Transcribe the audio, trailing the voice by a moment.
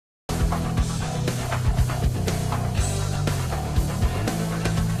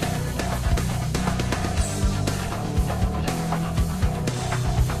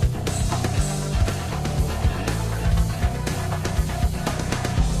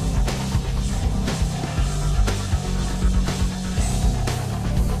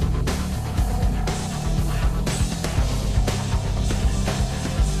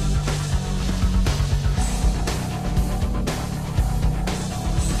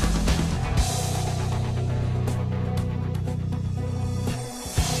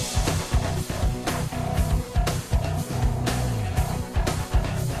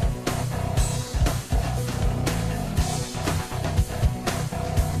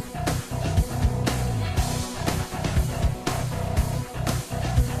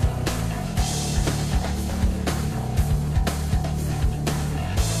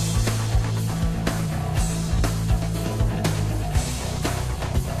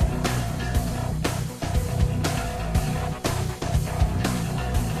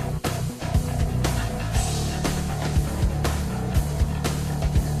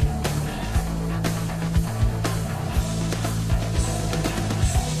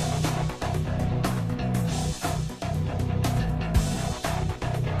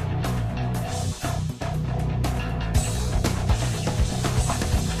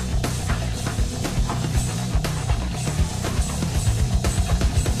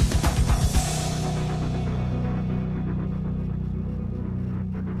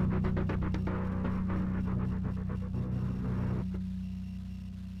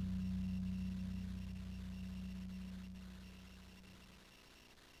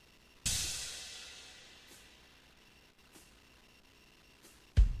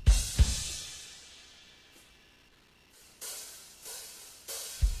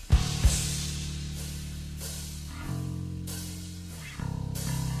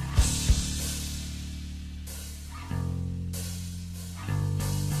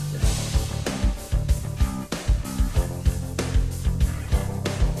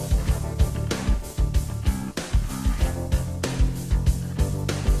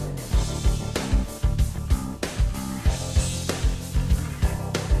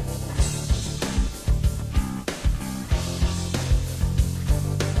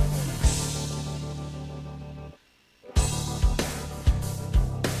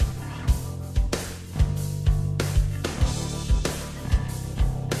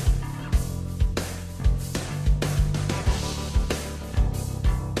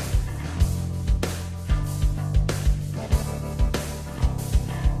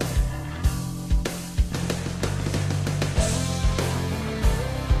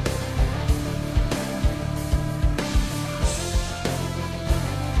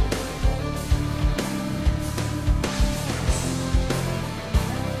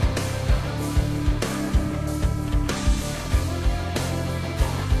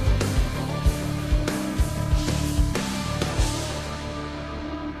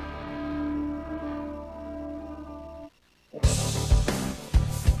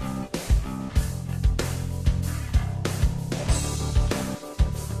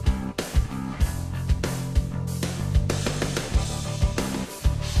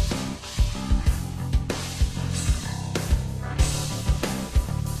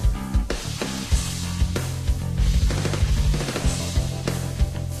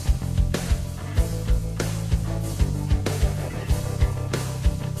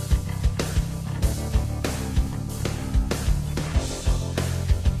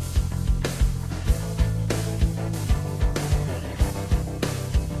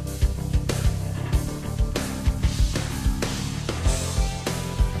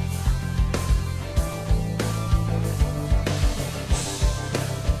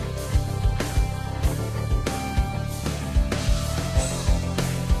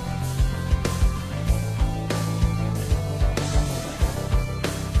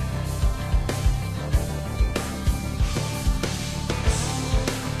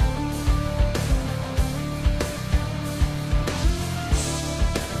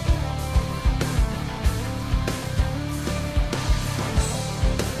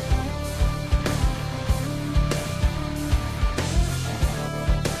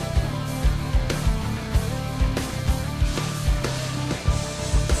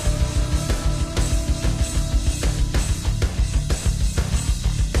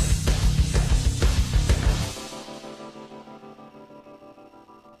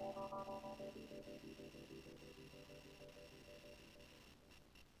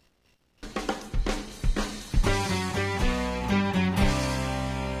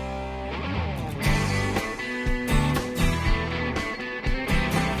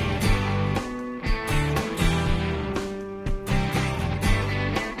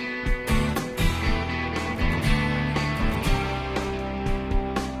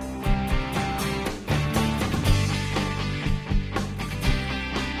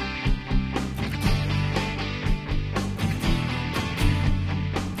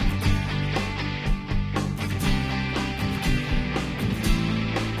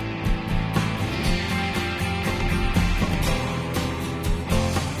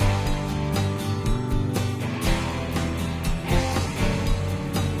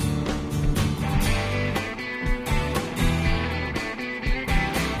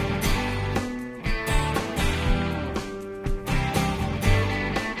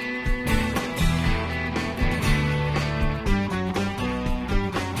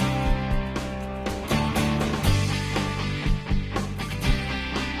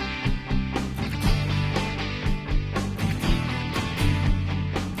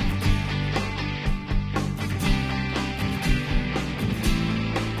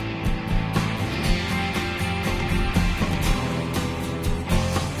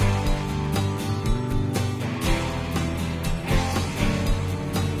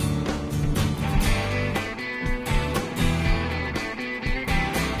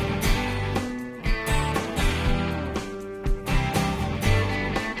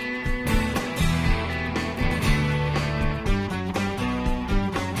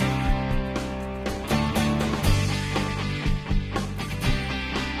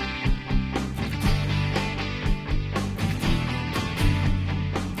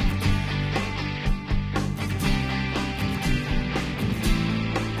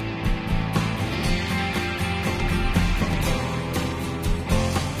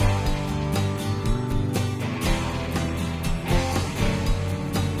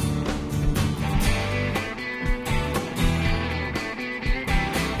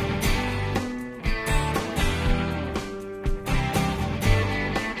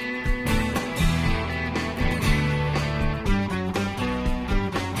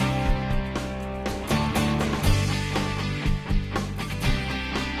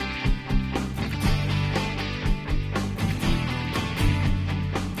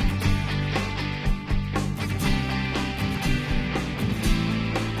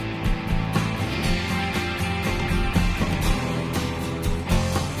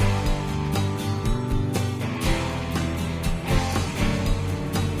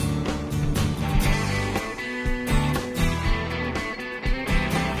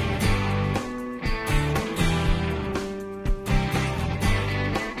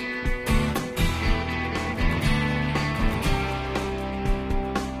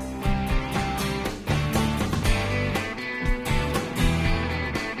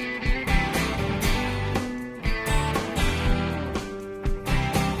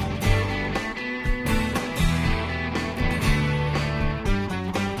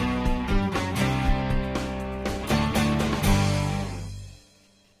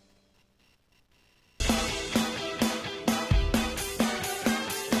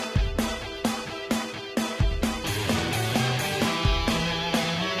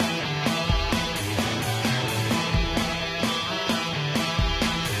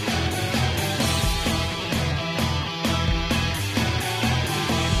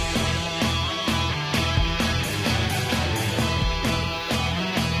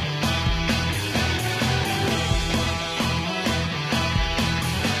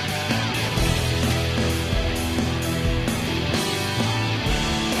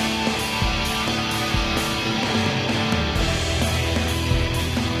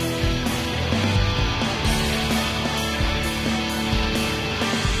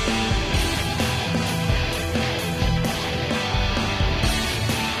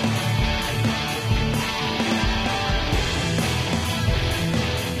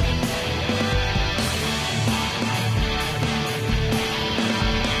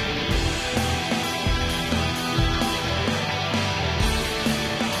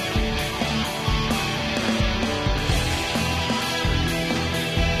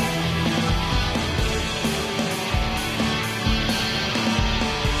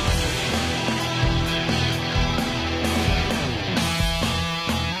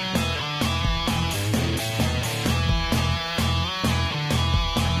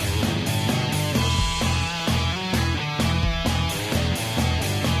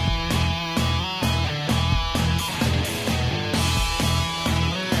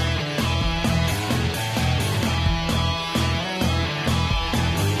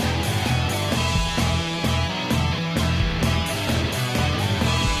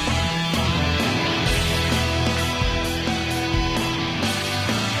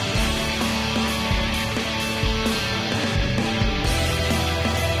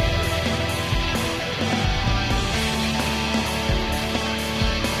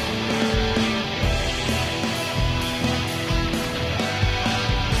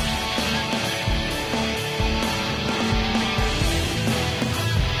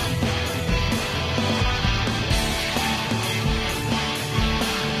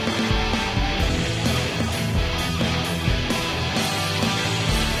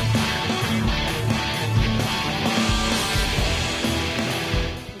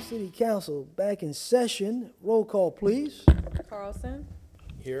Council back in session. Roll call, please. Carlson.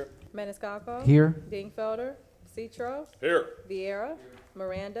 Here. Maniscalco. Here. Dingfelder. Citro. Here. Vieira.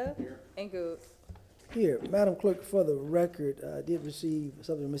 Miranda. And Goode. Here, Madam Clerk, for the record, I did receive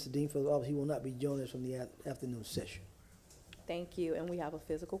something from Mr. Dingfield's office. He will not be joining us from the afternoon session. Thank you, and we have a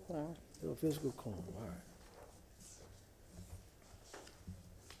physical quorum. So physical quorum, all right.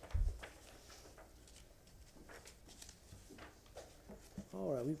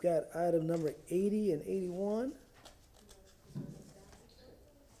 All right, we've got item number 80 and 81.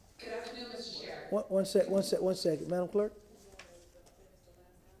 Good afternoon, Mr. Chair. One second, Madam Clerk.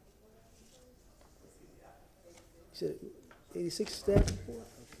 You said 86 staff report?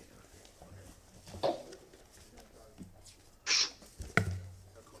 Okay.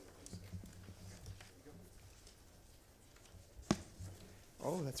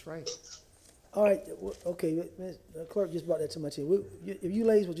 Oh, that's right. All right, okay, Ms. Clerk just brought that to my attention. If you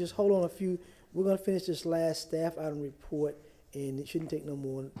ladies will just hold on a few, we're gonna finish this last staff item report, and it shouldn't take no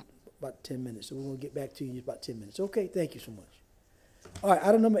more than about 10 minutes, so we're gonna get back to you in just about 10 minutes. Okay, thank you so much. All right,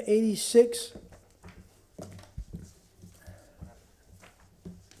 item number 86.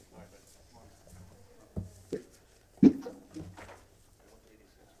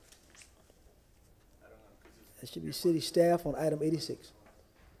 That should be city staff on item 86.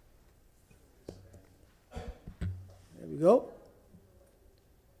 There we go.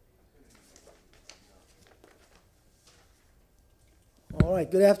 All right,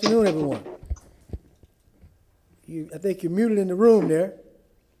 good afternoon, everyone. I think you're muted in the room there.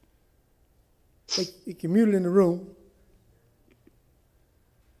 I think you're muted in the room.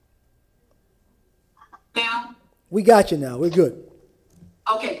 Now? We got you now, we're good.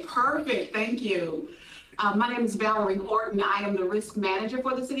 Okay, perfect, thank you. My name is Valerie Horton. I am the risk manager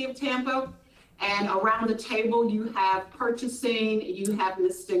for the city of Tampa. And around the table, you have purchasing, you have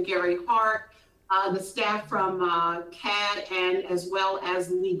Mr. Gary Hart, the staff from CAD, and as well as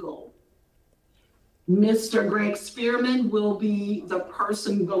legal. Mr. Greg Spearman will be the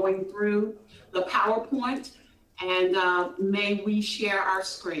person going through the PowerPoint, and may we share our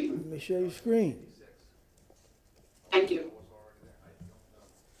screen? Let me share your screen. Thank you.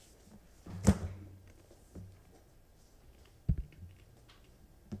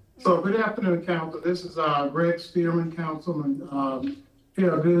 So good afternoon, council. This is Greg Spearman, Councilman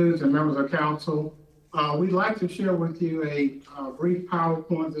Phil Goods, and members of council. We'd like to share with you a brief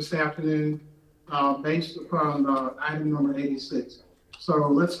PowerPoint this afternoon based upon item number 86. So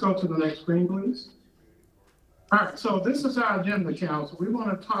let's go to the next screen, please. All right, so this is our agenda, council. We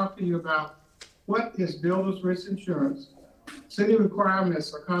want to talk to you about what is builder's risk insurance, city requirements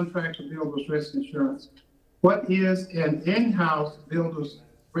for contractor builder's risk insurance, what is an in-house builder's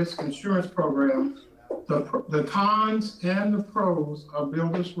risk insurance program, the cons and the pros of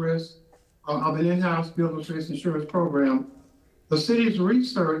builder's risk, of an in-house builder's risk insurance program, the city's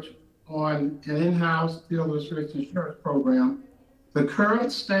research on an in-house builder's risk insurance program, the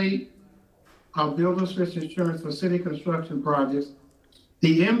current state of builder's risk insurance for city construction projects,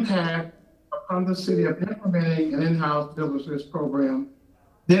 the impact upon the city of implementing an in-house builder's risk program.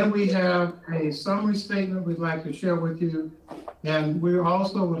 Then we have a summary statement we'd like to share with you, and we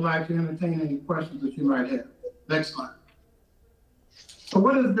also would like to entertain any questions that you might have. Next slide. So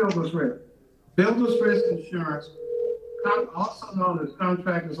what is builder's risk? Builder's risk insurance, also known as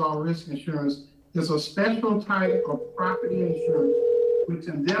contractors all risk insurance, is a special type of property insurance which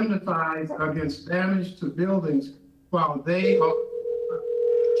indemnifies against damage to buildings while they are.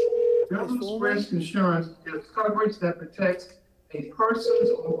 Builder's risk insurance is coverage that protects a person's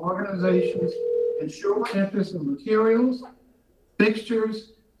or organization's insured interest in materials,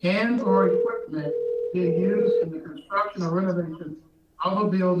 fixtures, and or equipment being used in the construction or renovation of a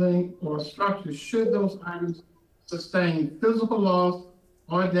building or structure should those items sustain physical loss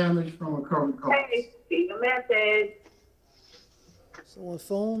or damage from a covered cause. Hey, speak a message. Someone's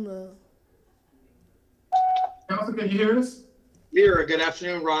phone? Council, can you hear us? Here, good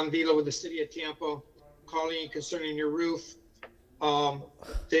afternoon, Ron Vila with the city of Tampa, calling you concerning your roof.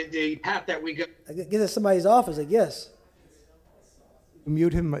 The path that we got. I guess it's somebody's office, I guess.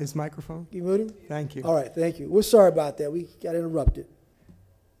 Mute him, his microphone. You mute him? Thank you. All right, thank you. We're sorry about that. We got interrupted.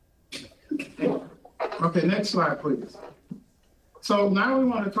 Okay, next slide, please. So now we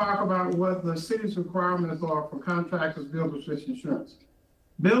want to talk about what the city's requirements are for contractors' builder's risk insurance.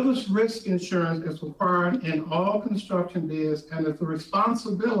 Builder's risk insurance is required in all construction bids and is the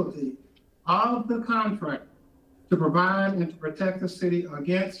responsibility of the contractor to provide and to protect the city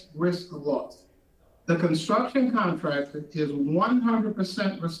against risk of loss. The construction contractor is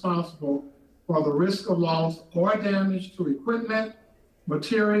 100% responsible for the risk of loss or damage to equipment,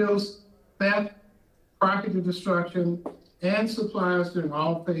 materials, theft, property destruction, and supplies during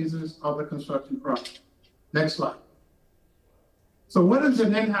all phases of the construction project. Next slide. So what is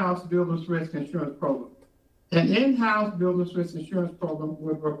an in-house builder's risk insurance program? An in-house builder's risk insurance program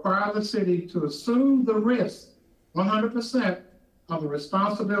would require the city to assume the risk, 100%, of the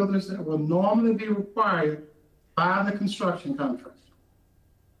responsibilities that will normally be required by the construction contractor.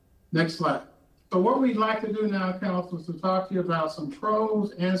 Next slide. So what we'd like to do now, council, is to talk to you about some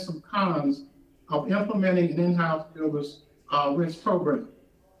pros and some cons of implementing an in-house builder's risk program.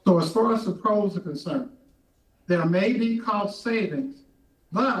 So as far as the pros are concerned, there may be cost savings,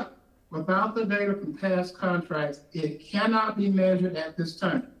 but without the data from past contracts, it cannot be measured at this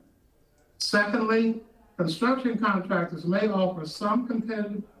time. Secondly, construction contractors may offer some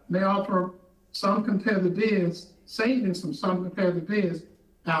competitive bids, savings from some competitive bids,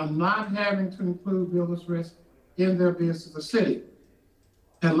 now not having to include builder's risk in their bids to the city.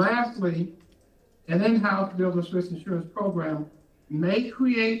 And lastly, an in-house builder's risk insurance program may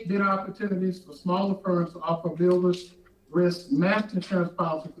create bid opportunities for smaller firms to offer builder's risk master insurance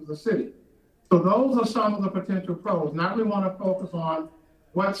policy to the city. So those are some of the potential pros. Now we want to focus on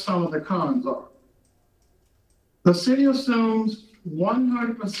what some of the cons are. The city assumes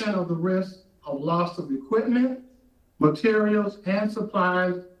 100% of the risk of loss of equipment, materials, and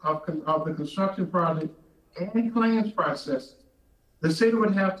supplies of the construction project and claims process. The city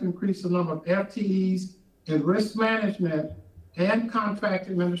would have to increase the number of FTEs in risk management and contract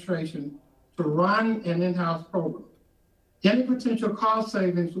administration to run an in-house program. Any potential cost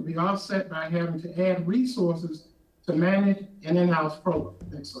savings would be offset by having to add resources to manage an in-house program.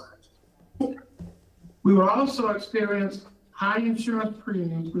 Next slide. We will also experience high insurance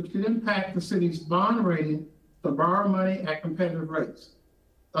premiums, which could impact the city's bond rating to borrow money at competitive rates.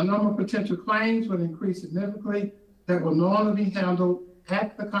 The number of potential claims would increase significantly that will normally be handled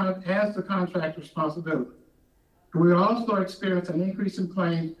as the contractor's responsibility. We also experience an increase in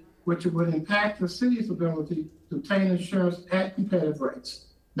claims, which would impact the city's ability to obtain insurance at competitive rates.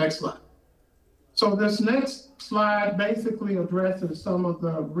 Next slide. So this next slide basically addresses some of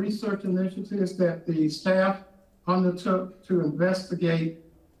the research initiatives that the staff undertook to investigate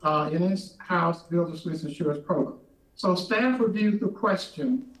an in-house builder's risk insurance program. So staff reviewed the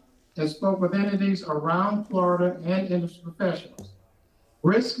question and spoke with entities around Florida and industry professionals.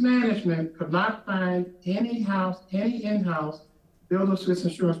 Risk management could not find any in-house builder's risk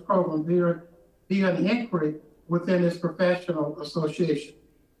insurance program via an inquiry within its professional association.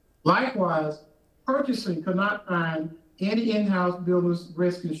 Likewise, purchasing could not find any in-house builder's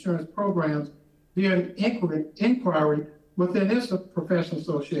risk insurance programs via an inquiry within its professional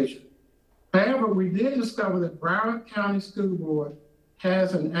association. However, we did discover that Broward County School Board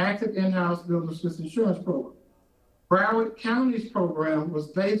has an active in-house builder's risk insurance program. Broward County's program was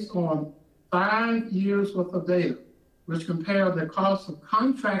based on 5 years worth of data, which compared the cost of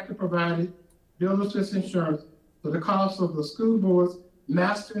contractor-provided builder's risk insurance to the cost of the school board's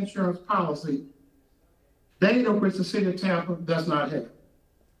master insurance policy, data which the city of Tampa does not have.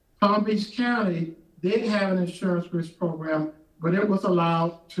 Palm Beach County did have an insurance risk program, but it was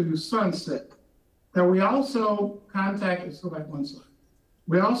allowed to sunset. Now we also contacted,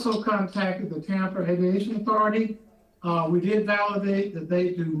 We also contacted the Tampa Aviation Authority. We did validate that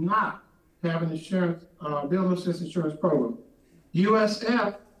they do not have an insurance, builder's risk insurance program.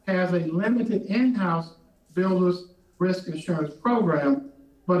 USF has a limited in-house builder's risk insurance program,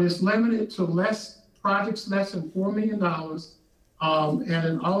 but it's limited to projects less than $4 million, and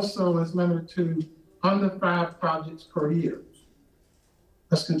it also is limited to under 5 projects per year.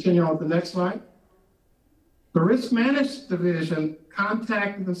 Let's continue on to the next slide. The Risk Management Division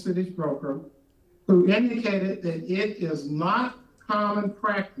contacted the city's broker, who indicated that it is not common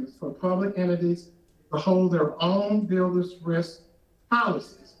practice for public entities to hold their own builder's risk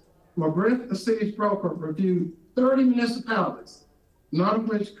policies. McGriff, the city's broker, reviewed 30 municipalities, none of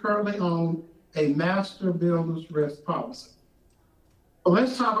which currently own a master builder's risk policy. Well,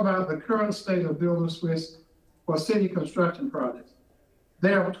 let's talk about the current state of builder's risk for city construction projects.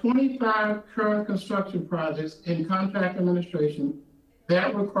 There are 25 current construction projects in contract administration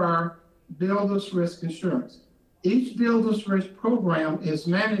that require builder's risk insurance. Each builder's risk program is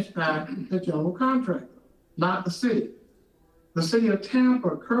managed by the general contractor, not the city. The city of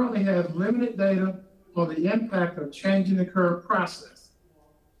Tampa currently has limited data on the impact of changing the current process.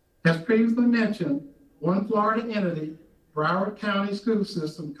 As previously mentioned, one Florida entity, Broward County School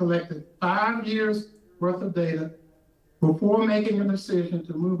System, collected 5 years worth of data before making a decision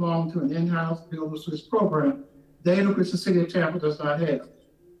to move on to an in-house builder's risk program, data which the city of Tampa does not have.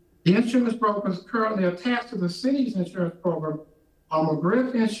 The insurance brokers currently attached to the city's insurance program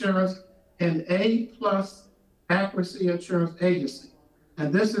McGriff Insurance, an A-plus accuracy insurance agency.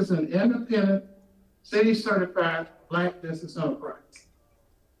 And this is an independent, city-certified Black business enterprise.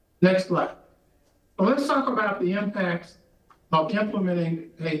 Next slide. So let's talk about the impacts of implementing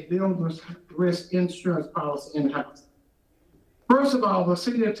a builder's risk insurance policy in-house. First of all, the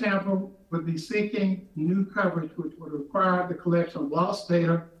city of Tampa would be seeking new coverage, which would require the collection of loss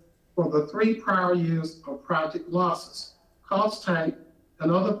data for the 3 prior years of project losses, cost type,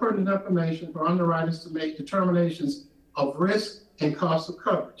 and other pertinent information for underwriters to make determinations of risk and cost of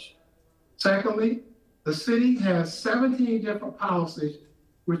coverage. Secondly, the city has 17 different policies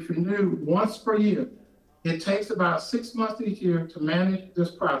which renew once per year. It takes about 6 months each year to manage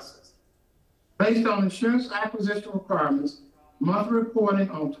this process. Based on insurance acquisition requirements, monthly reporting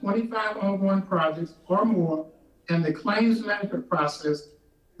on 25 ongoing projects or more, and the claims management process,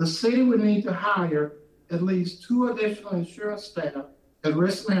 the city would need to hire at least 2 additional insurance staff in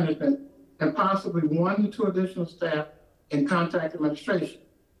risk management and possibly 1 to 2 additional staff in contract administration.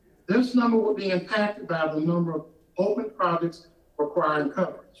 This number will be impacted by the number of open projects requiring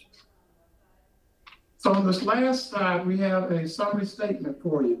coverage. So on this last slide, we have a summary statement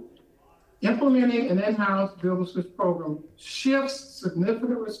for you. Implementing an in-house builder's risk program shifts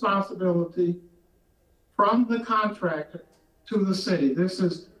significant responsibility from the contractor to the city. This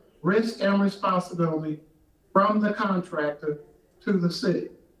is risk and responsibility from the contractor to the city.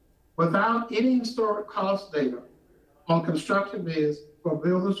 Without any historic cost data on construction bids for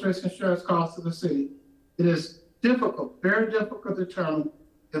builder's risk insurance costs to the city, it is difficult, very difficult to determine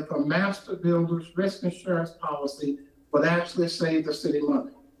if a master builder's risk insurance policy would actually save the city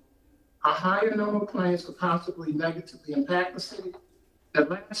money. A higher number of claims could possibly negatively impact the city. And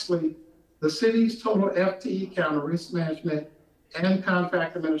lastly, the city's total FTE count of risk management and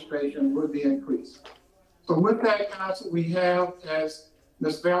contract administration would be increased. So with that, council, we have, as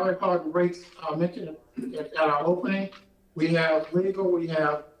Ms. Valerie Harden-Rates mentioned at our opening, we have legal, we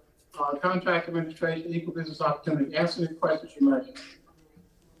have contract administration, equal business opportunity. Answer any questions you might have.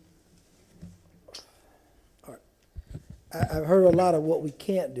 I've heard a lot of what we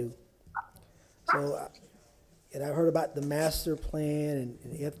can't do. So, and I've heard about the master plan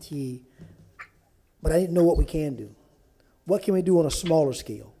and the FTE, but I didn't know what we can do. What can we do on a smaller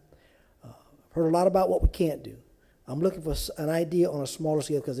scale? I've heard a lot about what we can't do. I'm looking for an idea on a smaller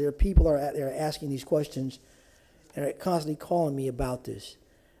scale because there are people that are out there asking these questions and are constantly calling me about this.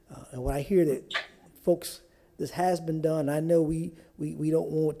 And when I hear that, folks, this has been done, I know we don't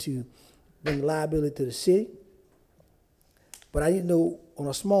want to bring liability to the city, but I didn't know on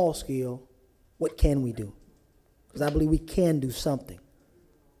a small scale, what can we do? Because I believe we can do something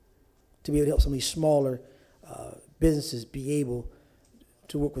to be able to help some of these smaller businesses be able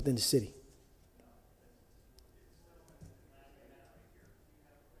to work within the city.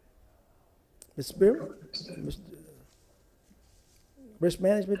 Mr. Spearman? Risk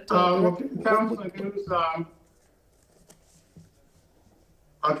management director? Councilman Hughes,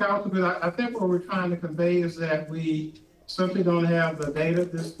 Councilman, I think what we're trying to convey is that we simply don't have the data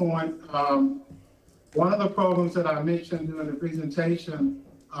at this point. One of the programs that I mentioned during the presentation,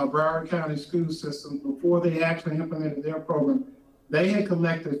 Broward County School System, before they actually implemented their program, they had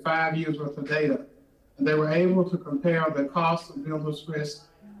collected 5 years worth of data. And they were able to compare the cost of builder's risk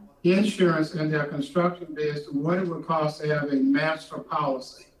insurance in their construction bids to what it would cost to have a master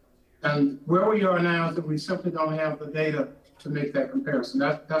policy. And where we are now is that we simply don't have the data to make that comparison.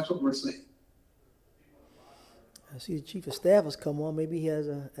 That's what we're seeing. I see the chief of staff has come on. Maybe he has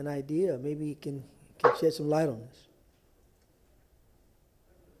an idea. Maybe he can shed some light on this.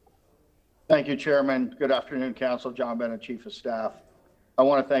 Thank you, Chairman. Good afternoon, Council. John Bennett, Chief of Staff. I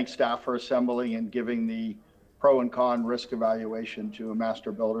want to thank staff for assembling and giving the pro and con risk evaluation to a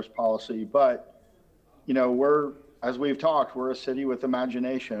master builder's policy. But, you know, as we've talked, we're a city with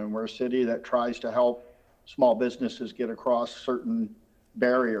imagination. We're a city that tries to help small businesses get across certain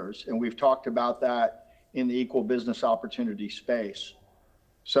barriers. And we've talked about that in the equal business opportunity space.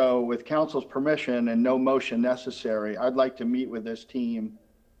 So with council's permission and no motion necessary, I'd like to meet with this team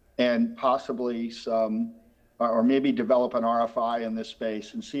and possibly or maybe develop an RFI in this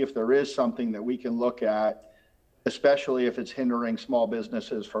space and see if there is something that we can look at, especially if it's hindering small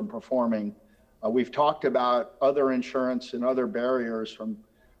businesses from performing. We've talked about other insurance and other barriers from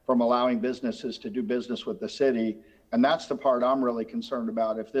allowing businesses to do business with the city. And that's the part I'm really concerned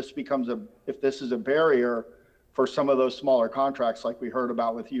about. If this is a barrier for some of those smaller contracts, like we heard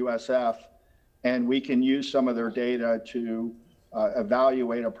about with USF, and we can use some of their data to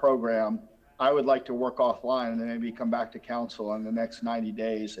evaluate a program, I would like to work offline and then maybe come back to council in the next 90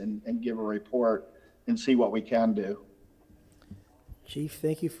 days and give a report and see what we can do. Chief,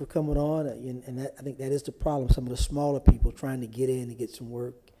 thank you for coming on, and that, I think that is the problem, some of the smaller people trying to get in and get some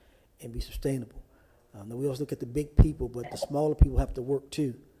work and be sustainable. Now, we always look at the big people, but the smaller people have to work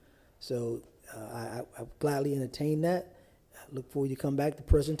too. So I gladly entertain that. I look forward to you come back. The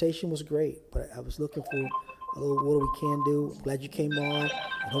presentation was great, but I was looking for a little what we can do. I'm glad you came on,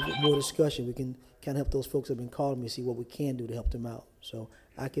 and hopefully more discussion. We can kind of help those folks that have been calling me, see what we can do to help them out. So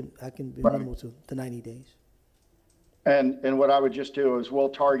I can be minimal to the 90 days. And what I would just do is we'll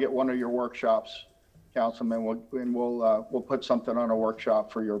target one of your workshops, Councilman, we'll put something on a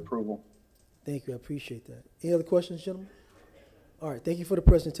workshop for your approval. Thank you, I appreciate that. Any other questions, gentlemen? All right, thank you for the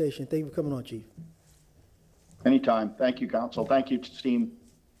presentation. Thank you for coming on, Chief. Anytime. Thank you, Council. Thank you, team.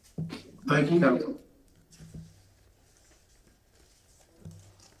 Thank you, Council.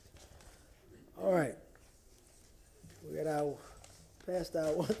 All right. We got our past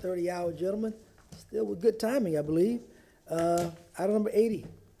our 1:30 hour, gentlemen. Still with good timing, I believe. Item number 80.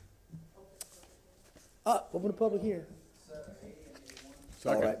 Open the public hearing.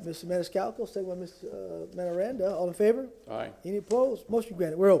 All right, Mr. Maniscalco, second by Mr. Manoranda. All in favor? Aye. Any opposed? Motion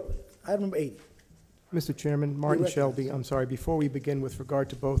granted. We're open. Item number 80. Mr. Chairman, Martin recognized. Shelby, I'm sorry, before we begin with regard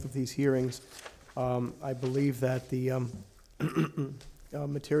to both of these hearings, I believe that the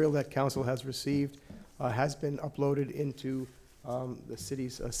material that council has received has been uploaded into the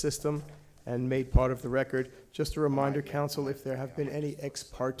city's system and made part of the record. Just a reminder, council, if there have been any ex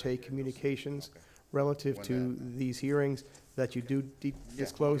parte communications relative to these hearings, that you do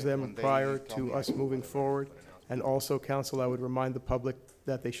disclose them prior to us moving forward. And also, council, I would remind the public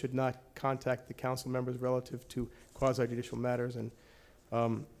that they should not contact the council members relative to quasi-judicial matters and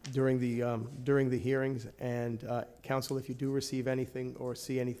during the hearings. And council, if you do receive anything or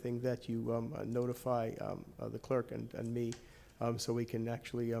see anything, that you notify the clerk and me so we can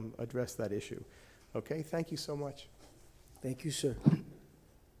actually address that issue. Okay, thank you so much. Thank you, sir.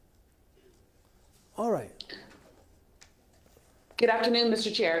 All right. Good afternoon,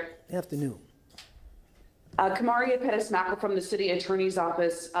 Mr. Chair. Afternoon. Kamaria Pettis-Macker from the City Attorney's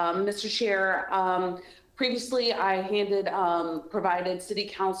Office. Mr. Chair, previously I provided City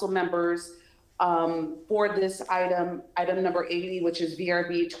Council members for this item number 80, which is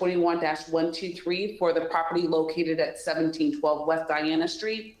VRB 21-123 for the property located at 1712 West Diana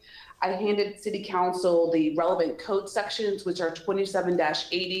Street. I handed City Council the relevant code sections, which are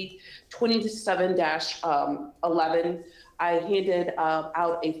 27-80, 27-11. I handed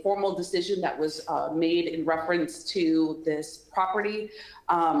out a formal decision that was made in reference to this property,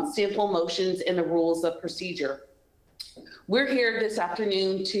 sample motions, and the rules of procedure. We're here this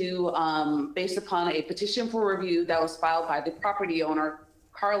afternoon to, based upon a petition for review that was filed by the property owner,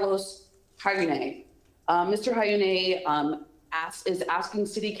 Carlos Hayune. Mr. Hayune is asking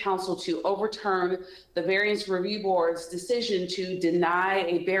City Council to overturn the Variance Review Board's decision to deny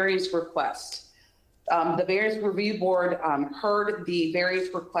a variance request. The Variance Review Board heard the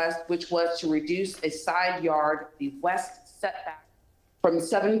variance request, which was to reduce a side yard, the west setback, from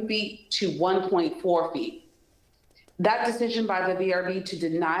 7 feet to 1.4 feet. That decision by the VRB to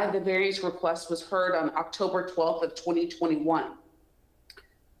deny the variance request was heard on October 12th of 2021.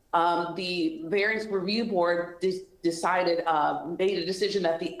 The Variance Review Board made a decision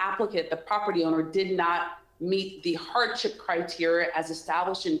that the applicant, the property owner, did not meet the hardship criteria as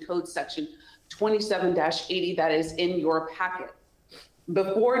established in Code Section 27-80 that is in your packet.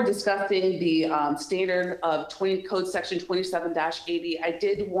 Before discussing the standard of Code Section 27-80, I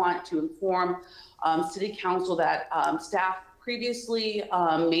did want to inform City Council that staff previously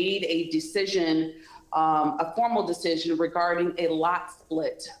made a decision, a formal decision regarding a lot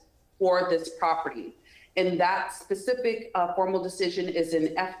split for this property. And that specific formal decision is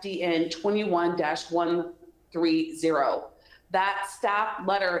in FDN 21-130. That staff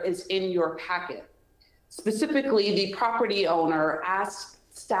letter is in your packet. Specifically, the property owner asked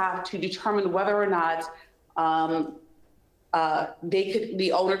staff to determine whether or not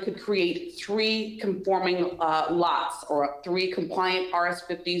the owner could create 3 conforming lots or 3 compliant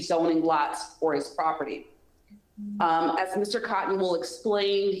RS-50 zoning lots for his property. As Mr. Cotton will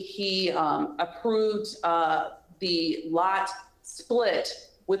explain, he approved the lot split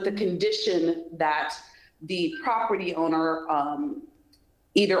with the condition that the property owner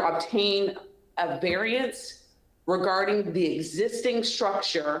either obtain a variance regarding the existing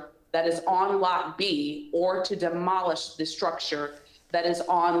structure that is on Lot B or to demolish the structure that is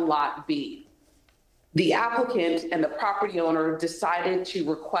on Lot B. The applicant and the property owner decided to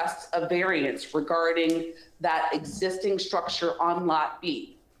request a variance regarding that existing structure on Lot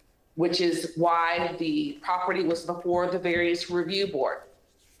B, which is why the property was before the Variance Review Board.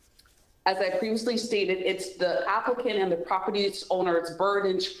 As I previously stated, it's the applicant and the property owner's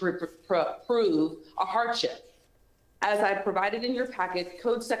burden to prove a hardship. As I provided in your packet,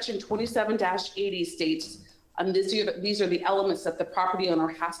 Code Section 27-80 states, and these are the elements that the property owner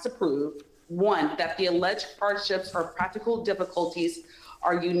has to prove. One, that the alleged hardships or practical difficulties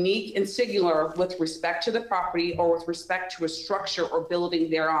are unique and singular with respect to the property or with respect to a structure or building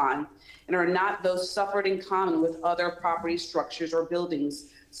thereon, and are not those suffered in common with other property structures or buildings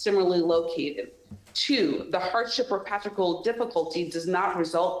similarly located. Two, the hardship or practical difficulty does not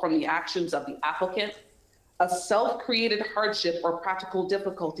result from the actions of the applicant. A self-created hardship or practical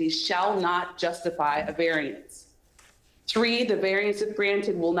difficulty shall not justify a variance. Three, the variance if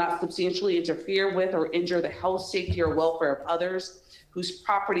granted will not substantially interfere with or injure the health, safety, or welfare of others whose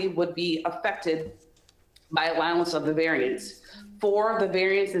property would be affected by allowance of the variance. Four, the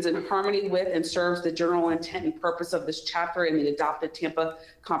variance is in harmony with and serves the general intent and purpose of this chapter in the adopted Tampa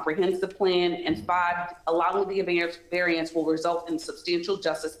Comprehensive Plan. And five, allowing the variance will result in substantial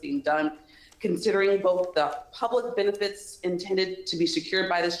justice being done, considering both the public benefits intended to be secured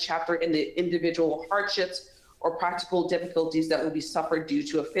by this chapter and the individual hardships or practical difficulties that will be suffered due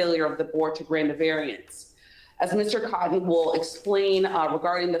to a failure of the board to grant a variance. As Mr. Cotton will explain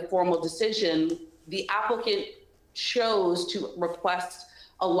regarding the formal decision, the applicant chose to request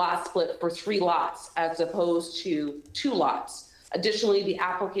a lot split for 3 lots as opposed to 2 lots. Additionally, the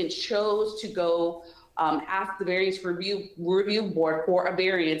applicant chose to go ask the variance review board for a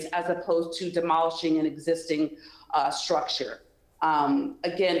variance as opposed to demolishing an existing structure.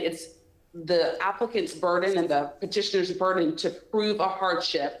 Again, it's the applicant's burden and the petitioner's burden to prove a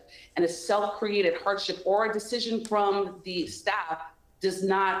hardship, and a self-created hardship or a decision from the staff does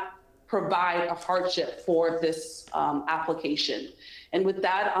not provide a hardship for this application. And with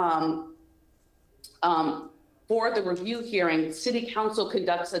that, for the review hearing, City Council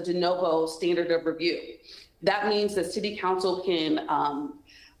conducts a de novo standard of review. That means that City Council can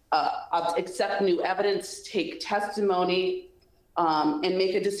accept new evidence, take testimony, and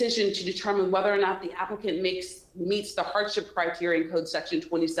make a decision to determine whether or not the applicant meets the hardship criteria in Code Section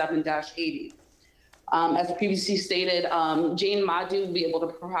 27-80. As previously stated, Jane Madu will be able to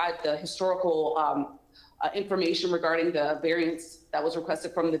provide the historical information regarding the variance that was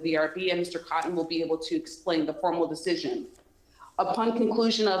requested from the VRB, and Mr. Cotton will be able to explain the formal decision. Upon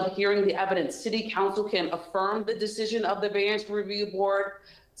conclusion of hearing the evidence, City Council can affirm the decision of the Variance Review Board.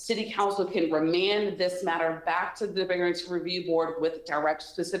 City Council can remand this matter back to the Variance Review Board with direct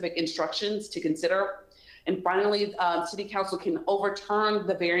specific instructions to consider. And finally, City Council can overturn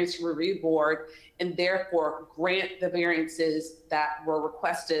the Variance Review Board and therefore grant the variances that are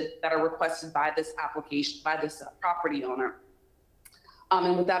requested by this application, by this property owner.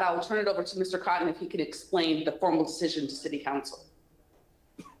 And with that, I will turn it over to Mr. Cotton if he can explain the formal decision to City Council.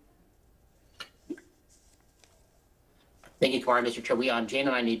 Thank you, Karen. Mr. Chair, Jane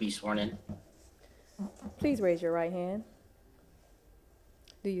and I need to be sworn in. Please raise your right hand.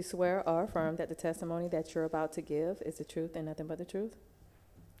 Do you swear or affirm that the testimony that you're about to give is the truth and nothing but the truth?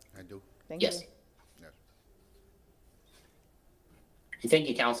 I do. Thank Yes. you. Thank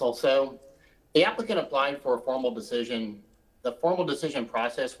you, council. So the applicant applied for a formal decision. The formal decision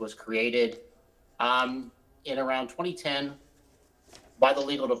process was created in around 2010 by the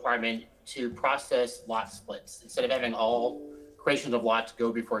legal department to process lot splits instead of having all creations of lots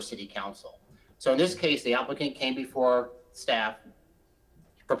go before City Council. So in this case, the applicant came before staff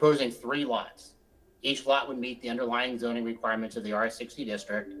proposing 3 lots. Each lot would meet the underlying zoning requirements of the RS60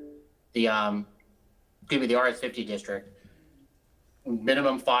 district, the RS50 district,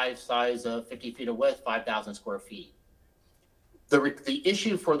 minimum size of 50 feet of width, 5,000 square feet. The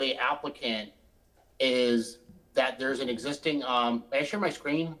issue for the applicant is that there's an existing, may I share my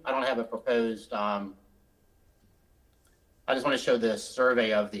screen? I don't have a proposed, I just want to show this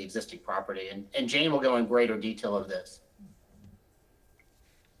survey of the existing property, and Jane will go in greater detail of this.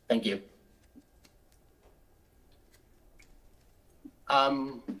 Thank you.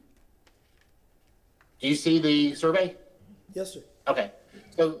 Do you see the survey? Yes, sir. Okay,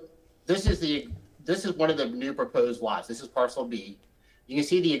 so this is one of the new proposed lots. This is parcel B. You can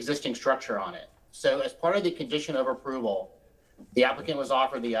see the existing structure on it. So as part of the condition of approval, the applicant was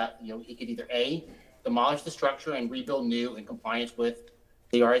offered he could either A, demolish the structure and rebuild new in compliance with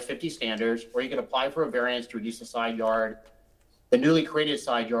the RS50 standards, or he could apply for a variance to reduce the side yard, the newly created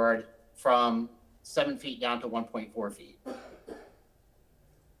side yard, from 7 feet down to 1.4 feet.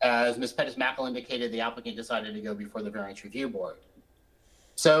 As Ms. Pettis-Mackel indicated, the applicant decided to go before the Variance Review Board.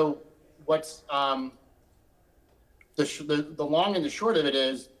 So what's the long and the short of it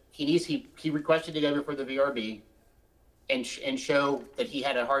is he requested to go before the VRB, and show that he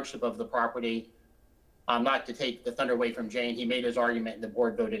had a hardship of the property. Not to take the thunder away from Jane, he made his argument and the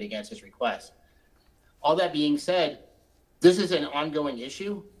board voted against his request. All that being said, this is an ongoing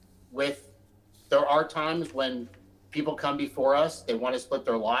issue there are times when people come before us, they want to split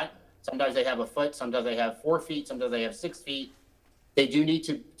their lot. Sometimes they have a foot, sometimes they have 4 feet, sometimes they have 6 feet. They do need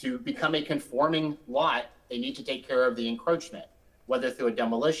to become a conforming lot. They need to take care of the encroachment, whether through a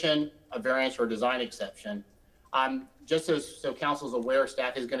demolition, a variance, or a design exception. Just so council's aware,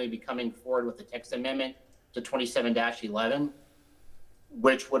 staff is going to be coming forward with the text amendment to 27-11,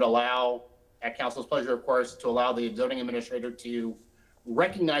 which would allow, at council's pleasure, of course, to allow the zoning administrator to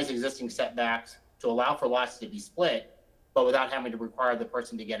recognize existing setbacks to allow for lots to be split, but without having to require the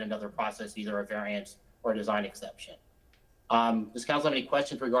person to get another process, either a variance or a design exception. Does council have any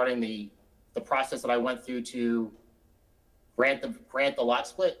questions regarding the process that I went through to grant the lot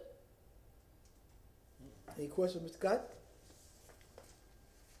split? Any questions, Mr. Scott?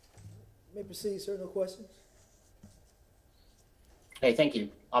 May proceed, sir. No questions? Okay, thank you.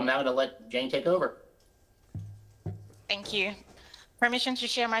 I'm now going to let Jane take over. Thank you. Permission to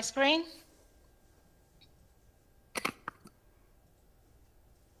share my screen?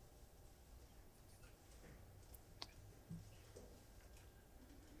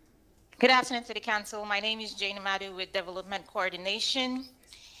 Good afternoon, City Council. My name is Jane Amadu with Development Coordination.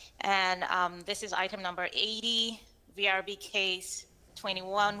 And this is item number 80, VRB case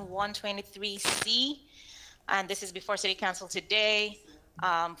 21-123C. And this is before City Council today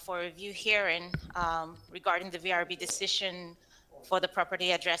for review hearing regarding the VRB decision for the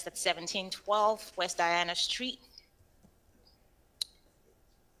property addressed at 1712 West Diana Street.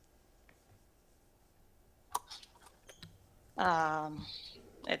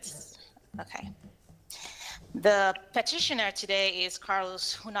 Okay. The petitioner today is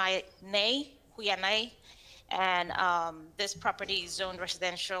Carlos Huyanay, and this property is zoned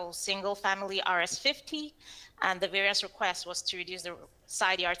residential single family RS50, and the variance request was to reduce the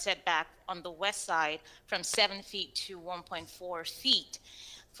side yard setback on the west side from 7 feet to 1.4 feet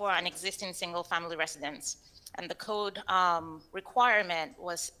for an existing single family residence. And the code requirement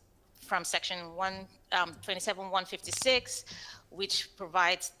was from section 27-156, which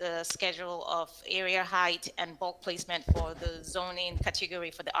provides the schedule of area height and bulk placement for the zoning category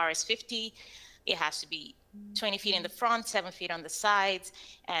for the RS50. It has to be 20 feet in the front, 7 feet on the sides,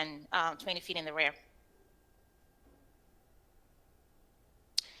 and 20 feet in the rear.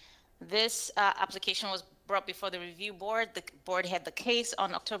 This application was brought before the review board. The board had the case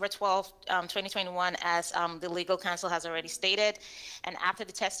on October 12, 2021, as the legal counsel has already stated. And after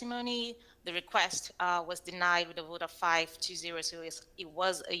the testimony, the request was denied with a vote of 5-0, so it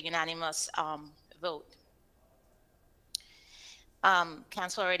was a unanimous vote.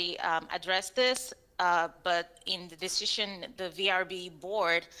 Council already addressed this, but in the decision, the VRB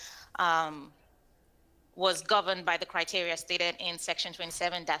board was governed by the criteria stated in section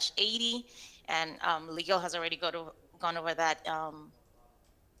 27-80, and legal has already gone over that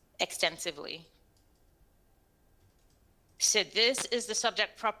extensively. So this is the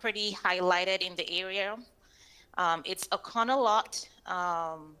subject property highlighted in the area. It's a corner lot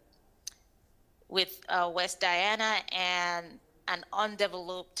with West Diana and an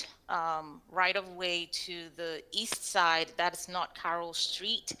undeveloped right-of-way to the east side. That is not Carroll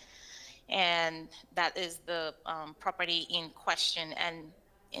Street, and that is the property in question. And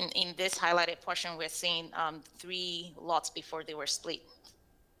in this highlighted portion, we're seeing 3 lots before they were split.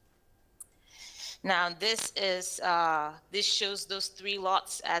 Now, this shows those 3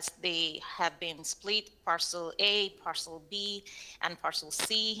 lots as they have been split: parcel A, parcel B, and parcel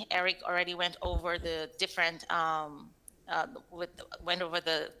C. Eric already went over the different went over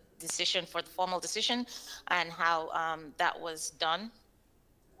the decision for the formal decision and how that was done.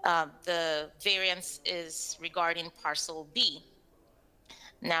 The variance is regarding parcel B.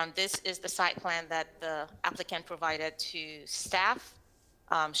 Now, this is the site plan that the applicant provided to staff,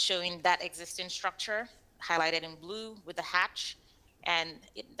 showing that existing structure highlighted in blue with the hatch, and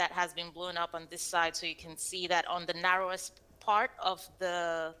that has been blown up on this side, so you can see that on the narrowest part of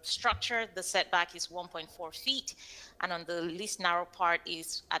the structure, the setback is 1.4 feet, and on the least narrow part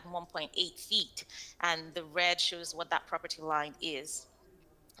is at 1.8 feet, and the red shows what that property line is,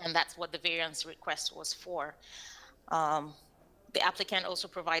 and that's what the variance request was for. The applicant also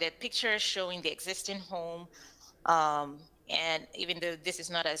provided pictures showing the existing home, and even though this is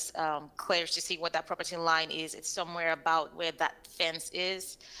not as clear to see what that property line is, it's somewhere about where that fence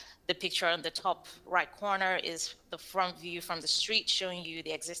is. The picture on the top right corner is the front view from the street showing you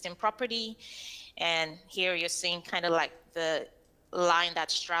the existing property. And here you're seeing kind of like the line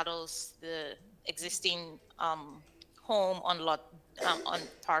that straddles the existing home on on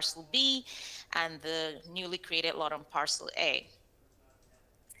parcel B and the newly created lot on parcel A.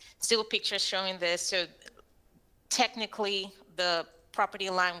 Still pictures showing this. So technically, the property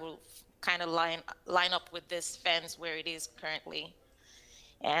line will kind of line up with this fence where it is currently.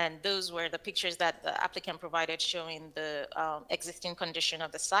 And those were the pictures that the applicant provided showing the existing condition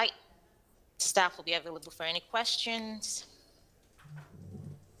of the site. Staff will be available for any questions.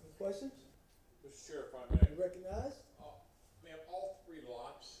 Questions? Mr. Chair, if I may. You recognize? Ma'am, all three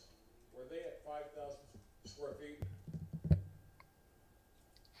lots, were they at 5,000 square feet?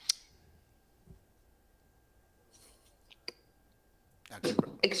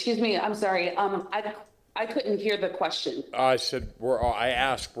 Excuse me, I'm sorry. I couldn't hear the question. I said, I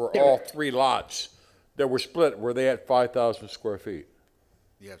asked, were all three lots that were split, were they at 5,000 square feet?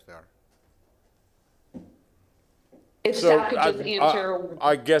 Yes, they are. If So staff could just answer.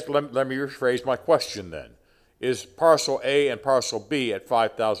 I guess, let me rephrase my question then. Is parcel A and parcel B at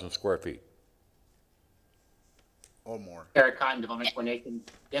 5,000 square feet? Or more. Eric Cotton, Development Coordination.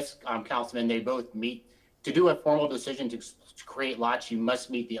 Yes, Councilman, they both meet. To do a formal decision to create lots, you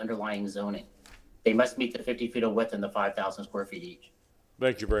must meet the underlying zoning. They must meet the 50 feet of width and the 5,000 square feet each.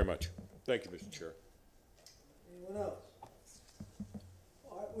 Thank you very much. Thank you, Mr. Chair. Anyone else?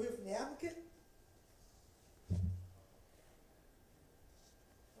 All right, we'll hear from the applicant.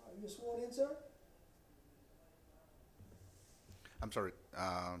 Are you sworn in, sir? I'm sorry.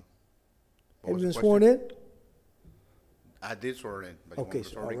 Have you been sworn in? I did swear in. But you want me Okay, to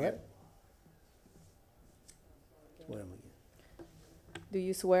so, swear all again? right. Swear him again. Do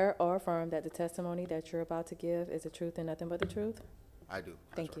you swear or affirm that the testimony that you're about to give is the truth and nothing but the truth? I do.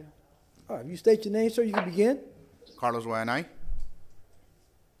 Thank you. All right, if you state your name, sir, you can begin. Carlos Guayanay.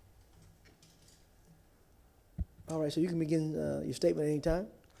 All right, so you can begin your statement at any time.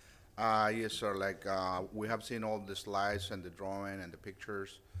 Yes, sir. Like, we have seen all the slides and the drawing and the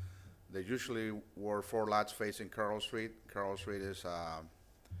pictures. There usually were 4 lots facing Carroll Street. Carroll Street is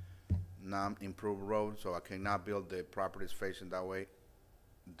non-improved road, so I cannot build the properties facing that way.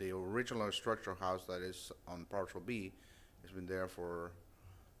 The original structure house that is on parcel B has been there for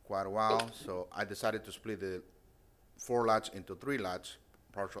quite a while, so I decided to split the 4 lots into 3 lots,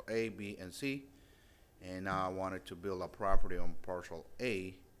 parcel A, B, and C, and now I wanted to build a property on parcel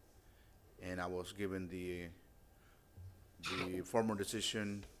A, and I was given the formal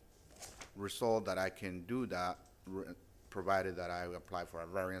decision result that I can do that, provided that I apply for a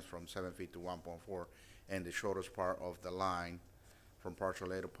variance from 7 feet to 1.4, and the shortest part of the line from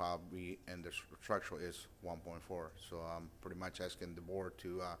parcel A to part B, and the structure is 1.4. So I'm pretty much asking the board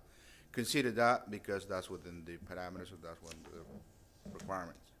to consider that, because that's within the parameters of that's one of the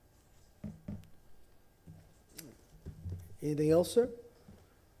requirements. Anything else, sir?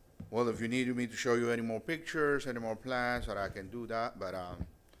 Well, if you need me to show you any more pictures, any more plans, that I can do that, but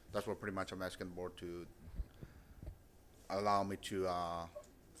that's what pretty much I'm asking the board to allow me to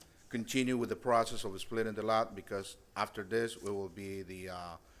continue with the process of splitting the lot, because after this, it will be the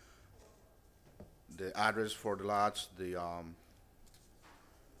address for the lots,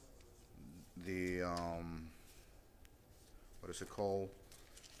 what is it called?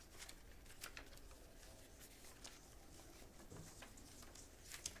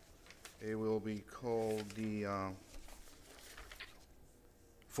 It will be called the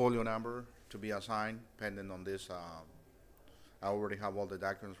folio number to be assigned pending on this. I already have all the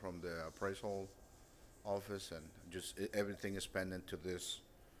documents from the appraisal office, and just everything is pending to this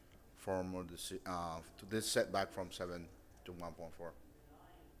form or this to this setback from 7 to 1.4. All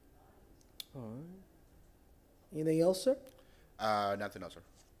right. Anything else, sir? Nothing else, sir.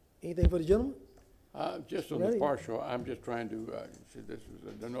 Anything for the gentleman? Just on Ready? the partial, I'm just trying to, see, this is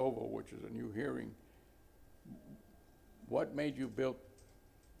a de novo, which is a new hearing. What made you build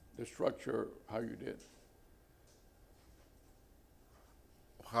the structure how you did?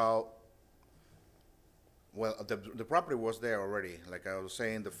 How? Well, the property was there already. Like I was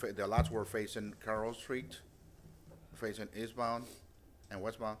saying, the lots were facing Carroll Street, facing eastbound and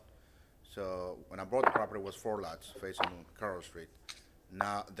westbound. So when I bought the property, it was 4 lots facing Carroll Street.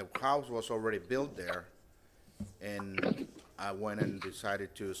 Now, the house was already built there, and I went and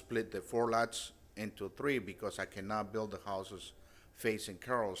decided to split the 4 lots into 3, because I cannot build the houses facing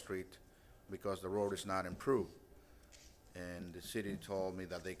Carroll Street because the road is not improved. And the city told me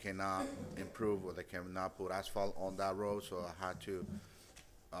that they cannot improve, or they cannot put asphalt on that road, so I had to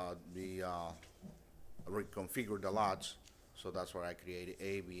reconfigure the lots. So that's why I created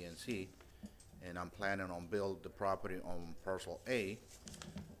A, B, and C. And I'm planning on build the property on parcel A,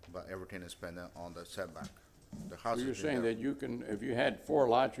 but everything is dependent on the setback. The house So you're is saying there. that you can, if you had 4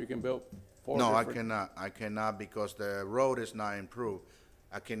 lots, you can build No, I cannot because the road is not improved.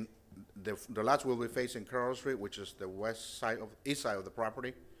 The lots will be facing Carroll Street, which is the east side of the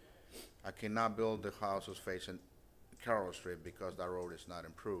property. I cannot build the houses facing Carroll Street because that road is not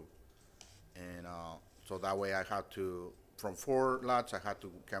improved. And, so that way I had to, from 4 lots, I had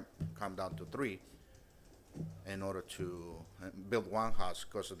to come down to 3 in order to build one house,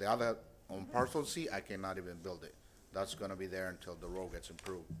 because the other, on parcel C, I cannot even build it. That's gonna be there until the road gets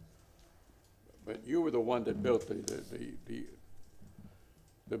improved. But you were the one that built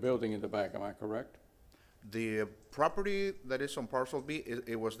the building in the back, am I correct? The property that is on parcel B,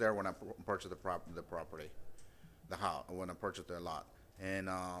 it was there when I purchased the property, the house, when I purchased the lot. And,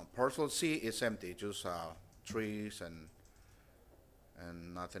 parcel C is empty, just, trees and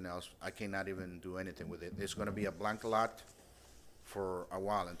nothing else. I cannot even do anything with it. It's gonna be a blank lot for a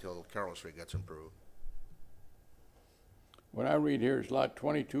while until Carroll Street gets improved. What I read here is lot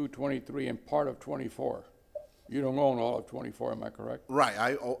 22, 23, and part of 24. You don't own all of 24, am I correct? Right,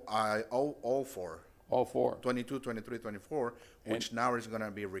 I owe all 4. All 4. 22, 23, 24, which now is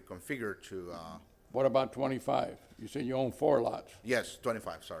gonna be reconfigured to, What about 25? You said you own 4 lots. yes,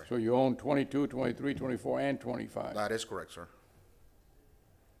 25, sorry. So you own 22, 23, 24, and 25. That is correct, sir.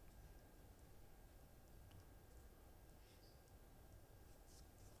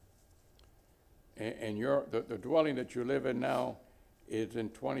 And the dwelling that you live in now is in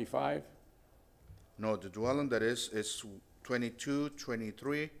 25? No, the dwelling that is 22,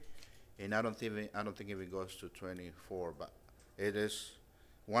 23, and I don't think it goes to 24, but it is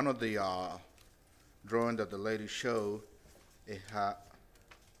one of the drawing that the lady showed. It had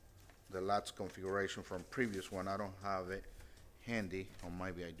the lots configuration from previous one. I don't have it handy, or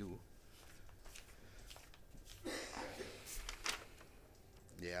maybe I do.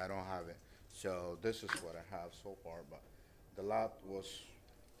 Yeah, I don't have it. So this is what I have so far, but the lot was,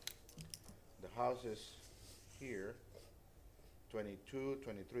 the house is here, 22,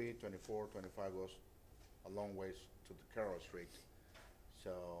 23, 24, 25 goes a long ways to the Carroll Street.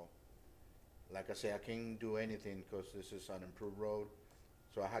 So, like I say, I can't do anything because this is an improved road.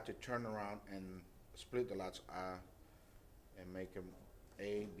 So I had to turn around and split the lots and make them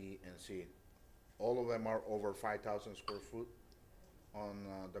A, B, and C. All of them are over 5,000 square foot on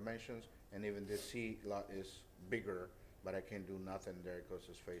dimensions, and even the C lot is bigger, but I can't do nothing there because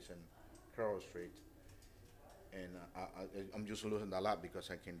it's facing Carroll Street. And I'm just losing the lot because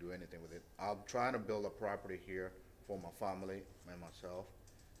I can't do anything with it. I'm trying to build a property here for my family and myself,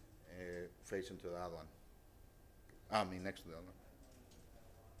 facing to the other one. I mean, next to the other one.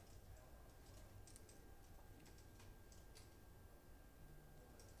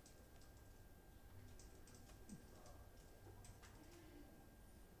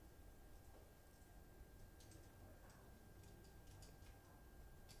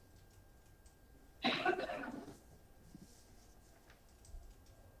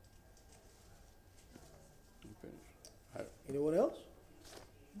 Anyone else?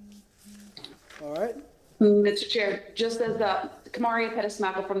 All right. Mr. Chair, just as Kamaria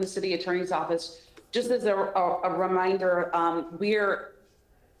Pettis-Mackel from the City Attorney's Office, just as a reminder, we're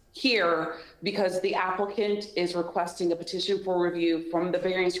here because the applicant is requesting a petition for review from the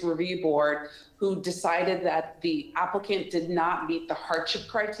Variance Review Board, who decided that the applicant did not meet the hardship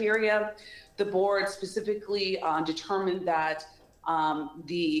criteria. The board specifically determined that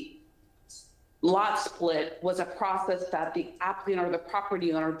the lot split was a process that the applicant or the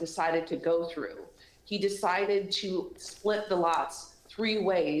property owner decided to go through. He decided to split the lots 3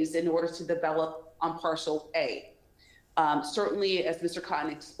 ways in order to develop on parcel A. Certainly, as Mr.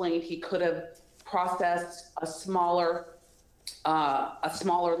 Cotton explained, he could have processed a smaller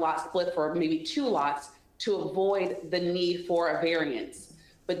lot split for maybe 2 lots to avoid the need for a variance.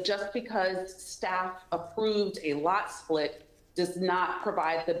 But just because staff approved a lot split does not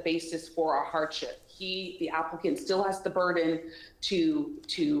provide the basis for a hardship. The applicant still has the burden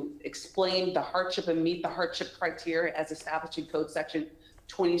to explain the hardship and meet the hardship criteria as established in Code Section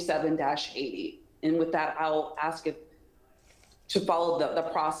 27-80. And with that, I'll ask if to follow the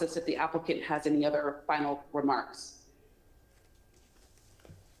process if the applicant has any other final remarks.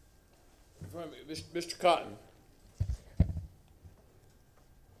 Mr. Cotton.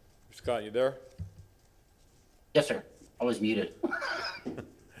 Mr. Cotton, you there? Yes, sir. I was muted.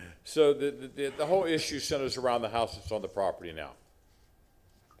 So the whole issue centers around the house that's on the property now.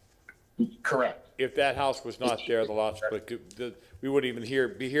 Correct. If that house was not there, the lot split, we wouldn't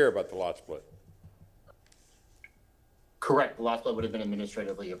even be here about the lot split. Correct. The lot split would have been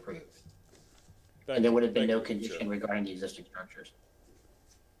administratively approved. And there would have been no condition regarding the existing structures.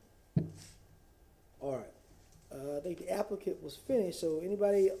 All right. I think the applicant was finished, so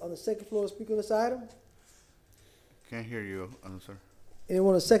anybody on the second floor to speak on this item? Can't hear you, sir. Anyone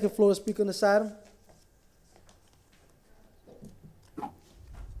on the second floor to speak on this item?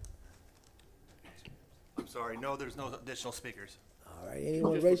 I'm sorry, no, there's no additional speakers. All right,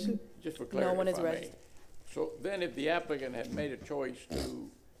 anyone Just raise it? Just for No clarity, one if is I may. raised. So then if the applicant had made a choice to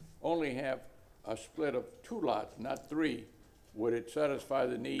only have a split of 2 lots, not 3, would it satisfy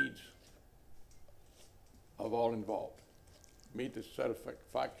the needs of all involved? Meet the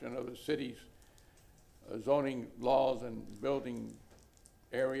satisfaction of the city's zoning laws and building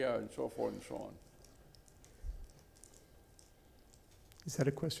area and so forth and so on? Is that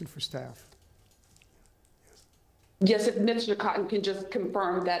a question for staff? Yes, if Mr. Cotton can just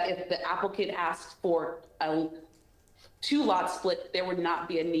confirm that if the applicant asked for a 2-lot split, there would not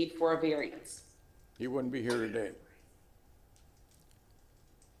be a need for a variance. He wouldn't be here today.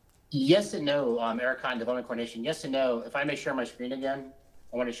 Yes and no, Eric Cotton, Development Coordination. Yes and no. If I may share my screen again,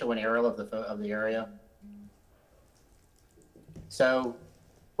 I want to show an aerial of the area. So,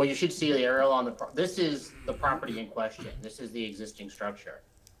 well, you should see the aerial on this is the property in question. This is the existing structure.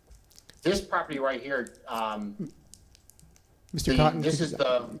 This property right here, Mr. Cotton? This is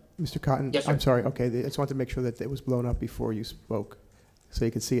the. Mr. Cotton? Yes, sir. I'm sorry, okay, I just wanted to make sure that it was blown up before you spoke, so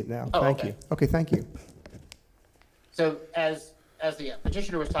you could see it now. Oh, Thank okay. you. Okay, thank you. So as the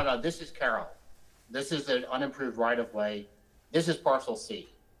petitioner was talking about, this is Carroll. This is an unimproved right-of-way. This is parcel C.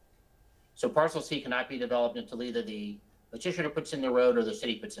 So parcel C cannot be developed until either the petitioner puts in the road or the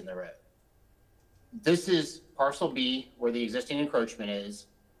city puts in the road. This is parcel B, where the existing encroachment is.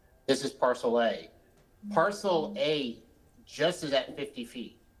 This is parcel A. Parcel A just is at 50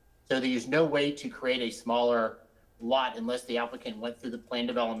 feet. So there's no way to create a smaller lot unless the applicant went through the plan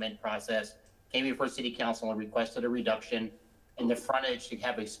development process, came before city council and requested a reduction in the frontage to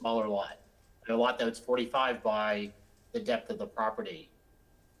have a smaller lot. A lot that's 45 by the depth of the property,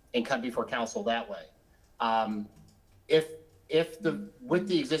 and come before council that way. With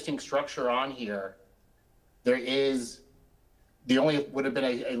the existing structure on here, would have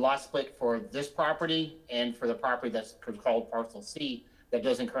been a lot split for this property and for the property that's called parcel C that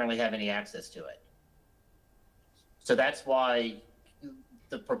doesn't currently have any access to it. So that's why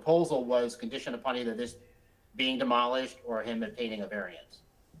the proposal was conditioned upon either this being demolished or him obtaining a variance.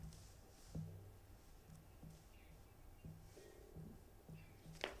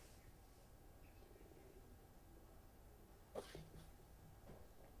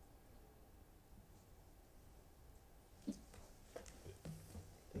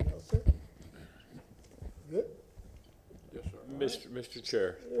 Good? Yes, sir. Mr.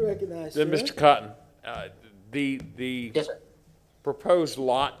 Chair. You recognize, Then, sir. Mr. Cotton, the Yes, sir. proposed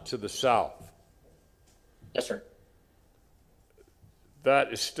lot to the south, Yes, sir.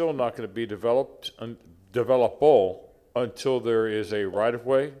 that is still not going to be developable until there is a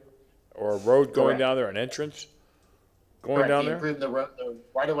right-of-way or a road going Correct. down there, an entrance going Correct. down The there? the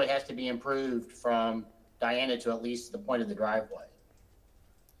right-of-way has to be improved from Diana to at least the point of the driveway.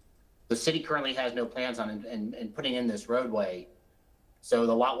 The city currently has no plans on in putting in this roadway, so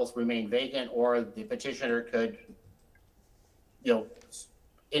the lot will remain vacant, or the petitioner could,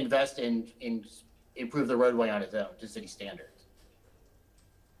 invest in improve the roadway on its own to city standards.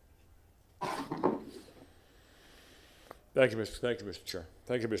 Thank you, Mr. Chair.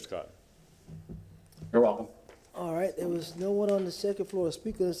 Thank you, Mr. Cotton. You're welcome. All right, there was no one on the second floor to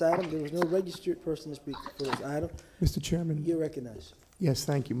speak on this item. There was no registered person to speak for this item. Mr. Chairman? You're recognized. Yes,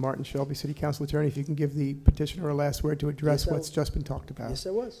 thank you. Martin Shelby, City Council Attorney, if you can give the petitioner a last word to address Yes, I what's will. just been talked about. Yes,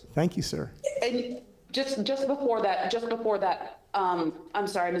 there was. Thank you, sir. And just before that, I'm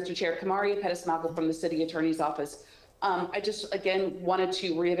sorry, Mr. Chair, Kamaria Pettismakel from the City Attorney's Office. I just, again, wanted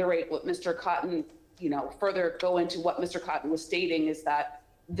to reiterate what Mr. Cotton, further go into what Mr. Cotton was stating, is that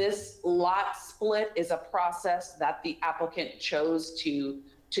this lot split is a process that the applicant chose to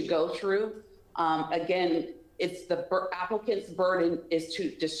go through. Again, it's the applicant's burden is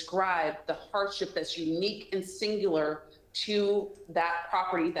to describe the hardship that's unique and singular to that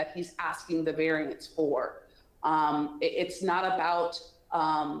property that he's asking the variance for. It's not about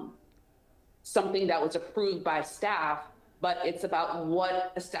something that was approved by staff, but it's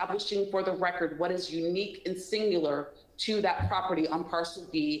about establishing for the record what is unique and singular to that property on parcel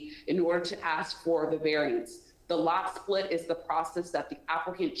B in order to ask for the variance. The lot split is the process that the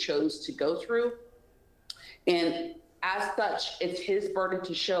applicant chose to go through. And as such, it's his burden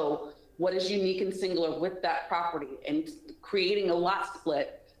to show what is unique and singular with that property. And creating a lot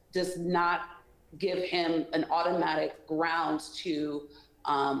split does not give him an automatic grounds to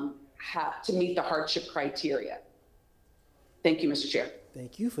meet the hardship criteria. Thank you, Mr. Chair.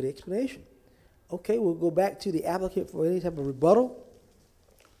 Thank you for the explanation. Okay, we'll go back to the applicant for any type of rebuttal.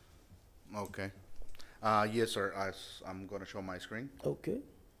 Okay. Yes, sir. I'm gonna show my screen. Okay.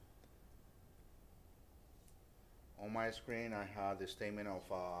 On my screen, I have the statement of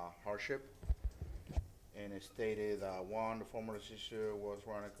hardship. And it stated, one, the former decision was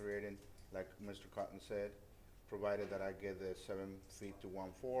run and created, like Mr. Cotton said, provided that I get the 7 feet to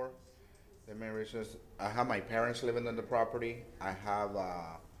 1.4. The main reason is I have my parents living on the property. I have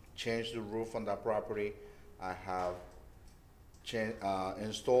changed the roof on that property. I have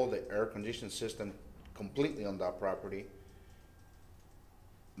installed the air conditioning system completely on that property.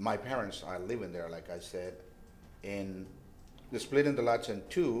 My parents are living there, like I said. In the splitting the lots in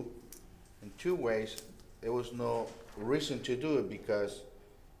two ways, there was no reason to do it because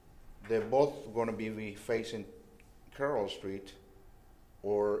they're both going to be facing Carroll Street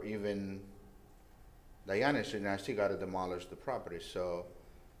or even Diana Street, and I still got to demolish the property. So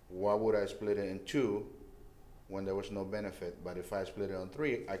why would I split it in two when there was no benefit? But if I split it on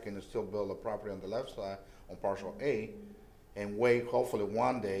three, I can still build a property on the left side on parcel A and wait, hopefully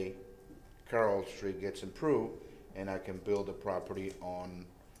one day Carroll Street gets improved and I can build a property on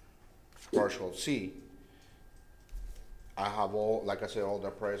parcel C. I have all, like I said, all the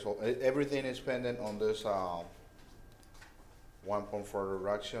appraisal, everything is pending on this 1.4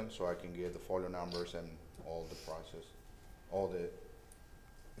 reduction, so I can get the folio numbers and all the process, all the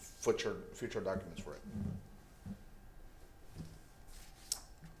future documents for it.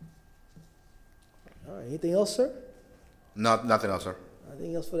 All right, anything else, sir? Nothing else, sir.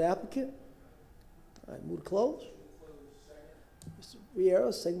 Anything else for the applicant? All right, move to close. Mr.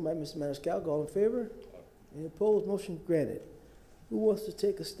 Riera, second by Mr. Maniscalco, all in favor? Any opposed? Motion granted. Who wants to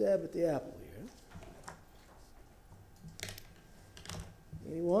take a stab at the apple here?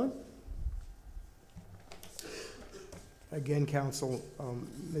 Anyone? Again, counsel,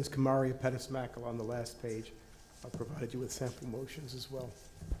 Ms. Kamaria Pettis-Mackle on the last page provided you with sample motions as well.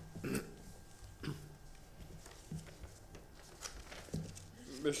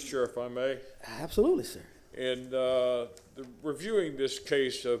 Mr. Chair, if I may. Absolutely, sir. In reviewing this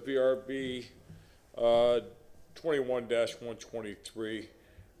case of VRB 21-123,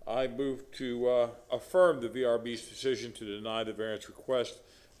 I move to affirm the VRB's decision to deny the variance request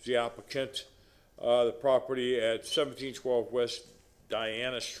of the applicant. The property at 1712 West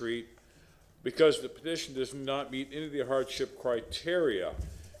Diana Street, because the petition does not meet any of the hardship criteria,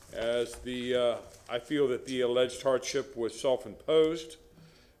 as I feel that the alleged hardship was self-imposed,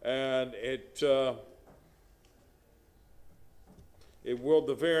 and the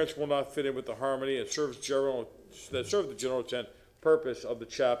variance will not fit in with the harmony and serve the general intent purpose of the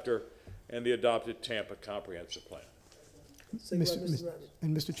chapter and the adopted Tampa Comprehensive Plan.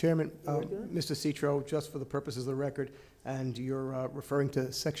 Mr. Chairman, Mr. Citro, just for the purposes of the record, and you're referring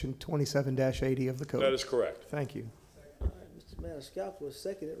to section 27-80 of the code. That is correct. Thank you. All right, Mr. Maniscalco is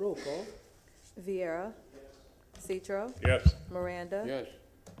second at roll call. Vieira. Citro. Yes. Miranda. Yes.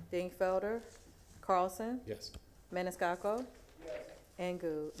 Dingfelder. Carlson. Yes. Maniscalco. And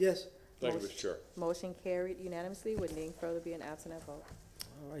Goode. Yes. Thank you, Mr. Chair. Motion carried unanimously with Dingfelder being absent at vote.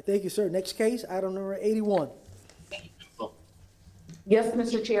 All right, thank you, sir. Next case, item number 81. Yes,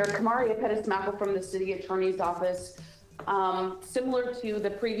 Mr. Chair, Kamaria Pettis-Mackle from the City Attorney's Office. Similar to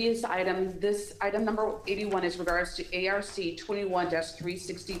the previous item, this item number 81 is regards to ARC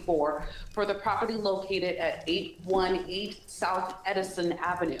 21-364 for the property located at 818 South Edison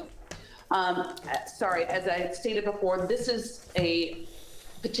Avenue. Sorry, as I stated before, this is a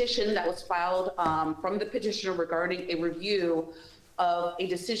petition that was filed from the petitioner regarding a review of a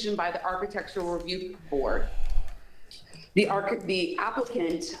decision by the Architectural Review Board. The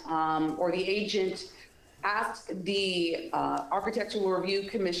applicant or the agent asked the Architectural Review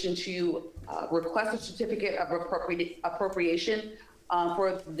Commission to request a certificate of appropriation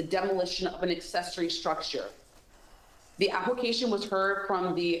for the demolition of an accessory structure. The application was heard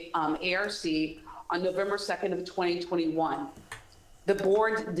from the ARC on November 2nd of 2021. The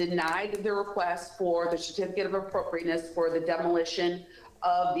board denied the request for the certificate of appropriateness for the demolition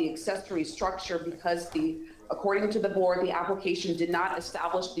of the accessory structure because according to the board, the application did not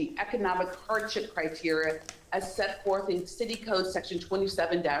establish the economic hardship criteria as set forth in City Code Section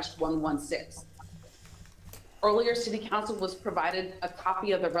 27-116. Earlier, City Council was provided a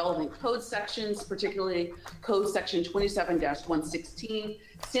copy of the relevant code sections, particularly Code Section 27-116,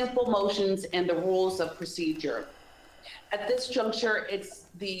 sample motions, and the rules of procedure. At this juncture, it's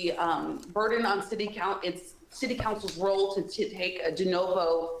the burden on it's City Council's role to take a de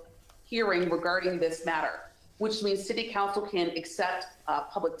novo hearing regarding this matter, which means City Council can accept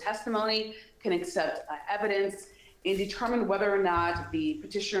public testimony, can accept evidence, and determine whether or not the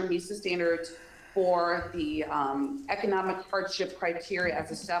petitioner meets the standards for the economic hardship criteria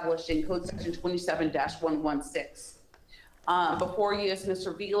as established in Code Section 27-116. Before you is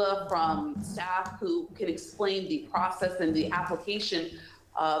Mr. Vila from staff who can explain the process and the application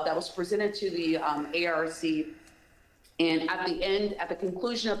that was presented to the ARC. And at the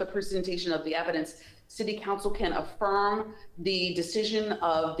conclusion of the presentation of the evidence, City Council can affirm the decision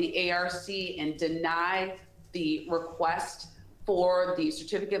of the ARC and deny the request for the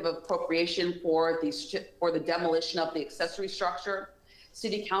certificate of appropriation for the demolition of the accessory structure.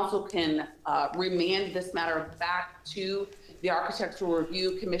 City Council can remand this matter back to the Architectural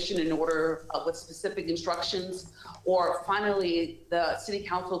Review Commission in order with specific instructions, or finally, the City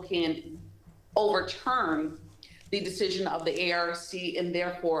Council can overturn the decision of the ARC and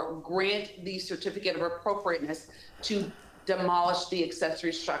therefore grant the certificate of appropriateness to demolish the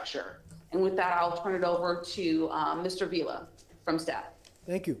accessory structure. And with that, I'll turn it over to Mr. Vila from staff.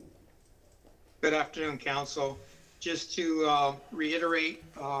 Thank you. Good afternoon, Council. Just to reiterate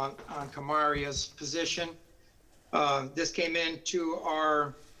on Kamaria's position, this came into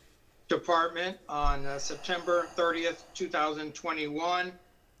our department on September 30th, 2021.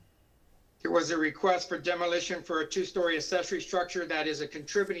 There was a request for demolition for a two-story accessory structure that is a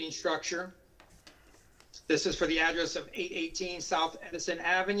contributing structure. This is for the address of 818 South Edison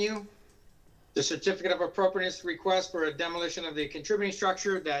Avenue. The certificate of appropriateness request for a demolition of the contributing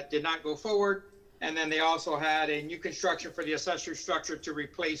structure that did not go forward. And then they also had a new construction for the accessory structure to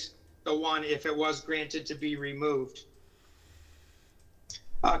replace the one if it was granted to be removed.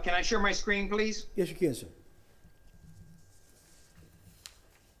 Can I share my screen, please? Yes, you can, sir.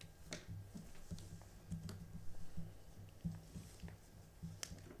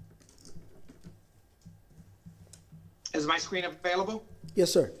 Is my screen available?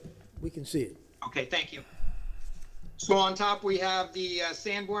 Yes, sir. We can see it. Okay, thank you. So on top, we have the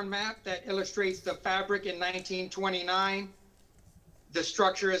Sanborn map that illustrates the fabric in 1929. The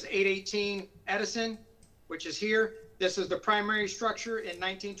structure is 818 Edison, which is here. This is the primary structure in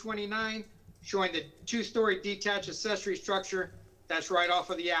 1929, showing the two-story detached accessory structure that's right off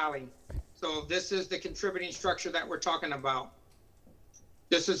of the alley. So this is the contributing structure that we're talking about.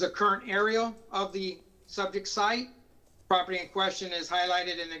 This is a current aerial of the subject site. Property in question is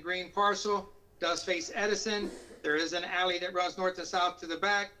highlighted in the green parcel, does face Edison. There is an alley that runs north and south to the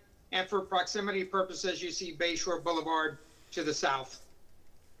back. And for proximity purposes, you see Bayshore Boulevard to the south.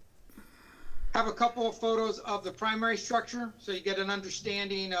 Have a couple of photos of the primary structure so you get an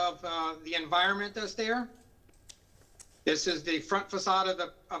understanding of the environment that's there. This is the front facade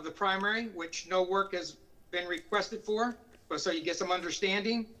of the primary, which no work has been requested for, but so you get some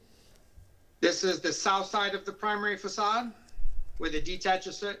understanding. This is the south side of the primary facade with a detached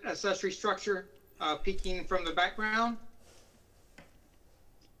accessory structure peeking from the background.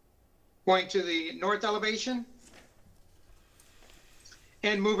 Going to the north elevation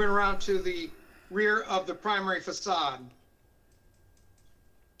and moving around to the rear of the primary facade.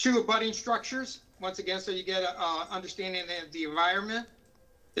 Two abutting structures, once again, so you get an understanding of the environment.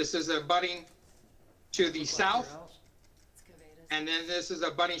 This is abutting to the south, and then this is a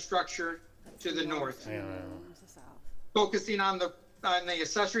abutting structure to the north. Focusing on the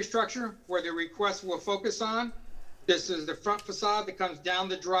accessory structure where the request will focus on. This is the front facade that comes down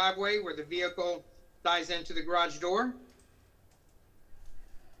the driveway where the vehicle dives into the garage door.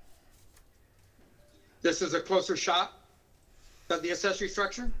 This is a closer shot of the accessory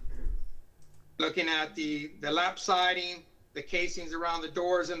structure. Looking at the lap siding, the casings around the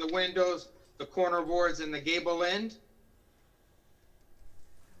doors and the windows, the corner boards and the gable end.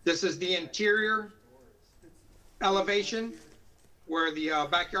 This is the interior elevation where the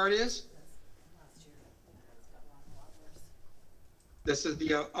backyard is. This is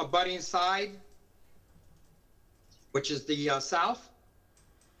the abutting side, which is the south.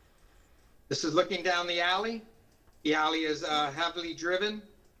 This is looking down the alley. The alley is heavily driven,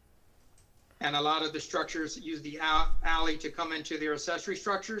 and a lot of the structures use the alley to come into their accessory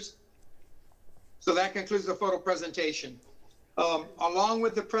structures. So that concludes the photo presentation. Along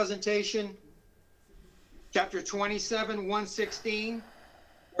with the presentation, Chapter 27-116,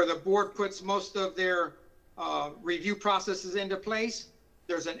 where the board puts most of their review processes into place.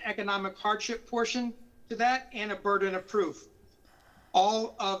 There's an economic hardship portion to that and a burden of proof.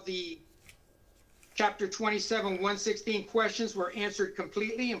 All of the Chapter 27-116 questions were answered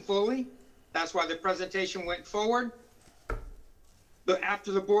completely and fully. That's why the presentation went forward. But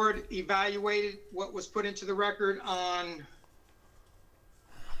after the board evaluated what was put into the record on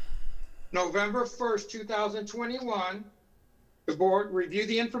November 1st, 2021, the board reviewed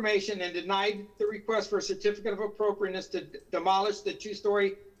the information and denied the request for a certificate of appropriateness to demolish the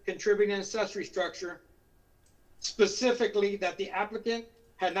two-story contributing accessory structure, specifically that the applicant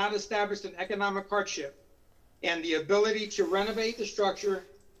had not established an economic hardship and the ability to renovate the structure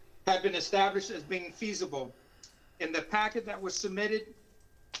had been established as being feasible. In the packet that was submitted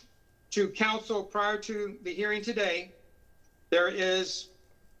to council prior to the hearing today, there is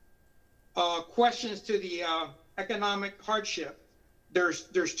questions to the economic hardship.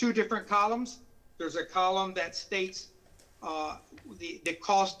 There's two different columns. There's a column that states the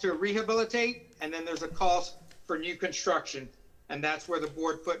cost to rehabilitate, and then there's a cost for new construction. And that's where the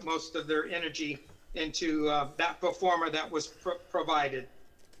board put most of their energy into that pro forma that was provided.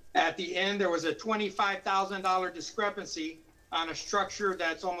 At the end, there was a $25,000 discrepancy on a structure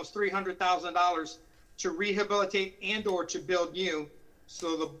that's almost $300,000 to rehabilitate and or to build new.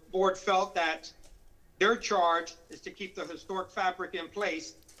 So the board felt that their charge is to keep the historic fabric in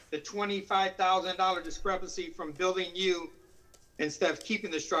place. The $25,000 discrepancy from building new instead of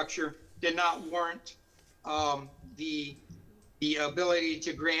keeping the structure did not warrant the ability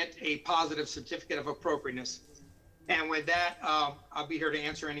to grant a positive certificate of appropriateness. And with that, I'll be here to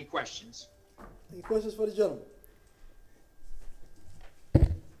answer any questions. Any questions for the gentleman?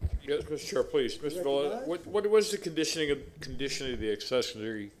 Yes, Mr. Chair, please. Mr. Villa, what was the conditioning of the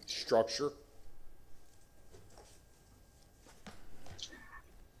accessory structure?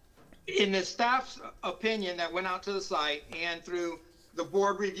 In the staff's opinion that went out to the site and through the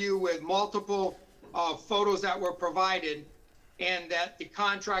board review with multiple photos that were provided, and that the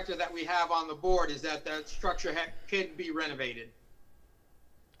contractor that we have on the board is that the structure could be renovated.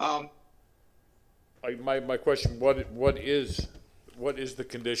 My question, what is the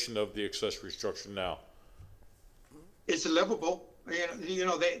condition of the accessory structure now? It's livable. You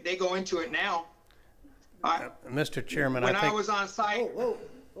know, they go into it now. Mr. Chairman, when I was on site.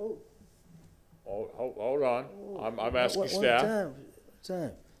 Hold on. I'm asking staff.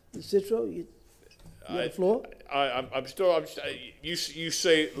 Time. Citro, you have the floor. I'm still. You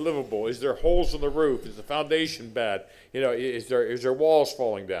say livable. Is there holes in the roof? Is the foundation bad? You know, is there walls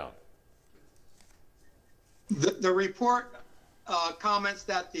falling down? The report comments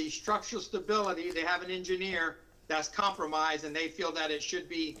that the structural stability, they have an engineer that's compromised, and they feel that it should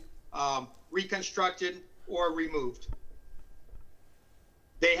be reconstructed or removed.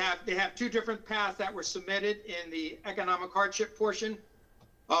 They have two different paths that were submitted in the economic hardship portion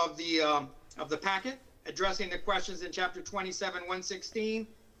of the packet, addressing the questions in chapter 27, 116.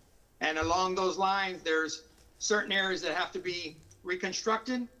 And along those lines, there's certain areas that have to be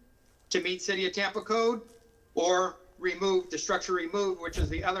reconstructed to meet City of Tampa code, or removed, the structure removed, which is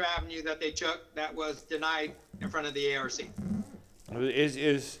the other avenue that they took that was denied in front of the ARC.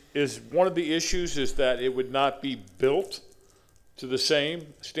 Is one of the issues is that it would not be built to the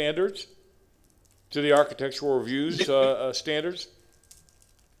same standards, to the architectural reviews standards?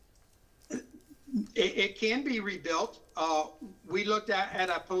 It can be rebuilt. We looked at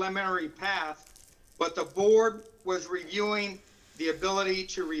a preliminary path, but the board was reviewing the ability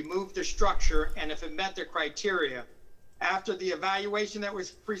to remove the structure and if it met the criteria. After the evaluation that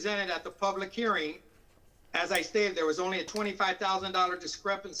was presented at the public hearing, as I stated, there was only a $25,000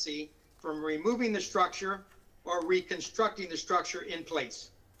 discrepancy from removing the structure or reconstructing the structure in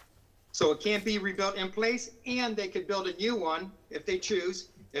place. So it can't be rebuilt in place, and they could build a new one if they choose,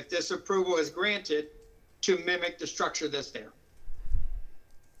 if this approval is granted, to mimic the structure that's there.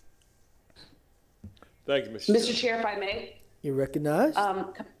 Thank you, Mr. Chair, if I may. You recognize?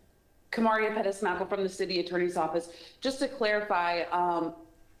 Kamaria Pettis-Mackel from the City Attorney's Office. Just to clarify,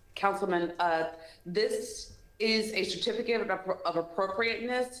 Councilman, this is a certificate of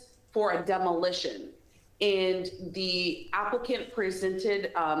appropriateness for a demolition. And the applicant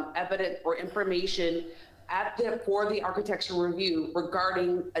presented evidence or information for the architectural review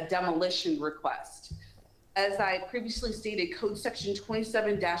regarding a demolition request. As I previously stated, Code Section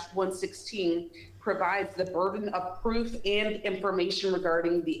 27-116 provides the burden of proof and information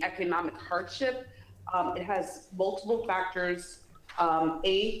regarding the economic hardship. It has multiple factors,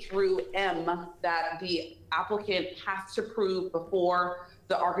 A through M, that the applicant has to prove before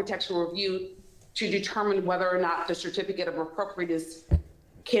the architectural review to determine whether or not the certificate of appropriateness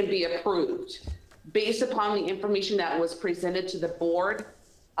can be approved. Based upon the information that was presented to the board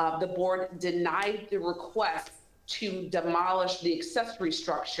denied the request to demolish the accessory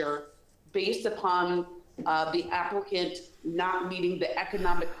structure based upon the applicant not meeting the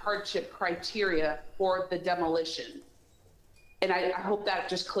economic hardship criteria for the demolition. And I hope that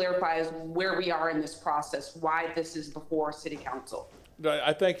just clarifies where we are in this process, why this is before City Council.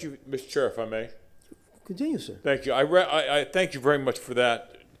 I thank you, Mr. Chair, if I may. Continue, sir. Thank you. I thank you very much for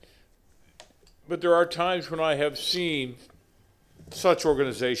that. But there are times when I have seen such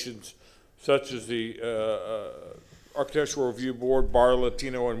organizations, such as the Architectural Review Board, Bar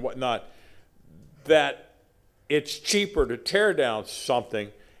Latino, and whatnot, that it's cheaper to tear down something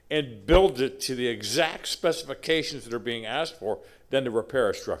and build it to the exact specifications that are being asked for than to repair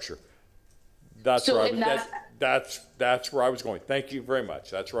a structure. That's So, where I and was, that's where I was going. Thank you very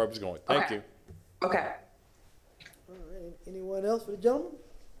much. That's where I was going. Thank Okay. you. Okay. All right, anyone else for the gentleman?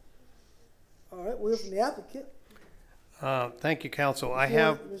 All right, we'll hear from the applicant. Thank you, council. I Sworn-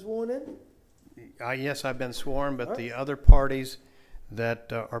 have, Ms. Sworn in? yes, I've been sworn, but All right. the other parties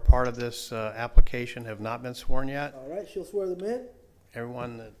that are part of this application have not been sworn yet. All right, she'll swear them in.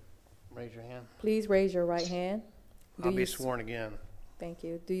 Everyone that, raise your hand. Please raise your right hand. Do I'll you be s- sworn again. Thank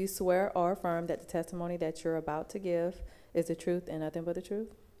you. Do you swear or affirm that the testimony that you're about to give is the truth and nothing but the truth?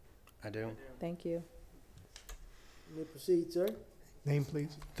 I do. Thank you. You may proceed, sir. Name,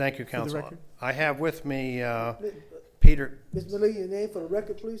 please. Thank you, For the council. record. I have with me Mi- Peter, Ms. Malina, your name for the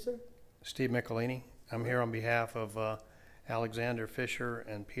record, please, sir? Steve Michelini. I'm here on behalf of Alexander Fisher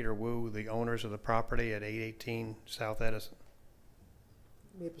and Peter Wu, the owners of the property at 818 South Edison.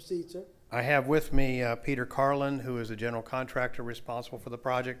 You may proceed, sir. I have with me Peter Carlin, who is the general contractor responsible for the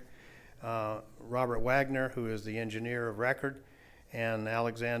project, Robert Wagner, who is the engineer of record, and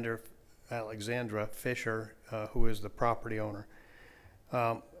Alexandra Fisher, who is the property owner.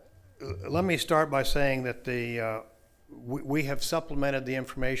 Let me start by saying that we have supplemented the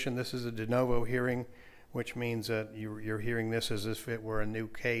information. This is a de novo hearing, which means that you're hearing this as if it were a new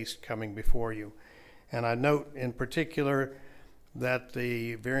case coming before you. And I note in particular that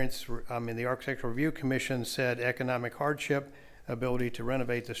the Architectural Review Commission said economic hardship, ability to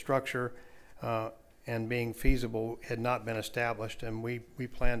renovate the structure, and being feasible had not been established, and we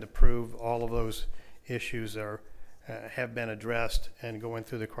plan to prove all of those issues have been addressed and going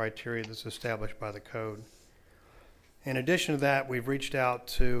through the criteria that's established by the code. In addition to that, we've reached out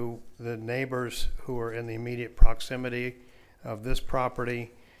to the neighbors who are in the immediate proximity of this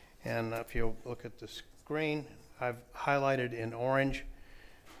property, and if you'll look at the screen, I've highlighted in orange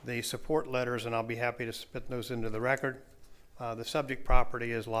the support letters, and I'll be happy to submit those into the record. The subject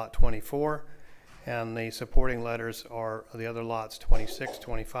property is lot 24, and the supporting letters are the other lots 26,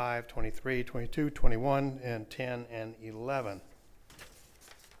 25, 23, 22, 21, and 10 and 11.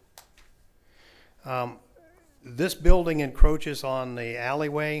 This building encroaches on the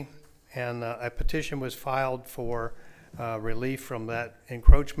alleyway, and a petition was filed for relief from that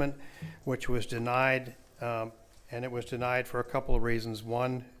encroachment, which was denied, and it was denied for a couple of reasons.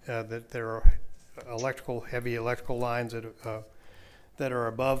 One, that there are heavy electrical lines that are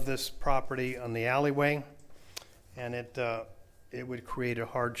above this property on the alleyway, and it would create a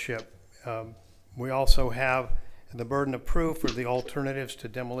hardship. We also have the burden of proof for the alternatives to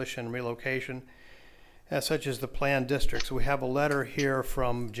demolition and relocation, such as the planned districts. We have a letter here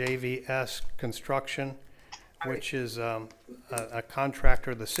from JVS Construction, which is a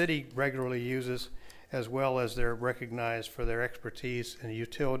contractor the city regularly uses, as well as they're recognized for their expertise in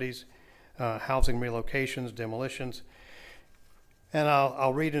utilities, housing relocations, demolitions. And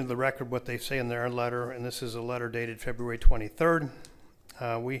I'll read into the record what they say in their letter, and this is a letter dated February 23rd.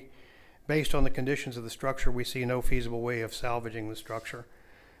 Based on the conditions of the structure, we see no feasible way of salvaging the structure.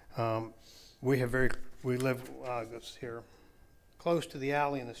 We live here close to the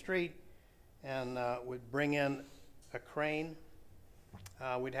alley and the street, and would bring in a crane.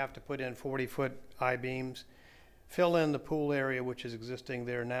 We'd have to put in 40-foot I-beams, fill in the pool area which is existing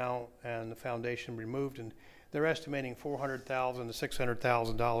there now, and the foundation removed, and they're estimating $400,000 to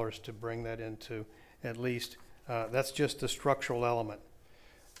 $600,000 to bring that into at least. That's just the structural element.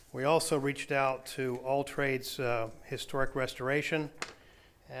 We also reached out to All Trades Historic Restoration,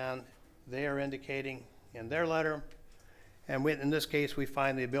 and they are indicating in their letter, and in this case, we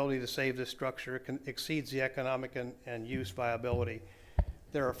find the ability to save this structure exceeds the economic and use viability.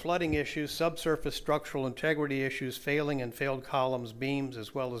 There are flooding issues, subsurface structural integrity issues, failing and failed columns, beams,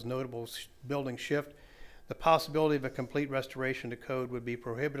 as well as notable building shift. The possibility of a complete restoration to code would be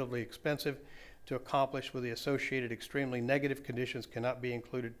prohibitively expensive to accomplish, with the associated extremely negative conditions cannot be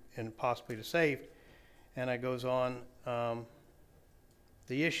included and possibly to save. And it goes on,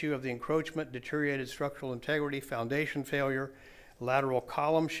 the issue of the encroachment, deteriorated structural integrity, foundation failure, lateral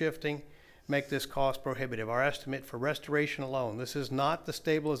column shifting make this cost prohibitive. Our estimate for restoration alone, this is not the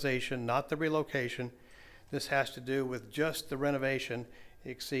stabilization, not the relocation, this has to do with just the renovation,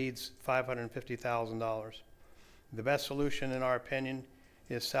 exceeds $550,000. The best solution, in our opinion,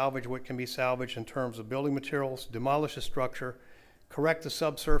 is salvage what can be salvaged in terms of building materials, demolish the structure, correct the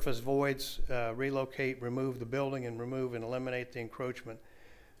subsurface voids, relocate, remove the building, and remove and eliminate the encroachment.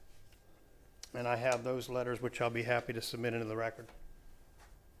 And I have those letters, which I'll be happy to submit into the record.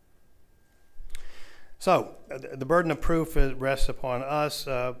 So the burden of proof rests upon us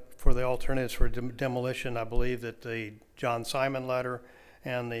for the alternatives for demolition. I believe that the John Simon letter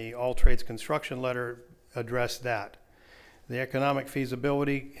and the All Trades Construction letter address that. The economic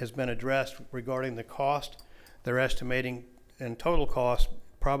feasibility has been addressed regarding the cost. They're estimating in total cost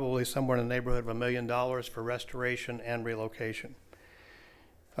probably somewhere in the neighborhood of $1 million for restoration and relocation.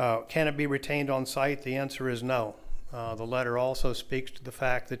 Can it be retained on site? The answer is no. The letter also speaks to the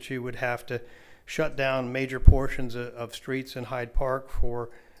fact that you would have to shut down major portions of streets in Hyde Park for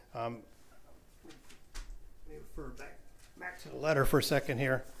back to the letter for a second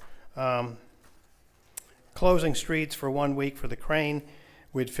here. Closing streets for 1 week for the crane.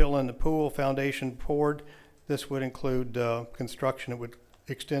 We'd fill in the pool, foundation poured. This would include construction. It would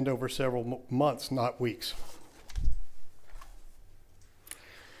extend over several months, not weeks.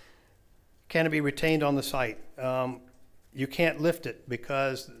 Can it be retained on the site? You can't lift it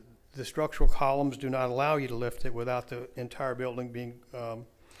because the structural columns do not allow you to lift it without the entire building being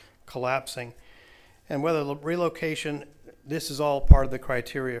collapsing. And whether the relocation, this is all part of the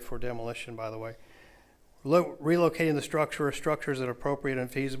criteria for demolition, by the way. Relocating the structure or structures that are appropriate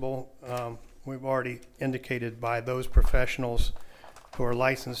and feasible, we've already indicated by those professionals who are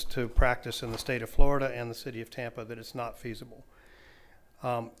licensed to practice in the state of Florida and the city of Tampa that it's not feasible.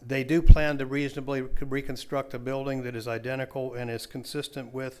 They do plan to reasonably reconstruct a building that is identical and is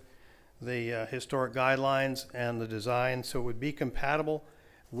consistent with the historic guidelines and the design, so it would be compatible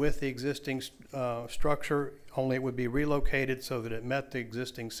with the existing structure, only it would be relocated so that it met the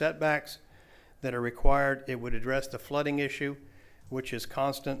existing setbacks that are required. It would address the flooding issue, which is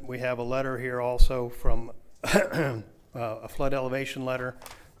constant. We have a letter here also from a flood elevation letter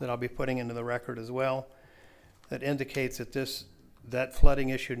that I'll be putting into the record as well that indicates that that flooding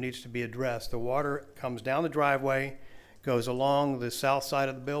issue needs to be addressed. The water comes down the driveway, goes along the south side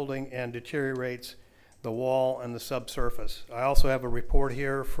of the building and deteriorates the wall and the subsurface. I also have a report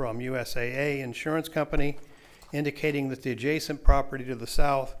here from USAA Insurance Company indicating that the adjacent property to the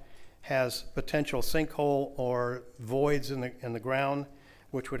south has potential sinkhole or voids in the ground,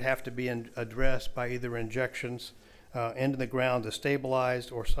 which would have to be addressed by either injections into the ground to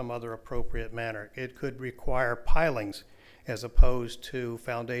stabilize or some other appropriate manner. It could require pilings as opposed to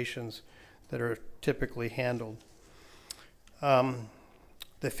foundations that are typically handled.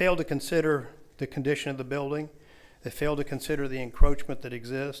 They failed to consider the condition of the building. They failed to consider the encroachment that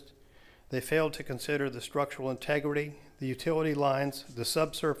exists. They failed to consider the structural integrity, the utility lines, the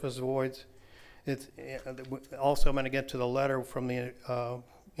subsurface voids. Also, I'm going to get to the letter from the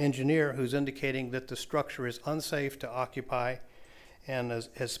engineer who's indicating that the structure is unsafe to occupy and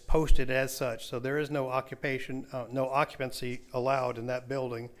has posted as such. So there is no occupancy allowed in that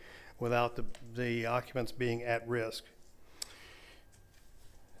building without the occupants being at risk.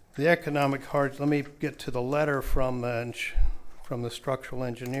 The economic hardship, let me get to the letter from the structural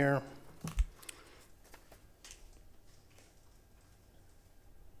engineer.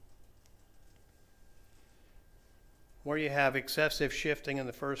 Where you have excessive shifting in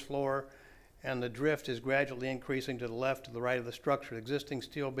the first floor and the drift is gradually increasing to the left to the right of the structure. The existing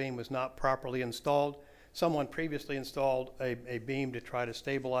steel beam was not properly installed. Someone previously installed a beam to try to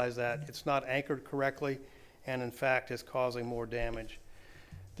stabilize that. It's not anchored correctly and in fact is causing more damage.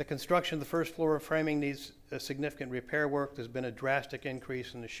 The construction of the first floor of framing needs a significant repair work. There's been a drastic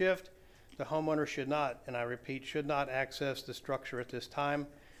increase in the shift. The homeowner should not, and I repeat, should not access the structure at this time.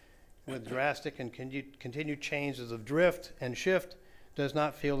 With drastic and continued changes of drift and shift, does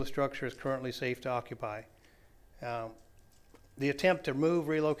not feel the structure is currently safe to occupy. The attempt to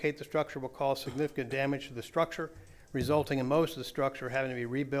relocate the structure will cause significant damage to the structure, resulting in most of the structure having to be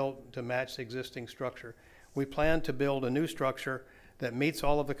rebuilt to match the existing structure. We plan to build a new structure that meets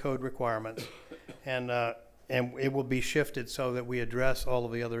all of the code requirements, and it will be shifted so that we address all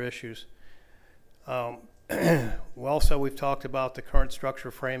of the other issues. Also, we've talked about the current structure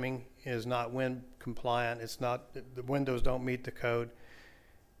framing is not wind compliant. It's not, the windows don't meet the code.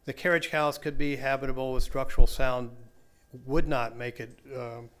 The carriage house could be habitable with structural sound, would not make it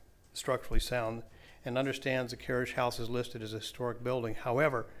structurally sound, and understands the carriage house is listed as a historic building.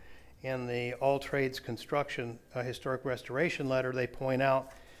 However, in the All Trades Construction Historic Restoration letter, they point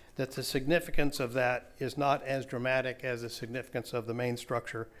out that the significance of that is not as dramatic as the significance of the main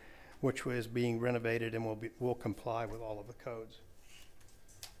structure, which is being renovated and will comply with all of the codes.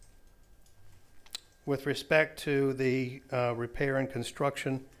 With respect to the repair and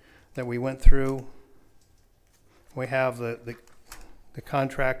construction that we went through, we have the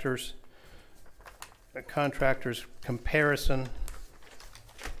contractor's comparison.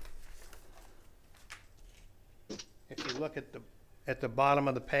 If you look at the bottom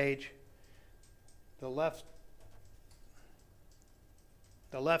of the page, the left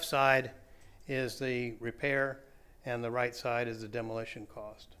side is the repair, and the right side is the demolition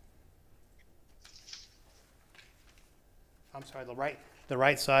cost. I'm sorry, the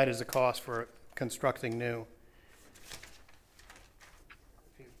right side is the cost for constructing new.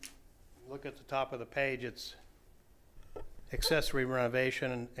 If you look at the top of the page, it's accessory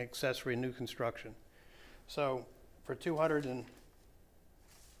renovation and accessory new construction. So for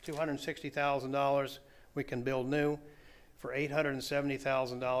 $260,000, we can build new. For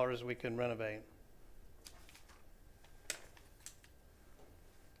 $870,000, we can renovate.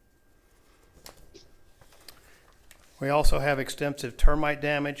 We also have extensive termite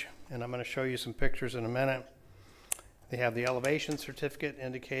damage, and I'm going to show you some pictures in a minute. They have the elevation certificate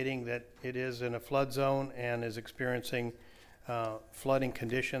indicating that it is in a flood zone and is experiencing flooding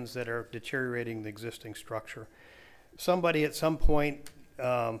conditions that are deteriorating the existing structure. Somebody at some point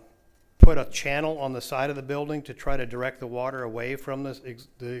put a channel on the side of the building to try to direct the water away from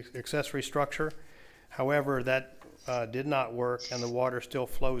the accessory structure. However, that did not work, and the water still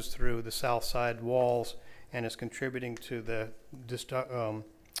flows through the south side walls and is contributing to the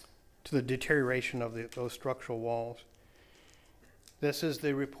deterioration of those structural walls. This is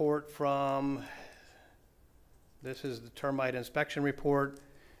the report from, this is the termite inspection report,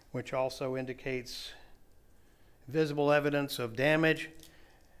 which also indicates visible evidence of damage,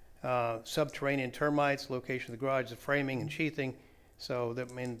 subterranean termites, location of the garage, the framing and sheathing. So that,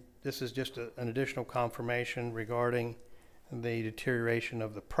 I mean, this is just an additional confirmation regarding the deterioration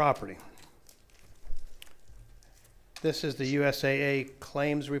of the property. This is the USAA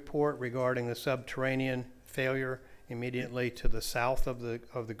claims report regarding the subterranean failure immediately to the south of the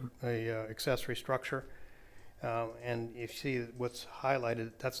accessory structure. And you see what's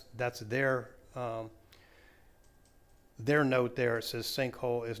highlighted, that's their note there. It says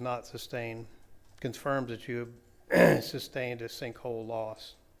sinkhole is not sustained, confirms that you have sustained a sinkhole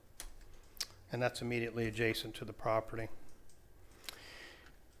loss. And that's immediately adjacent to the property.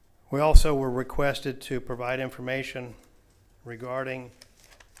 We also were requested to provide information regarding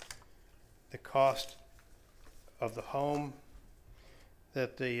the cost of the home,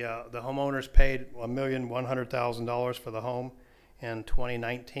 that the homeowners paid $1,100,000 for the home in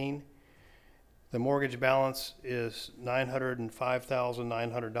 2019. The mortgage balance is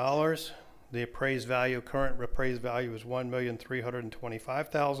 $905,900. The appraised value, current appraised value is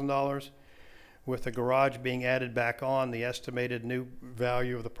 $1,325,000. With the garage being added back on, the estimated new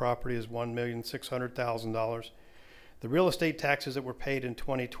value of the property is $1,600,000. The real estate taxes that were paid in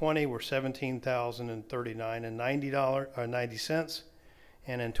 2020 were $17,039.90,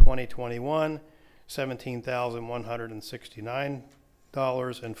 and in 2021,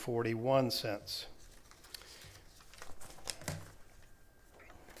 $17,169.41.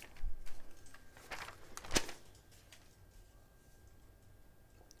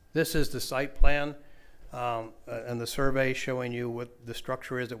 This is the site plan and the survey showing you what the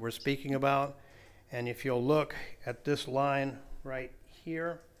structure is that we're speaking about. And if you'll look at this line right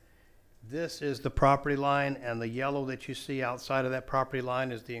here, this is the property line, and the yellow that you see outside of that property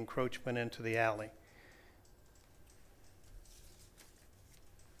line is the encroachment into the alley.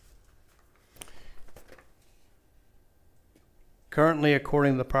 Currently,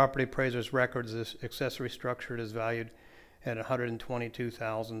 according to the property appraiser's records, this accessory structure is valued at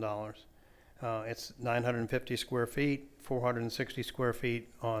 $122,000. It's 950 square feet, 460 square feet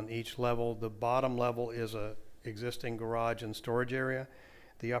on each level. The bottom level is a existing garage and storage area.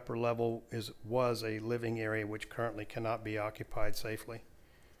 The upper level was a living area which currently cannot be occupied safely.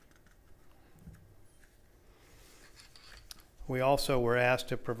 We also were asked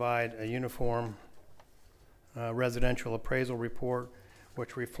to provide a uniform residential appraisal report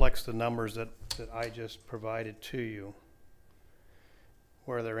which reflects the numbers that I just provided to you,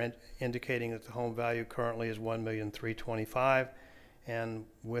 where they're indicating that the home value currently is $1,325,000, and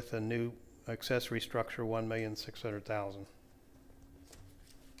with a new accessory structure, $1,600,000.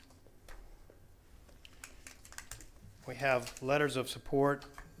 We have letters of support,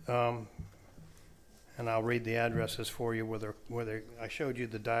 and I'll read the addresses for you I showed you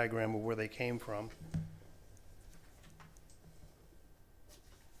the diagram of where they came from.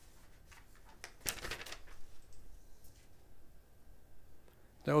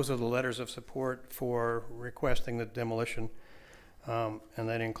 Those are the letters of support for requesting the demolition, and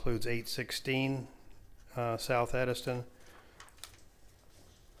that includes 816 South Edison,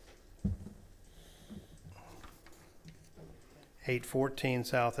 814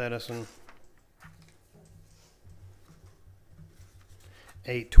 South Edison,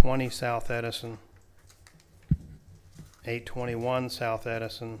 820 South Edison, 821 South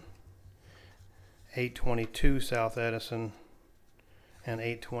Edison, 822 South Edison, and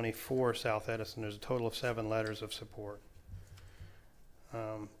 824 South Edison. There's a total of 7 letters of support.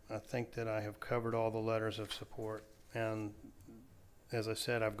 I think that I have covered all the letters of support. And as I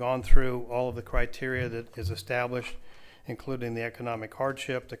said, I've gone through all of the criteria that is established, including the economic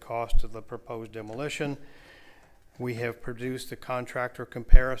hardship, the cost of the proposed demolition. We have produced a contractor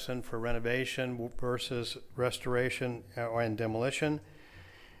comparison for renovation versus restoration and demolition.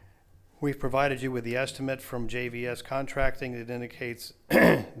 We've provided you with the estimate from JVS Contracting that indicates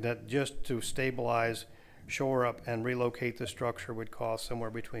that just to stabilize, shore up, and relocate the structure would cost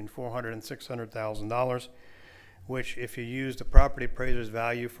somewhere between $400,000 and $600,000, which, if you use the property appraiser's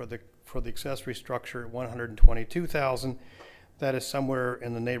value for the accessory structure at $122,000, that is somewhere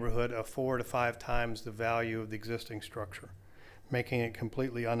in the neighborhood of 4 to 5 times the value of the existing structure, making it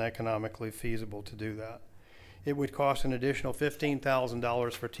completely uneconomically feasible to do that. It would cost an additional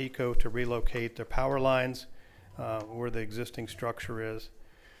 $15,000 for TECO to relocate their power lines where the existing structure is.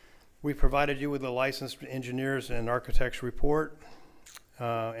 We provided you with a licensed engineers and architects report,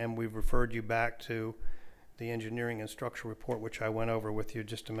 and we've referred you back to the engineering and structural report, which I went over with you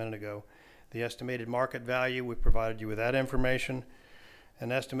just a minute ago. The estimated market value, we provided you with that information.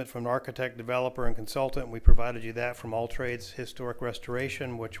 An estimate from an architect, developer, and consultant, we provided you that from All Trades Historic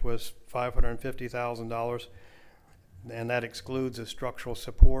Restoration, which was $550,000, and that excludes the structural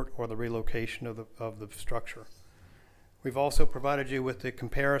support or the relocation of the structure. We've also provided you with the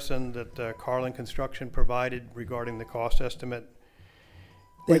comparison that Carlin Construction provided regarding the cost estimate.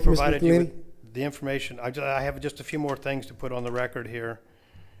 We provided you with the information. I have just a few more things to put on the record here.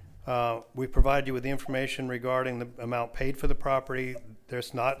 We provided you with the information regarding the amount paid for the property.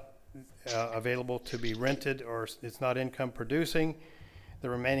 There's not available to be rented, or it's not income producing.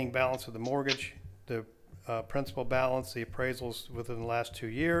 The remaining balance of the mortgage, the principal balance, the appraisals within the last 2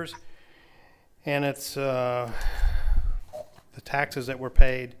 years, and it's the taxes that were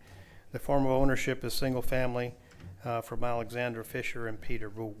paid. The form of ownership is single family from Alexander Fisher and Peter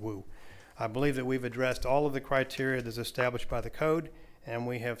Wu. I believe that we've addressed all of the criteria that's established by the code, and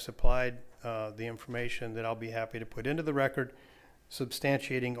we have supplied the information that I'll be happy to put into the record,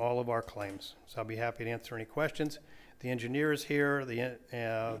 substantiating all of our claims. So I'll be happy to answer any questions. The engineer is here, the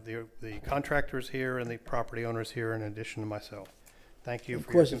contractor is here, and the property owner is here in addition to myself. Thank you.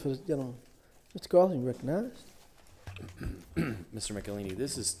 Question for this gentleman. Mr. Carlson, you recognized? Mr. Michelini,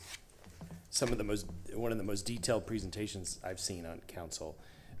 this is one of the most detailed presentations I've seen on council.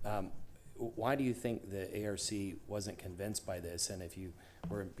 Why do you think the ARC wasn't convinced by this? And if you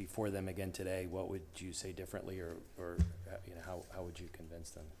were before them again today, what would you say differently, or how would you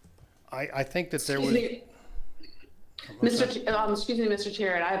convince them? I think that there was. Excuse me, Mr.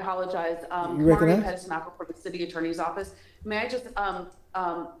 Chair, and I apologize. You recognize? Mario Pettisnacker for the City Attorney's Office. May I just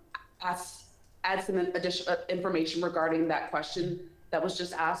add some additional information regarding that question that was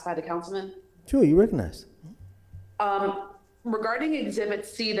just asked by the councilman? Sure, you recognize. Regarding Exhibit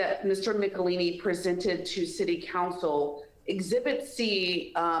C that Mr. Michelini presented to City Council, Exhibit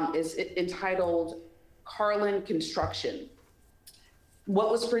C is entitled Carlin Construction.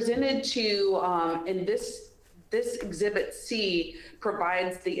 What was presented to in this Exhibit C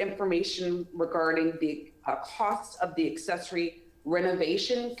provides the information regarding the cost of the accessory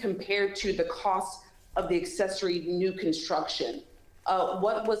renovation compared to the cost of the accessory new construction.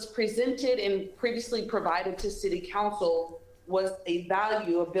 What was presented and previously provided to City Council was a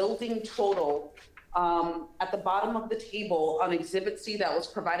value, a building total at the bottom of the table on Exhibit C that was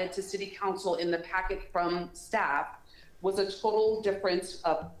provided to City Council in the packet from staff, was a total difference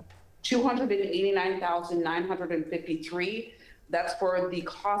of $289,953. That's for the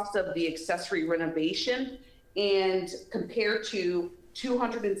cost of the accessory renovation, and compared to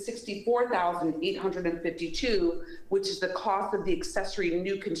 $264,852, which is the cost of the accessory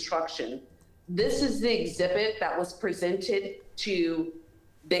new construction. This is the exhibit that was presented to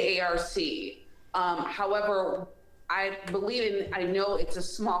the ARC. However, I believe, and I know it's a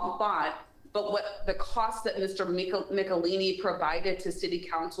small font, but what the cost that Mr. Michelini provided to City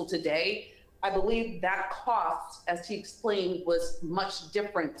Council today, I believe that cost, as he explained, was much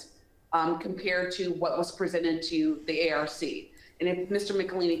different compared to what was presented to the ARC. And if Mr.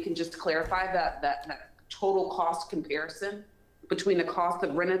 Michelini can just clarify that total cost comparison between the cost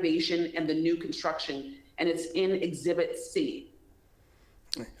of renovation and the new construction, and it's in Exhibit C.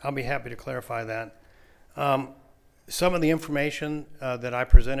 I'll be happy to clarify that. Some of the information that I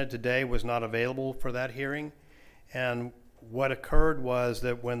presented today was not available for that hearing, and what occurred was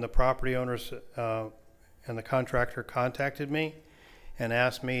that when the property owners and the contractor contacted me and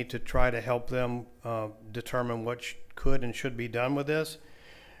asked me to try to help them determine what could and should be done with this,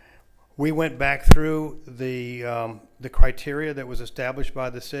 We went back through the criteria that was established by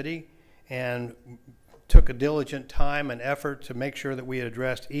the city and took a diligent time and effort to make sure that we had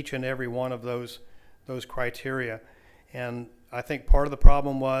addressed each and every one of those criteria. And I think part of the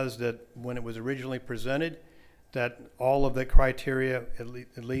problem was that when it was originally presented, that all of the criteria,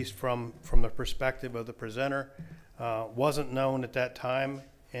 at least from the perspective of the presenter, wasn't known at that time.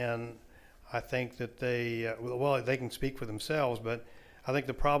 And I think that they can speak for themselves, but I think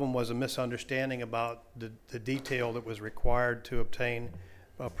the problem was a misunderstanding about the detail that was required to obtain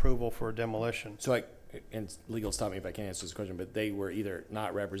approval for demolition. So and legal, stop me if I can't answer this question, but they were either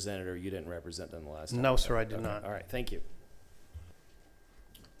not represented or you didn't represent them the last time? No, sir, I did Okay. not. All right, thank you.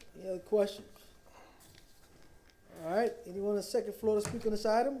 Any other questions? All right, anyone on the second floor to speak on this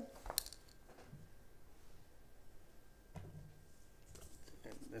item?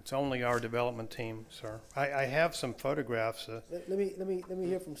 It's only our development team, sir. I have some photographs. Let me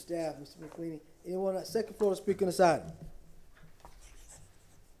hear from staff, Mr. McLeany. Anyone on the second floor to speak on this item?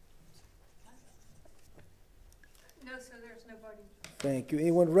 No, sir, there's nobody. Thank you.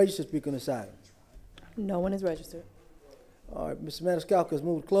 Anyone registered to speak on this item? No one is registered. All right, Mr. Maniscalco has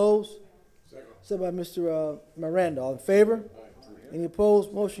moved to close. Second by Mr. Miranda. All in favor? Any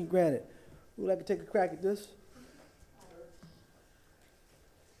opposed? Motion granted. Who would like to take a crack at this?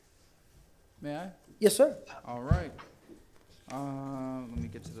 May I? Yes, sir. All right. Let me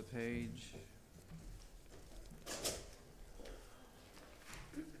get to the page.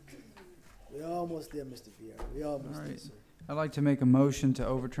 We're almost there, Mr. Vieira. We're almost All there, right. sir. I'd like to make a motion to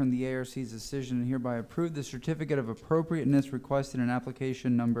overturn the ARC's decision and hereby approve the certificate of appropriateness requested in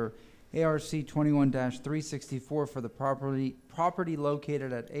application number ARC 21-364 for the property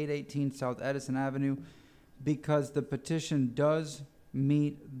located at 818 South Edison Avenue because the petition does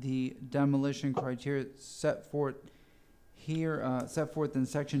meet the demolition criteria set forth here, set forth in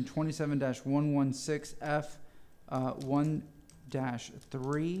section 27-116F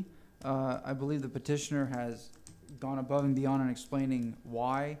 1-3. I believe the petitioner has gone above and beyond in explaining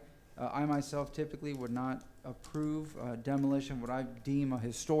why. I myself typically would not approve demolition, what I deem a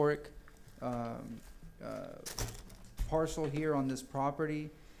historic parcel here on this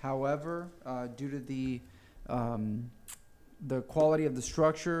property. However, due to the quality of the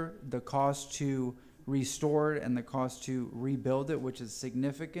structure, the cost to restore it, and the cost to rebuild it, which is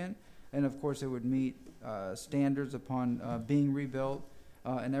significant, and of course it would meet standards upon being rebuilt,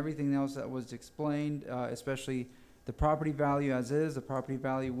 and everything else that was explained, especially the property value as is, the property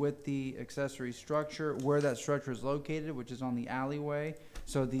value with the accessory structure, where that structure is located, which is on the alleyway.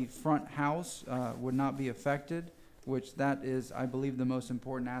 So the front house would not be affected, which that is, I believe, the most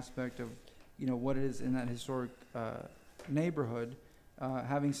important aspect of, what it is in that historic neighborhood.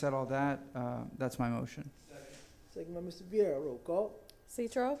 Having said all that, that's my motion. Second by Mr. Vieira. Roll call.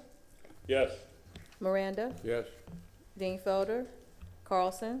 Citro, Yes. Miranda, Yes. Dingfelder,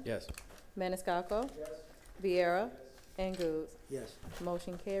 Carlson, Yes. Maniscalco, Vieira, and Goode. Yes.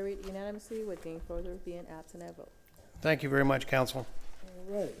 Motion carried unanimously with Dingfelder being absent at vote. Thank you very much, council.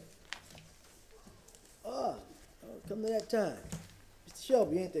 All right. Come to that time. Mr.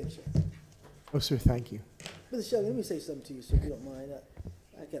 Shelby, anything, sir? Oh, sir, thank you. Mr. Shelby, let me say something to you, sir, if you don't mind.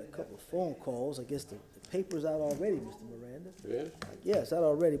 I got a couple of phone calls. I guess the paper's out already, Mr. Miranda. Yes? Yes, out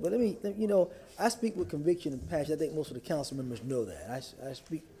already. But I speak with conviction and passion. I think most of the council members know that. I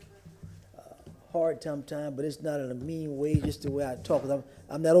speak hard time, but it's not in a mean way, just the way I talk. 'Cause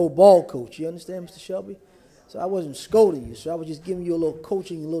I'm that old ball coach. You understand, Mr. Shelby? So I wasn't scolding you, so I was just giving you a little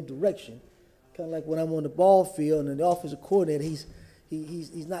coaching, a little direction. Kind of like when I'm on the ball field and the offensive coordinator, he's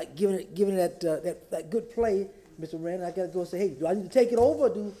not giving it that good play, Mr. Miranda. I got to go and say, hey, do I need to take it over,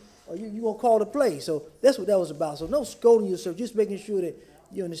 or you gonna call the play? So that's what that was about. So no scolding yourself, just making sure that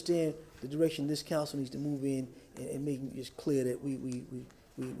you understand the direction this council needs to move in, and making it clear that we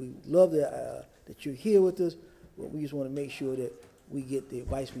love that you're here with us, but we just want to make sure that we get the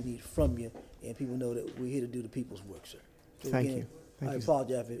advice we need from you, and people know that we're here to do the people's work, sir. So Thank again, you. Thank I you, sir.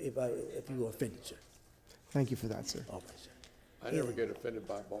 apologize if you were offended, sir. Thank you for that, sir. All right, sir. I never get offended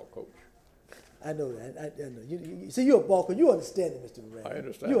by a ball coach. I know that. I know. You see, you're a ball coach. You understand it, Mr. Miranda. I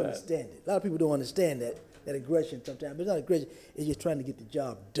understand You that. understand it. A lot of people don't understand that aggression sometimes. But it's not aggression. It's just trying to get the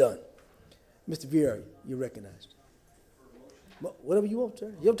job done. Mr. Vieira, you're recognized. Whatever you want,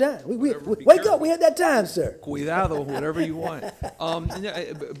 sir. Your time. Wake up. We had that time, sir. Cuidado, whatever you want.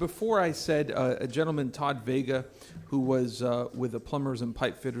 Before I said, a gentleman, Todd Vega, who was with the Plumbers and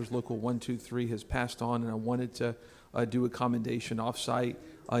Pipe Fitters Local 123, has passed on, and I wanted to do a commendation off-site.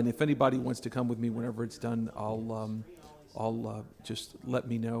 And if anybody wants to come with me whenever it's done, I'll just let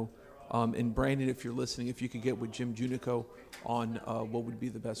me know. And Brandon, if you're listening, if you could get with Jim Junico on what would be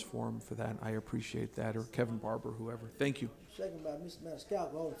the best forum for that, I appreciate that, or Kevin Barber, whoever. Thank you. Second by Mr.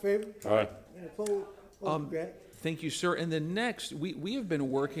 Maniscalco. All in favor? Aye. Any opposed? Motion granted. Thank you, sir. And the next, we have been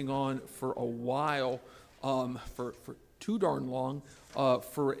working on for a while, for too darn long,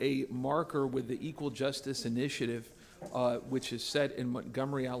 for a marker with the Equal Justice Initiative, which is set in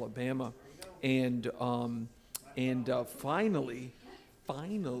Montgomery, Alabama. And finally,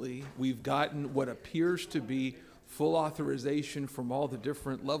 we've gotten what appears to be full authorization from all the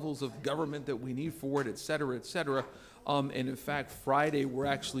different levels of government that we need for it, et cetera, et cetera. And in fact, Friday, we're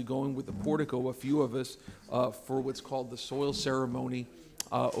actually going with the portico, a few of us, for what's called the soil ceremony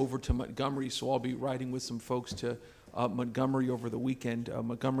over to Montgomery. So I'll be riding with some folks to Montgomery over the weekend,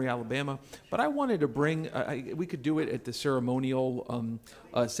 Montgomery, Alabama. But I wanted to bring, we could do it at the ceremonial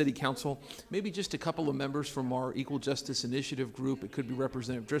city council, maybe just a couple of members from our Equal Justice Initiative group. It could be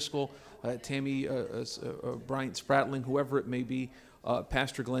Representative Driscoll, Tammy Bryant Spratling, whoever it may be,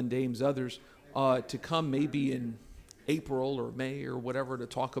 Pastor Glenn Dames, others, to come maybe in April or May or whatever to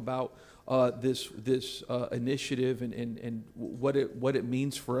talk about this initiative and what it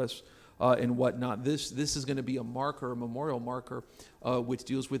means for us and whatnot. This is going to be a marker, a memorial marker, which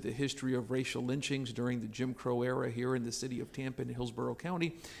deals with the history of racial lynchings during the Jim Crow era here in the city of Tampa and Hillsborough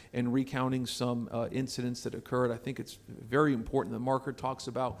County, and recounting some incidents that occurred. I think it's very important. The marker talks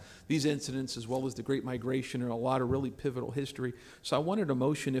about these incidents as well as the Great Migration and a lot of really pivotal history. So I wanted a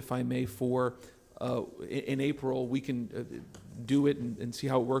motion, if I may, for in April, we can do it and see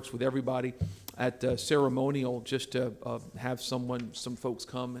how it works with everybody at ceremonial, just to have some folks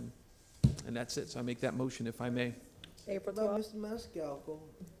come, and that's it. So I make that motion, if I may. April By 12th. Mr. Maniscalco.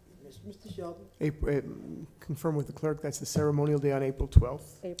 Mr. Shelton. Confirm with the clerk, that's the ceremonial day on April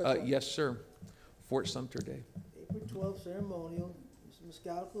 12th? April 12th. Yes, sir. Fort Sumter Day. April 12th ceremonial. Mr.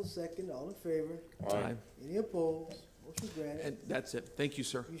 Maniscalco, second. All in favor? Aye. Any opposed? Motion granted. And that's it. Thank you,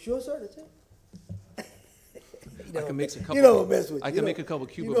 sir. You sure, sir? That's it? I can make a couple. You know what mess with you. I can make a couple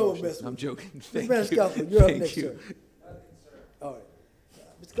Cuba you know what motions. mess with I'm you. joking. Mr. Thank Maniscalco, you. you're up Thank next, you. sir. All right.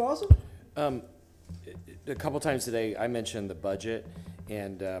 Mr. Carlson? A couple times today, I mentioned the budget,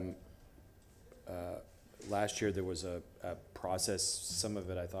 and last year there was a process. Some of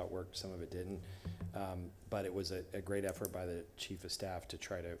it I thought worked, some of it didn't. But it was a great effort by the chief of staff to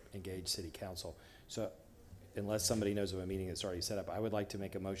try to engage city council. So unless somebody knows of a meeting that's already set up, I would like to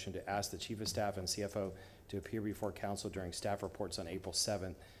make a motion to ask the chief of staff and CFO to appear before council during staff reports on April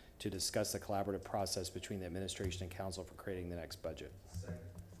 7th to discuss the collaborative process between the administration and council for creating the next budget.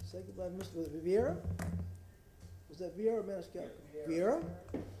 Second by Mr. Vieira. Was that Vieira or Maniscalco? Vieira.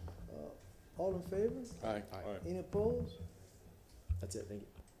 All in favor? Aye. Any opposed? That's it, thank you.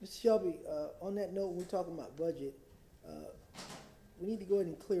 Mr. Shelby, on that note, when we're talking about budget, we need to go ahead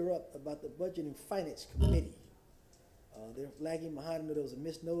and clear up about the Budget and Finance Committee. They're lagging behind. I know there was a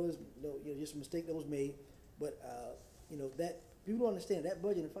misnotice, just a mistake that was made. But, that people don't understand that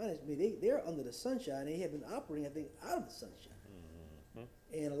Budget and Finance Committee, they're under the sunshine. They have been operating, I think, out of the sunshine.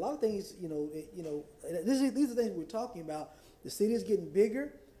 And a lot of things, these are things we're talking about. The city is getting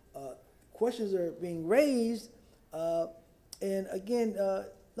bigger. Questions are being raised. And again,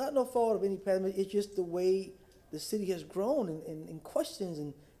 not no fault of any pandemic. It's just the way the city has grown, and questions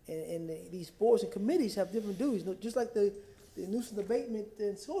and these boards and committees have different duties. Just like the nuisance abatement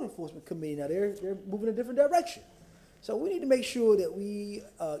and soil enforcement committee. Now they're moving in a different direction. So we need to make sure that we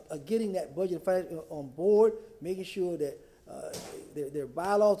are getting that budget and finance on board, making sure that their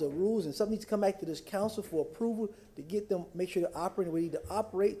bylaws, their rules, and something needs to come back to this council for approval to get them, make sure they're operating. We need to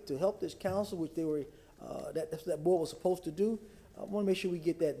operate to help this council, which they were, that's what that board was supposed to do. I want to make sure we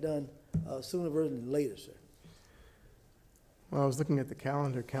get that done sooner rather than later, sir. Well, I was looking at the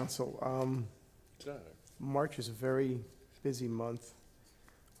calendar, council. March is a very busy month.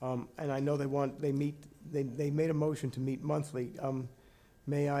 And I know they made a motion to meet monthly.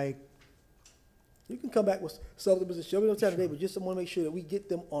 May I? You can come back with something, Mr. Shelby, no time today, but just want to make sure that we get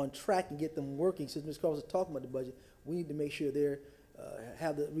them on track and get them working. Since Ms. Carlos is talking about the budget, we need to make sure they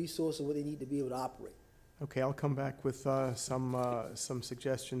have the resources what they need to be able to operate. Okay, I'll come back with some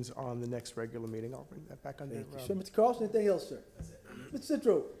suggestions on the next regular meeting. I'll bring that back on. Thank you. So, Mr. Carlson, anything else, sir? Mr.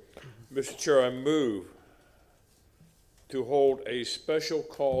 Citro. Mr. Chair, I move to hold a special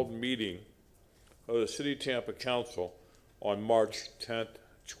called meeting of the City of Tampa Council on March 10th,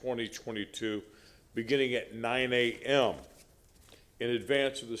 2022, beginning at 9 a.m. in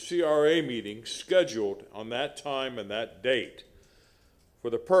advance of the CRA meeting scheduled on that time and that date for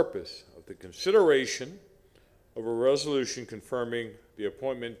the purpose of the consideration of a resolution confirming the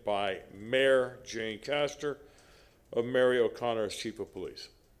appointment by Mayor Jane Castor of Mary O'Connor as Chief of Police.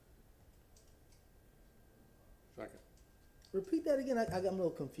 Repeat that again, I'm a little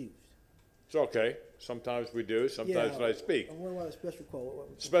confused. It's okay. Sometimes we do, sometimes when I speak. I'm wondering why a special call.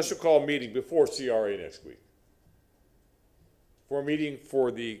 Special call meeting before CRA next week. For a meeting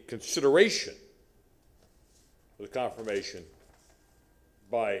for the consideration of the confirmation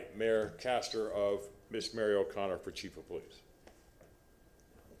by Mayor Castor of Miss Mary O'Connor for Chief of Police.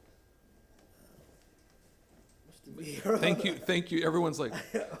 Thank you. Everyone's like,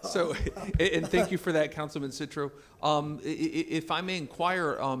 so, and thank you for that, Councilman Citro. If I may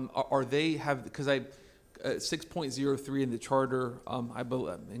inquire, are they have, because 6.03 in the charter, I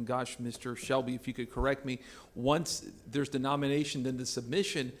believe, and gosh, Mr. Shelby, if you could correct me, once there's the nomination, then the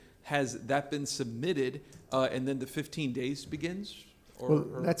submission, has that been submitted, and then the 15 days begins? Well,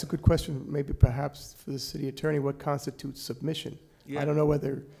 that's a good question, maybe perhaps for the city attorney, what constitutes submission? Yeah. I don't know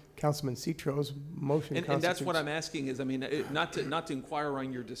whether Councilman Citro's motion constitutes. And that's what I'm asking is, I mean, not to inquire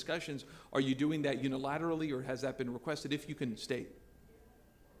on your discussions, are you doing that unilaterally, or has that been requested? If you can state.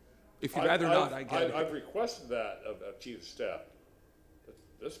 If you'd rather not, I get it. I've requested that of Chief of Staff.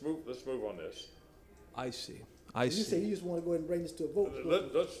 Let's move on this. I see. You say you just want to go ahead and bring this to a vote.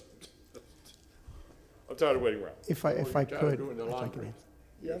 I'm tired of waiting around. If I could.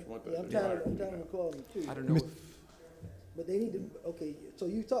 Yeah, I'm tired of calling them too. I don't know if. But they need to, okay, so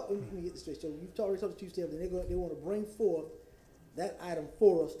you talk, let me get this straight. So you've already talked to Chief Staff, and they want to bring forth that item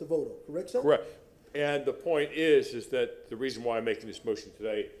for us to vote on, correct, sir? Correct. And the point is that the reason why I'm making this motion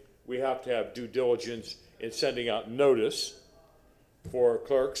today, we have to have due diligence in sending out notice for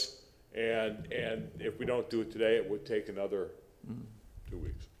clerks. And if we don't do it today, it would take another 2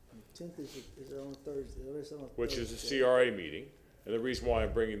 weeks. 10th is on Thursday. Which is a CRA meeting. And the reason why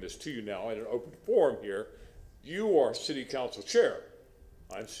I'm bringing this to you now in an open forum here, you are city council chair.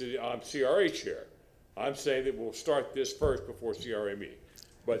 I'm CRA chair. I'm saying that we'll start this first before CRA meeting.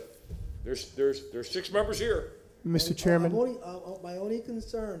 But there's 6 members here. Mr. Chairman. My only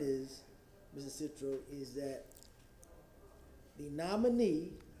concern is, Mr. Citro, is that the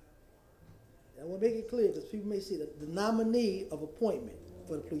nominee, I want to make it clear because people may see that the nominee of appointment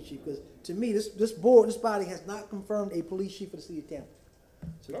for the police chief, because to me, this body has not confirmed a police chief for the city of Tampa.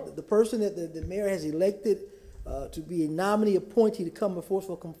 So the person that the mayor has elected to be a nominee appointee to come before us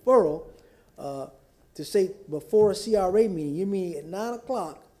for conferral, to say before a CRA meeting, you mean at 9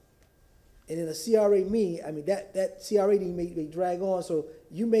 o'clock, and in a CRA meeting, I mean, that CRA meeting may drag on, so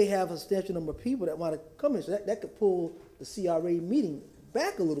you may have a substantial number of people that want to come in, so that could pull the CRA meeting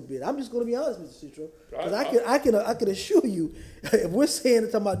back a little bit. I'm just going to be honest, Mr. Citro, because I can assure you, if we're saying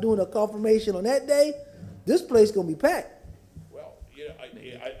talking about doing a confirmation on that day, this place is going to be packed. Well, you know,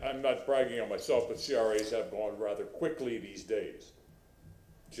 I'm not bragging on myself, but CRAs have gone rather quickly these days.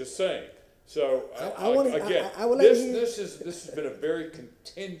 Just saying. So this has been a very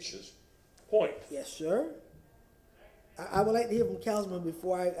contentious point. Yes, sir. I would like to hear from Councilman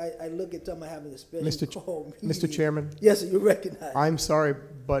before I look at talking about having a special call meeting. Mr. Chairman. Yes, sir, you recognize. I'm sorry,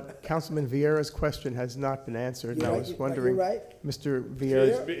 but Councilman Vieira's question has not been answered. And I was wondering, you're right. Mr.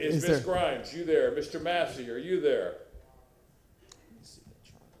 Vieira, is Ms. Grimes, you there? Mr. Massey, are you there?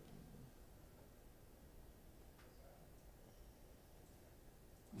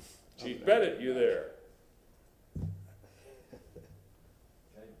 Chief Bennett, you there?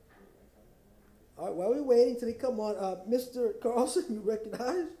 All right, while we're waiting till they come on, Mr. Carlson, you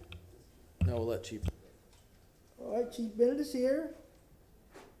recognize? No, we'll let Chief. All right, Chief Bennett is here.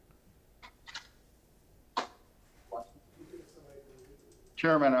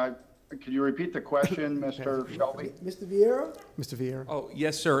 Chairman, could you repeat the question, Mr. Shelby? Mr. Vieira? Mr. Vieira. Oh,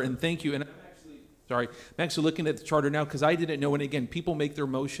 yes, sir, and thank you. And I'm actually looking at the charter now because I didn't know, and again, people make their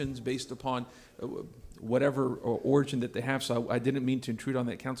motions based upon whatever origin that they have, so I didn't mean to intrude on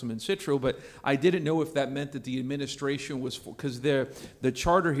that, Councilman Citro, but I didn't know if that meant that the administration was, because the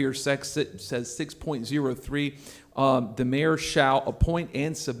charter here says 6.03, the mayor shall appoint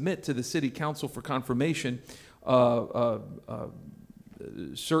and submit to the city council for confirmation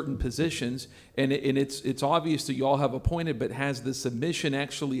certain positions, and it's obvious that you all have appointed, but has the submission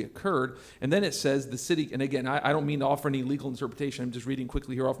actually occurred? And then it says the city, and again, I don't mean to offer any legal interpretation, I'm just reading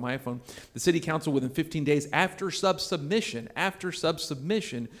quickly here off my iPhone. The city council within 15 days after subsubmission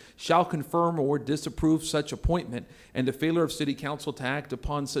shall confirm or disapprove such appointment, and the failure of city council to act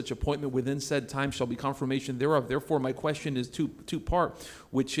upon such appointment within said time shall be confirmation thereof. Therefore, my question is two-part,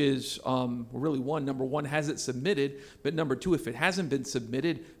 which is really number one, has it submitted? But number two, if it hasn't been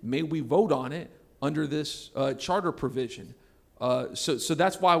submitted, may we vote on it under this charter provision? So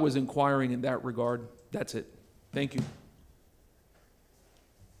that's why I was inquiring in that regard. That's it. Thank you.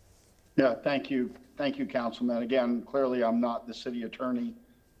 Yeah, thank you. Thank you, Councilman. Again, clearly I'm not the city attorney,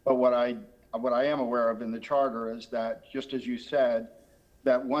 but what I what I am aware of in the charter is that, just as you said,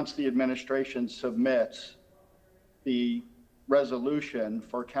 that once the administration submits the resolution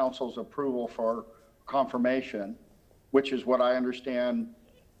for council's approval for confirmation, which is what I understand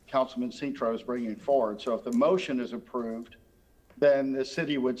Councilman Citro is bringing forward. So if the motion is approved, then the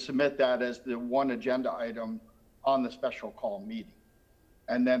city would submit that as the one agenda item on the special call meeting.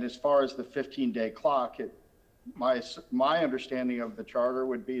 And then as far as the 15-day clock, my understanding of the charter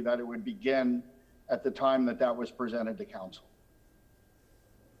would be that it would begin at the time that that was presented to council.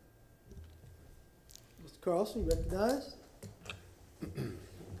 Mr. Carlson, you recognize?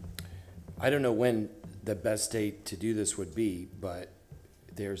 I don't know when the best date to do this would be, but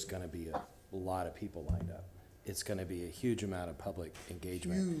there's going to be a lot of people lined up. It's going to be a huge amount of public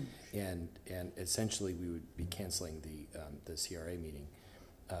engagement, and essentially we would be canceling the CRA meeting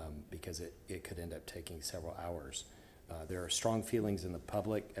because it could end up taking several hours. There are strong feelings in the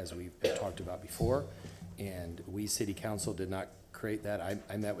public, as we've talked about before, and we, City Council, did not create that.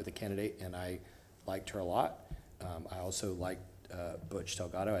 I met with the candidate, and I liked her a lot. I also liked Butch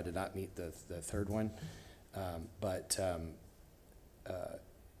Delgado. I did not meet the third one,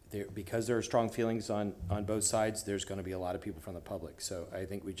 because there are strong feelings on both sides, there's going to be a lot of people from the public. So I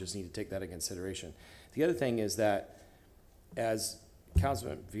think we just need to take that into consideration. The other thing is that, as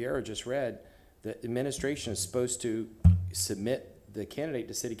Councilman Vieira just read, the administration is supposed to submit the candidate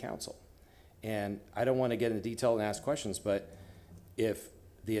to City Council. And I don't want to get into detail and ask questions, but if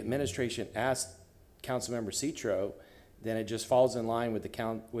the administration asks Councilmember Citro, then it just falls in line with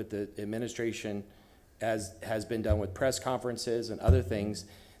the administration, as has been done with press conferences and other things.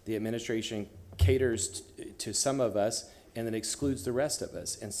 The administration caters to some of us and then excludes the rest of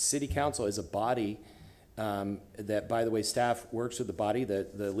us. And City Council is a body that, by the way, staff works with the body.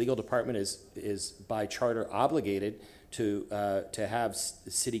 The legal department is by charter obligated to have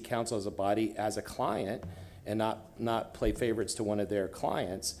City Council as a body as a client and not play favorites to one of their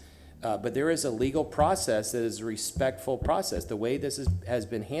clients. But there is a legal process that is a respectful process. The way this has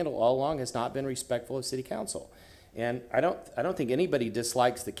been handled all along has not been respectful of City Council. And I don't think anybody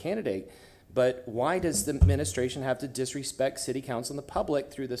dislikes the candidate, but why does the administration have to disrespect City Council and the public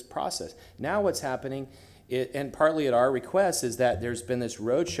through this process? Now what's happening, and partly at our request, is that there's been this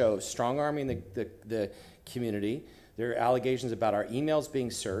roadshow of strong-arming the community. There are allegations about our emails being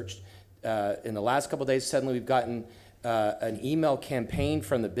searched. In the last couple of days, suddenly we've gotten an email campaign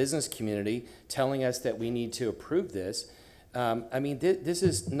from the business community telling us that we need to approve this. I mean, this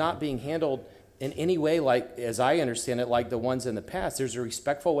is not being handled in any way, like, as I understand it, like the ones in the past. There's a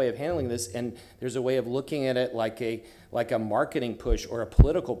respectful way of handling this, and there's a way of looking at it like a marketing push or a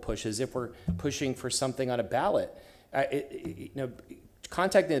political push, as if we're pushing for something on a ballot.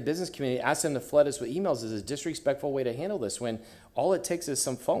 Contacting the business community, asking them to flood us with emails is a disrespectful way to handle this, when all it takes is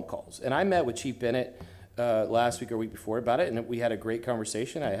some phone calls. And I met with Chief Bennett last week or week before about it, and we had a great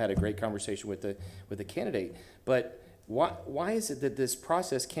conversation. I had a great conversation with the candidate. But why is it that this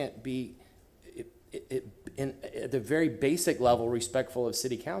process can't be, at the very basic level, respectful of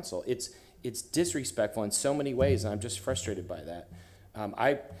City Council? It's disrespectful in so many ways, and I'm just frustrated by that.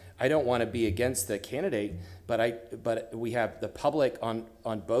 I don't want to be against the candidate, but we have the public on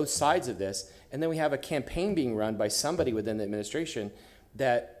both sides of this, and then we have a campaign being run by somebody within the administration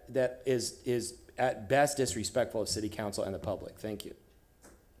that is at best disrespectful of City Council and the public. Thank you.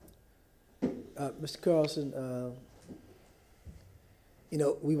 Mr. Carlson,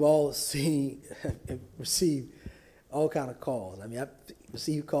 we've all seen and received all kind of calls. I mean, I've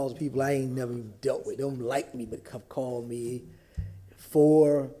received calls of people I ain't never dealt with, don't like me, but have called me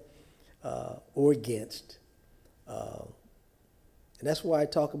for or against. And that's why I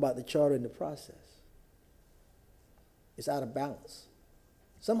talk about the charter and the process. It's out of balance.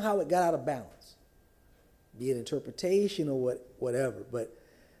 Somehow it got out of balance, be it interpretation or whatever. But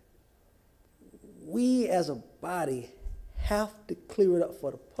we as a body have to clear it up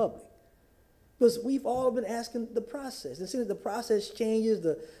for the public, because we've all been asking the process. And since the process changes,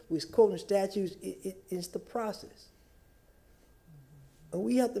 we're quoting statutes, it's the process. And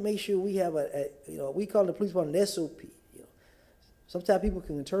we have to make sure we have we call the police department an SOP. Sometimes people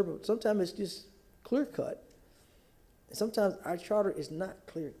can interpret, sometimes it's just clear cut. And sometimes our charter is not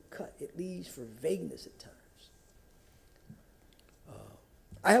clear cut. It leaves for vagueness at times.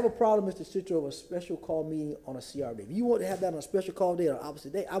 I have a problem, Mr. Citro, of a special call meeting on a CR day. If you want to have that on a special call day or an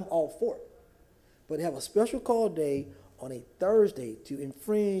opposite day, I'm all for it. But to have a special call day on a Thursday to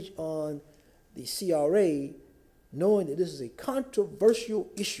infringe on the CRA, knowing that this is a controversial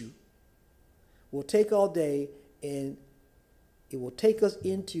issue, will take all day, and it will take us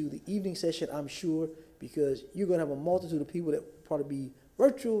into the evening session, I'm sure, because you're going to have a multitude of people that probably be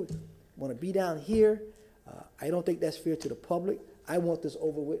virtual, want to be down here. I don't think that's fair to the public. I want this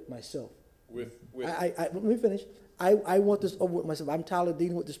over with myself. Let me finish. I want this over with myself. I'm tired of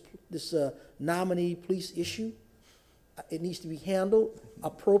dealing with this nominee police issue. It needs to be handled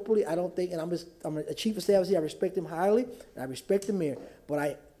appropriately. I don't think, and I'm a chief of staff here. I respect him highly, and I respect the mayor. But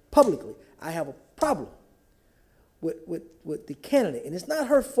I have a problem with the candidate, and it's not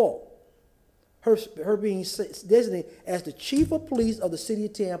her fault. Her being designated as the chief of police of the city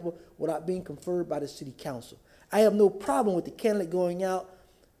of Tampa without being conferred by the city council. I have no problem with the candidate going out,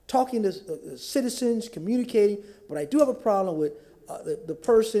 talking to citizens, communicating, but I do have a problem with the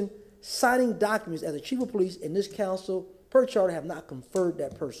person signing documents as a chief of police, and this council, per charter, have not conferred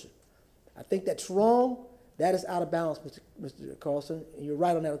that person. I think that's wrong. That is out of balance, Mr. Carlson, and you're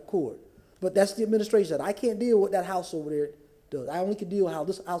right on that accord. But that's the administration. I can't deal with that house over there does. I only can deal with how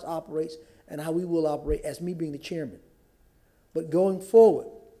this house operates and how we will operate as me being the chairman. But going forward,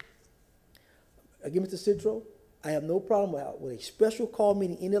 again, Mr. Citro, I have no problem with a special call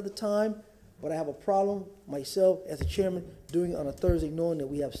meeting any other time, but I have a problem myself as a chairman doing it on a Thursday knowing that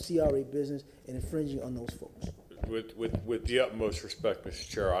we have CRA business and infringing on those folks. With the utmost respect, Mr.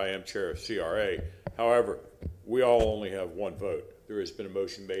 Chair, I am chair of CRA. However, we all only have one vote. There has been a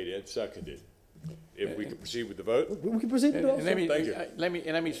motion made and seconded. If we can proceed with the vote? We can proceed with the vote. Thank you.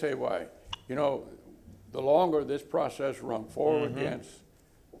 Let me say why. You know, the longer this process runs forward against,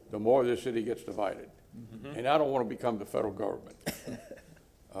 the more this city gets divided. And I don't want to become the federal government.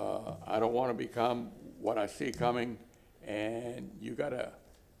 I don't want to become what I see coming, and you got to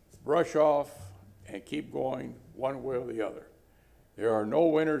brush off and keep going one way or the other. There are no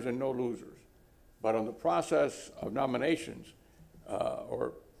winners and no losers. But on the process of nominations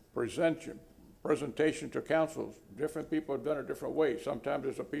or presentation to councils, different people have done it different ways. Sometimes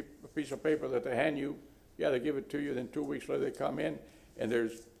there's a piece of paper that they hand you, they give it to you, then 2 weeks later they come in, and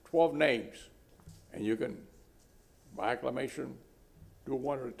there's 12 names. And you can, by acclamation, do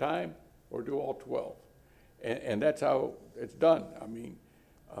one at a time or do all 12. And that's how it's done. I mean,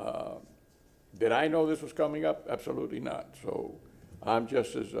 did I know this was coming up? Absolutely not. So I'm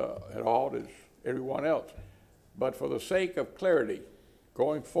just as at all as everyone else. But for the sake of clarity,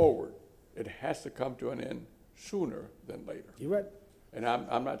 going forward, it has to come to an end sooner than later. You're right. And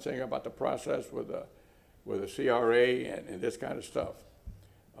I'm not saying about the process with the CRA and this kind of stuff.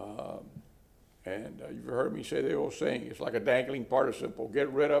 And you've heard me say the old saying, it's like a dangling participle.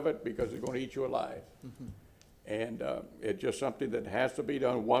 Get rid of it because it's going to eat you alive. And it's just something that has to be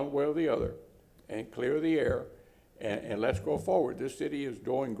done one way or the other and clear the air and let's go forward. This city is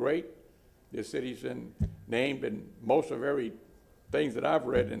doing great. This city's named in most of every things that I've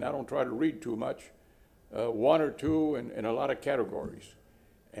read, and I don't try to read too much, one or two in a lot of categories.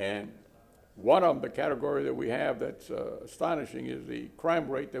 And one of them, the category that we have that's astonishing is the crime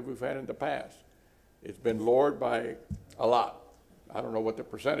rate that we've had in the past. It's been lowered by a lot. I don't know what the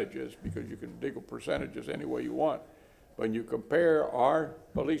percentage is because you can dig percentages any way you want. But when you compare our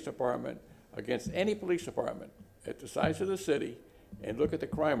police department against any police department at the size of the city and look at the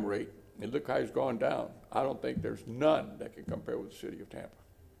crime rate and look how it's gone down, I don't think there's none that can compare with the city of Tampa.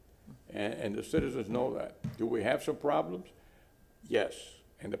 And the citizens know that. Do we have some problems? Yes.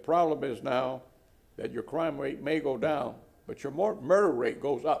 And the problem is now that your crime rate may go down, but your murder rate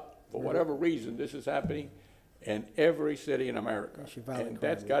goes up. For whatever reason, this is happening in every city in America. And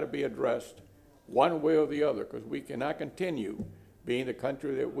that's got to be addressed one way or the other, because we cannot continue being the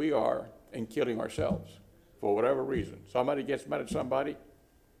country that we are and killing ourselves for whatever reason. Somebody gets mad at somebody,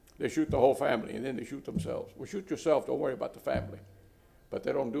 they shoot the whole family, and then they shoot themselves. Well, shoot yourself, don't worry about the family. But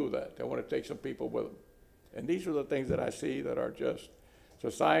they don't do that. They want to take some people with them. And these are the things that I see that are just,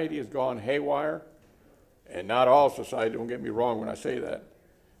 society has gone haywire, and not all society, don't get me wrong when I say that,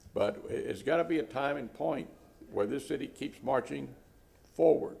 but it's got to be a time and point where this city keeps marching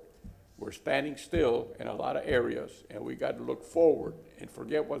forward. We're standing still in a lot of areas, and we got to look forward and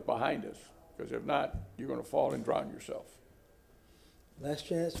forget what's behind us, because if not, you're going to fall and drown yourself. Last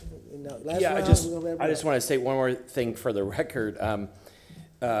chance. I just want to say one more thing for the record.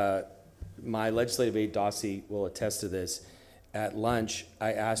 My legislative aide, Dossie, will attest to this. At lunch,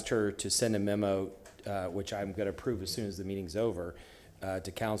 I asked her to send a memo, which I'm going to approve as soon as the meeting's over,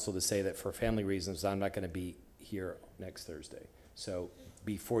 to council to say that for family reasons, I'm not going to be here next Thursday. So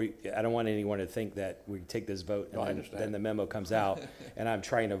I don't want anyone to think that we take this vote and then the memo comes out, and I'm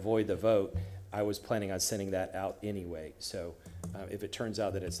trying to avoid the vote. I was planning on sending that out anyway. So if it turns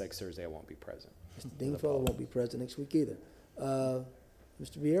out that it's next Thursday, I won't be present. Mr. Dingfellow won't be present next week either.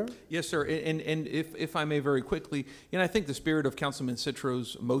 Mr. Vieira? Yes, sir. And if I may very quickly, I think the spirit of Councilman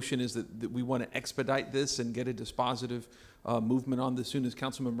Citro's motion is that we want to expedite this and get a dispositive movement on this soon as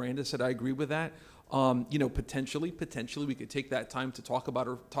Councilman Miranda said. I agree with that. Potentially we could take that time to talk about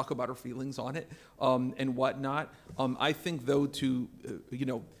our feelings on it and whatnot. I think though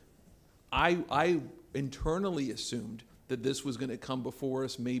I internally assumed that this was going to come before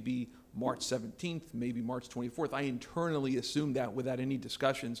us maybe March 17th, maybe March 24th. I internally assumed that without any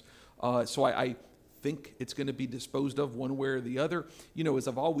discussions. So I think it's going to be disposed of one way or the other. As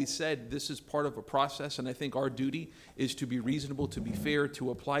I've always said, this is part of a process, and I think our duty is to be reasonable, to be fair, to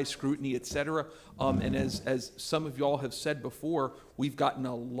apply scrutiny, et cetera. And as some of y'all have said before, we've gotten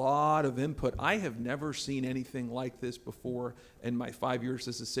a lot of input. I have never seen anything like this before in my 5 years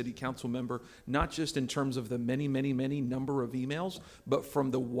as a city council member, not just in terms of the many number of emails, but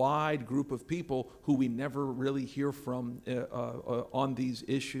from the wide group of people who we never really hear from on these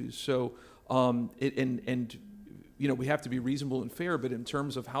issues. So we have to be reasonable and fair, but in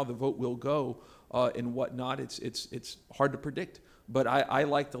terms of how the vote will go and whatnot, it's hard to predict. But I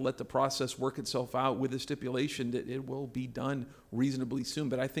like to let the process work itself out with a stipulation that it will be done reasonably soon.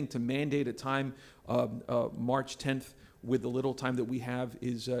 But I think to mandate a time, March 10th, with the little time that we have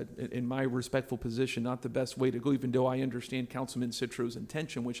is, in my respectful position, not the best way to go, even though I understand Councilman Citro's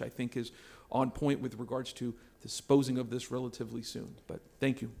intention, which I think is on point with regards to disposing of this relatively soon. But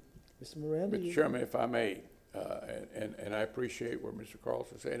thank you. Mr. Miranda? Mr. Chairman, if I may, and I appreciate what Mr.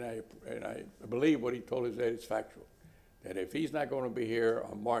 Carlson said, and I believe what he told us that is factual, that if he's not going to be here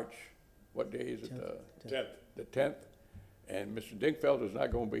on March, what day is it? 10th. The 10th, and Mr. Dingfeld is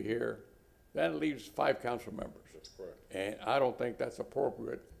not going to be here, that leaves 5 council members. That's correct. And I don't think that's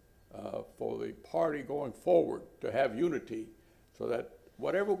appropriate for the party going forward to have unity, so that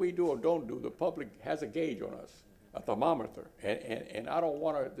whatever we do or don't do, the public has a gauge on us, a thermometer, and I don't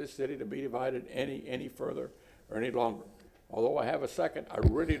want this city to be divided any further or any longer. Although I have a second, I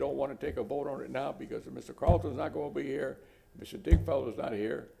really don't want to take a vote on it now because if Mr. Carlton's not going to be here, Mr. Dingfeld is not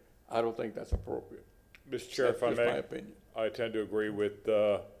here, I don't think that's appropriate. Mr. Chair, if I That's may, just my opinion. I tend to agree with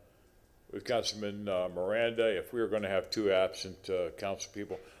Councilman Miranda. If we are going to have 2 absent council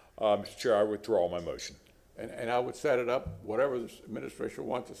people, Mr. Chair, I withdraw my motion. And I would set it up, whatever the administration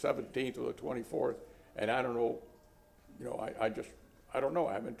wants, the 17th or the 24th, and I don't know, I don't know.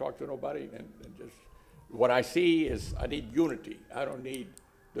 I haven't talked to nobody, and just, what I see is I need unity. I don't need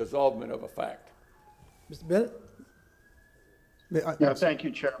dissolvement of a fact. Mr. Bennett? Yeah, thank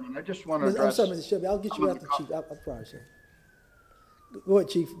you, Chairman. I just want to address. I'm sorry, Mr. Shelby. I'll get you after Chief. I promise you. Go ahead,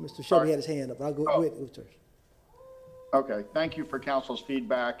 Chief. Mr. Shelby had his hand up. I'll go ahead. Okay, thank you for council's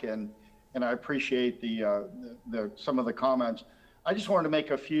feedback, and I appreciate some of the comments. I just wanted to make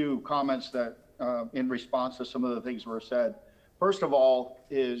a few comments that in response to some of the things were said. First of all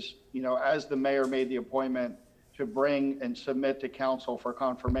is, as the mayor made the appointment to bring and submit to council for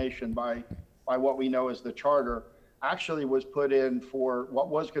confirmation by what we know as the charter, actually was put in for what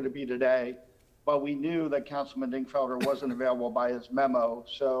was going to be today, but we knew that Councilman Dingfelder wasn't available by his memo,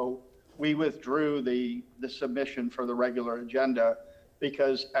 so we withdrew the submission for the regular agenda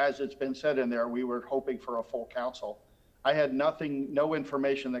because, as it's been said in there, we were hoping for a full council. I had no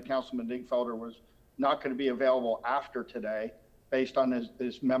information that Councilman Dingfelder was not going to be available after today based on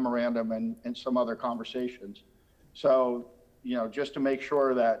his memorandum and some other conversations. So, just to make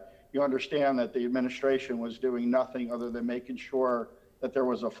sure that you understand that the administration was doing nothing other than making sure that there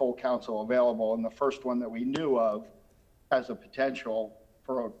was a full council available. And the first one that we knew of as a potential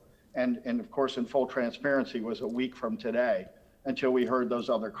for, and of course in full transparency, was a week from today until we heard those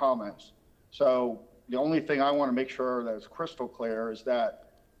other comments. So the only thing I want to make sure that is crystal clear is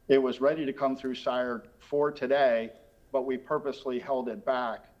that it was ready to come through SIRE for today, but we purposely held it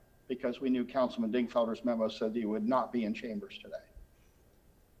back because we knew Councilman Dingfelder's memo said he would not be in chambers today.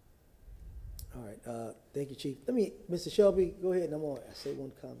 All right, thank you, Chief. Mr. Shelby, go ahead, and I'm going to say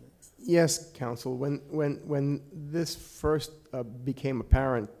one comment. Yes, Council. When this first became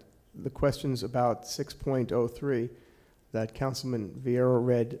apparent, the questions about 6.03 that Councilman Vieira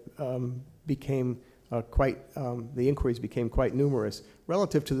read became the inquiries became quite numerous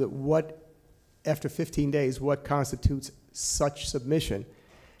relative to after 15 days, what constitutes such submission.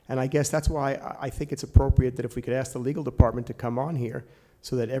 And I guess that's why I think it's appropriate that if we could ask the legal department to come on here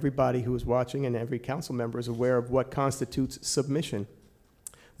so that everybody who is watching and every council member is aware of what constitutes submission.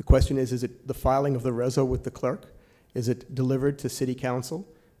 The question is it the filing of the reso with the clerk? Is it delivered to city council?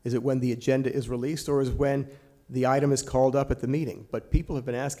 Is it when the agenda is released, or is it when the item is called up at the meeting? But people have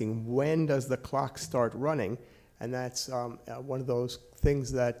been asking, when does the clock start running? And that's one of those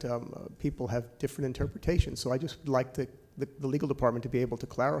things that people have different interpretations. So I just would like to the legal department to be able to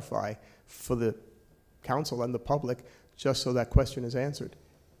clarify for the council and the public, just so that question is answered,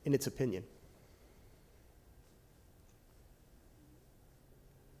 in its opinion.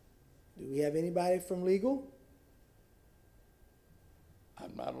 Do we have anybody from legal?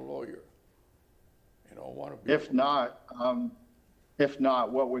 I'm not a lawyer. I don't want to be. If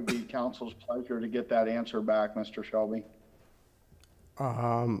not, what would be council's pleasure to get that answer back, Mr. Shelby?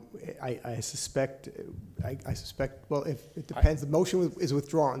 I suspect, well, if, it depends, the motion is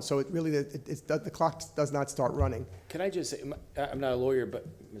withdrawn, so it really, the clock does not start running. Can I just say, I'm not a lawyer, but,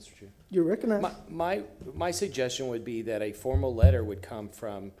 Mr. Chair. You're recognized. My suggestion would be that a formal letter would come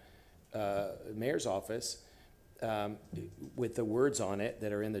from the mayor's office with the words on it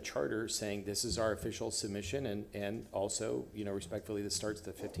that are in the charter saying this is our official submission, and also, you know, respectfully, this starts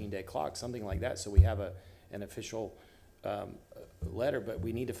the 15-day clock, something like that, so we have an official letter. But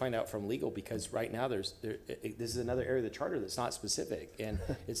we need to find out from legal, because right now this is another area of the charter that's not specific, and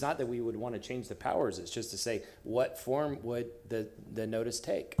it's not that we would want to change the powers, it's just to say what form would the notice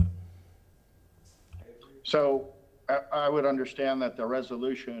take. So I would understand that the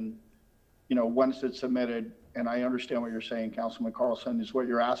resolution, you know, once it's submitted, and I understand what you're saying, Councilman Carlson, is what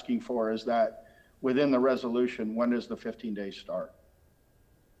you're asking for is that within the resolution, when does the 15 days start?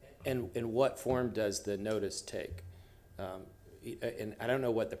 And what form does the notice take? And I don't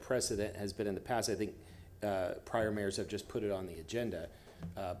know what the precedent has been in the past. I think prior mayors have just put it on the agenda,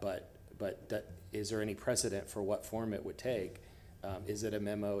 but is there any precedent for what form it would take? Is it a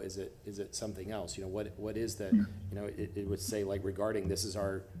memo? Is it something else? You know, what is the, you know, it would say like regarding, this is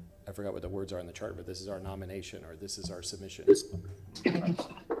our, I forgot what the words are in the chart, but this is our nomination, or this is our submission.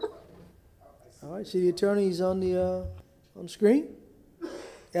 All right, city attorney's on the screen.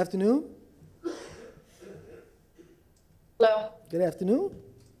 Afternoon. Hello. Good afternoon.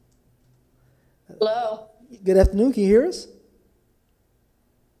 Hello. Good afternoon. Can you hear us?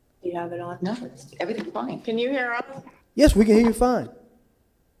 Do you have it on? No, everything's fine. Can you hear us? Yes, we can hear you fine.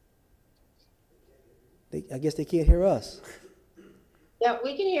 I guess they can't hear us. Yeah,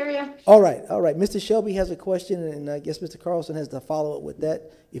 we can hear you. All right. Mr. Shelby has a question, and I guess Mr. Carlson has to follow up with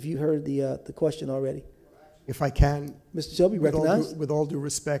that, if you heard the question already. If I can. Mr. Shelby, recognized? With all due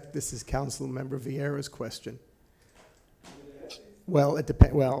respect, this is Councilmember Vieira's question. Well, it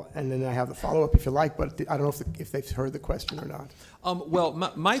depends. Well, and then I have the follow-up if you like, but I don't know if they've heard the question or not. Well,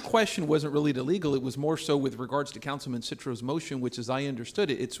 my question wasn't really to legal. It was more so with regards to Councilman Citro's motion, which, as I understood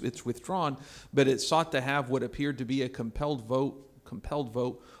it, it's withdrawn, but it sought to have what appeared to be a compelled vote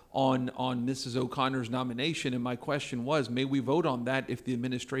on Mrs. O'Connor's nomination. And my question was, may we vote on that if the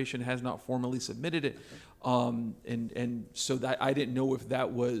administration has not formally submitted it? And so that I didn't know if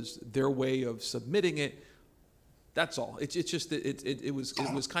that was their way of submitting it. That's all. It's just that it was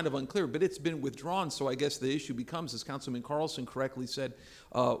kind of unclear, but it's been withdrawn. So I guess the issue becomes, as Councilman Carlson correctly said,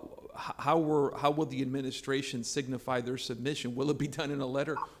 how will the administration signify their submission? Will it be done in a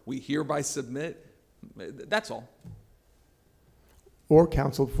letter? We hereby submit. That's all. Or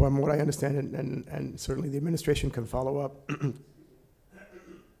counsel, from what I understand, and certainly the administration can follow up.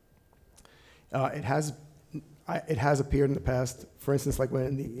 It has appeared in the past, for instance, like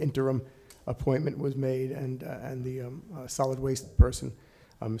when the interim appointment was made and the solid waste person,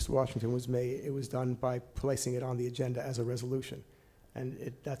 Mr. Washington, was made. It was done by placing it on the agenda as a resolution,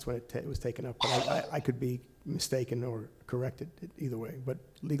 and that's when it was taken up. But I could be mistaken or corrected either way. But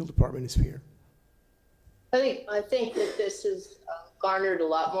legal department is here. I think that this has garnered a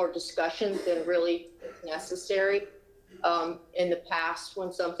lot more discussion than really necessary. In the past,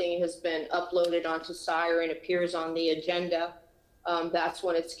 when something has been uploaded onto SIRE and appears on the agenda, that's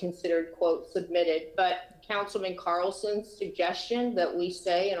when it's considered, quote, submitted. But Councilman Carlson's suggestion that we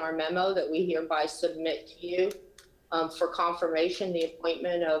say in our memo that we hereby submit to you for confirmation the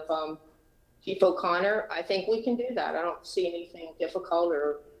appointment of Chief O'Connor, I think we can do that. I don't see anything difficult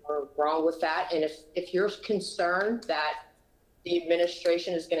or wrong with that. And if you're concerned that the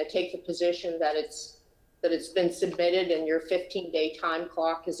administration is going to take the position that it's been submitted and your 15-day time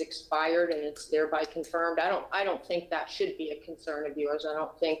clock has expired and it's thereby confirmed, I don't think that should be a concern of yours. I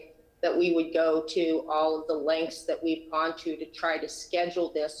don't think that we would go to all of the lengths that we've gone to try to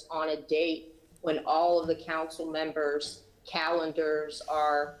schedule this on a date when all of the council members' calendars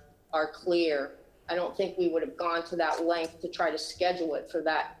are clear. I don't think we would have gone to that length to try to schedule it for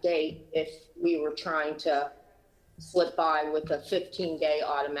that date if we were trying to slip by with a 15-day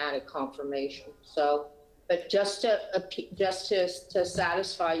automatic confirmation. So, but just to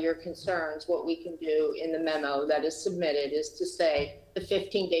satisfy your concerns, what we can do in the memo that is submitted is to say the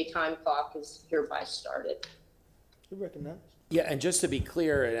 15-day time clock is hereby started. You recognize? Yeah, and just to be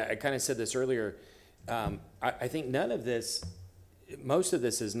clear, and I kind of said this earlier, I think none of this, most of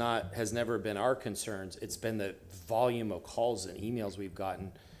this has never been our concerns. It's been the volume of calls and emails we've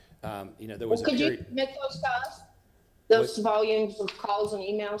gotten. There was a Could you period. submit those to us? Those volumes of calls and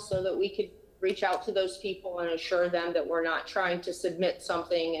emails so that we could reach out to those people and assure them that we're not trying to submit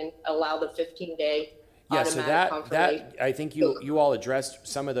something and allow the 15-day Yeah, so automatic that, I think you all addressed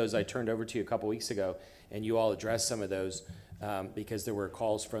some of those. I turned over to you a couple weeks ago, and you all addressed some of those, because there were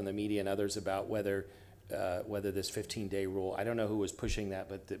calls from the media and others about whether this 15-day rule, I don't know who was pushing that,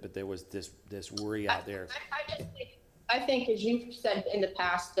 but there was this worry out there. I think, as you've said in the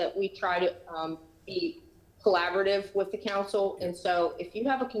past, that we try to be collaborative with the council. And so if you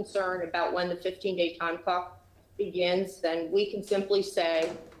have a concern about when the 15-day time clock begins, then we can simply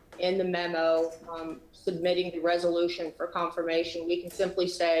say in the memo submitting the resolution for confirmation, we can simply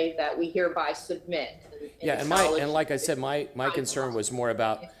say that we hereby submit. Yeah, and like I said, my concern was more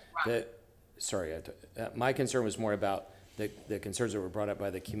about my concern was more about the concerns that were brought up by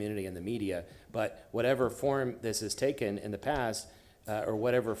the community and the media. But whatever form this has taken in the past, or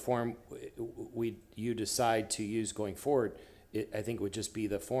whatever form you decide to use going forward, I think would just be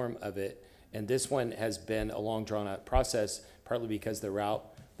the form of it. And this one has been a long drawn out process, partly because the route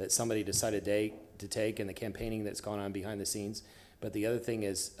that somebody decided to take and the campaigning that's gone on behind the scenes. But the other thing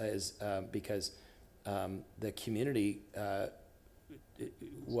is because the community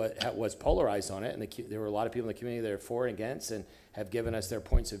was polarized on it, and there were a lot of people in the community that are for and against and have given us their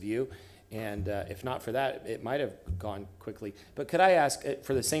points of view. And if not for that, it might have gone quickly. But could I ask,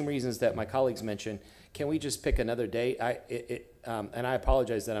 for the same reasons that my colleagues mentioned, can we just pick another date? And I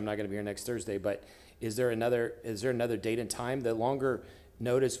apologize that I'm not going to be here next Thursday, but is there another date and time? The longer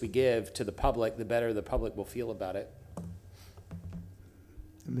notice we give to the public, the better the public will feel about it.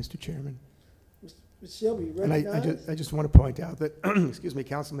 Mr. Chairman. Ms. Shelby, you And recognize? I just want to point out that, excuse me,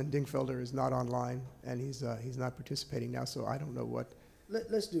 Councilman Dingfelder is not online, and he's not participating now, so I don't know what.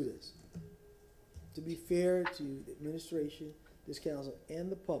 Let's do this. To be fair to the administration, this council,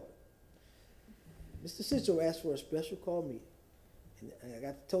 and the public, Mr. Citro asked for a special call meeting. And I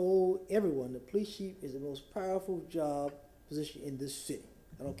got told everyone the police chief is the most powerful job position in this city.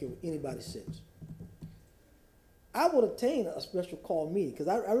 I don't care what anybody says. I would obtain a special call meeting because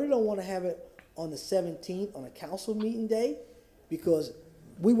I really don't want to have it on the 17th on a council meeting day, because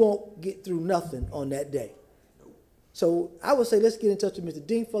we won't get through nothing on that day. So I would say let's get in touch with Mr.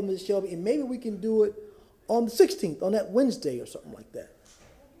 Dingfelder, Ms. Shelby, and maybe we can do it on the 16th, on that Wednesday or something like that.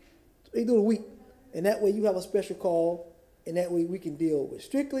 They do a week, and that way you have a special call, and that way we can deal with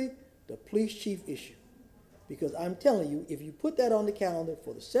strictly the police chief issue. Because I'm telling you, if you put that on the calendar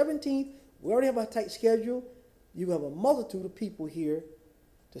for the 17th, we already have a tight schedule. You have a multitude of people here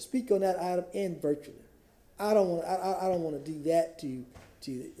to speak on that item and virtually. I don't want to do that to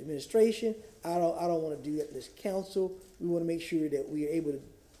the administration. I don't want to do that to this council. We want to make sure that we are able to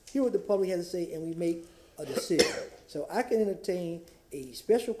hear what the public has to say and we make a decision. So I can entertain a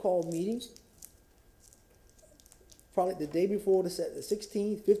special call meeting, probably the day before the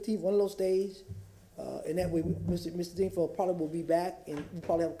 16th, 15th, one of those days. And that way, Mr. Dingfelder probably will be back, and we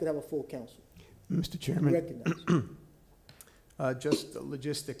probably could have a full council. Mr. Chairman. Recognize. Just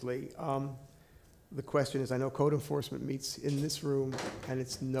logistically, the question is, I know code enforcement meets in this room and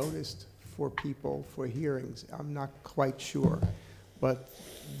it's noticed for people for hearings. I'm not quite sure, but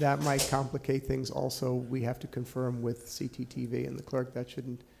that might complicate things. Also, we have to confirm with CTTV and the clerk. That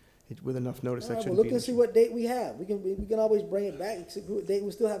shouldn't, with enough notice, that shouldn't be an Look and see what date we have. We can always bring it back.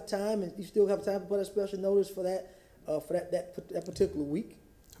 We still have time, and you still have time to put a special notice for that particular week.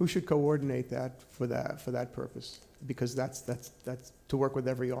 Who should coordinate that for that purpose? Because that's to work with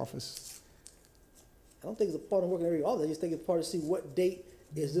every office. I don't think it's a part of working every office. I just think it's part of see what date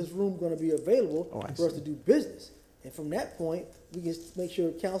is this room going to be available for us to do business. And from that point, we can make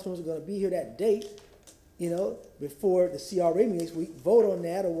sure councilmen are going to be here that date, before the CRA meeting next week, vote on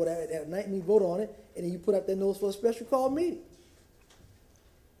that or whatever, at night meeting, vote on it, and then you put out that notice for a special call meeting.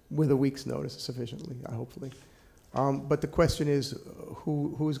 With a week's notice sufficiently, hopefully. But the question is,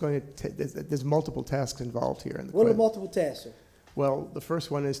 who's going to, there's multiple tasks involved here. What are the multiple tasks, sir? Well, the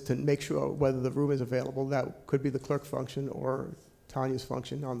first one is to make sure whether the room is available. That could be the clerk function or Tanya's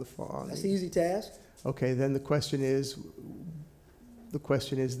function on the phone. That's the easy task. Okay, then the question is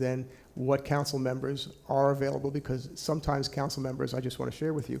then what council members are available, because sometimes council members, I just want to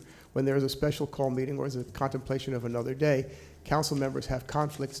share with you, when there is a special call meeting or is a contemplation of another day, council members have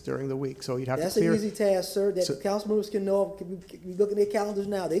conflicts during the week, so you'd have That's to clear. That's an easy task, sir, that the council members can know. We look at their calendars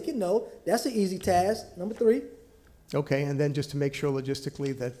now. They can know. That's an easy task. Number 3. Okay, and then just to make sure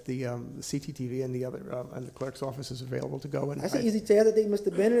logistically that the CTTV and the other, and the clerk's office is available to go. And That's an easy task. I think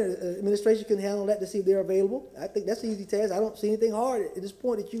Mr. Bennett, administration can handle that to see if they're available. I think that's an easy task. I don't see anything hard at this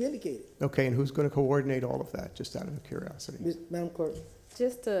point that you indicated. Okay, and who's going to coordinate all of that, just out of curiosity? Madam Clerk.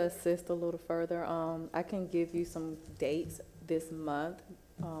 Just to assist a little further, I can give you some dates this month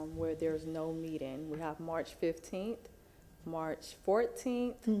where there's no meeting. We have March 15th, March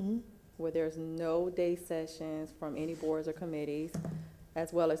 14th, where there's no day sessions from any boards or committees,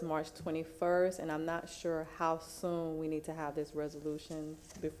 as well as March 21st. And I'm not sure how soon we need to have this resolution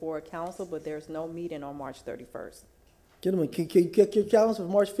before council, but there's no meeting on March 31st. Gentlemen, can you check your calendars for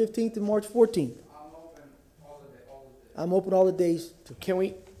March 15th and March 14th? I'm open all the days. Can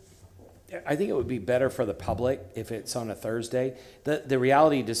we, I think it would be better for the public if it's on a Thursday. The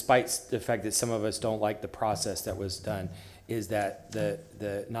reality, despite the fact that some of us don't like the process that was done, is that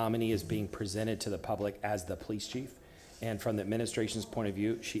the nominee is being presented to the public as the police chief. And from the administration's point of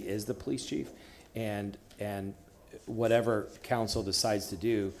view, she is the police chief. And whatever council decides to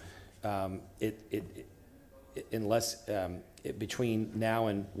do, between now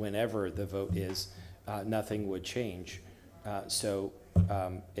and whenever the vote is, nothing would change.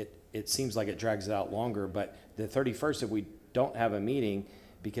 It seems like it drags it out longer, but the 31st, if we don't have a meeting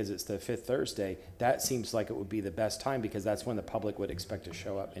because it's the 5th Thursday, that seems like it would be the best time because that's when the public would expect to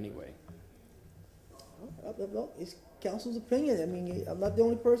show up anyway. It's council's opinion. I mean, I'm not the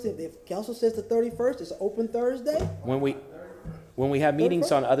only person. If council says the 31st, it's an open Thursday. When we have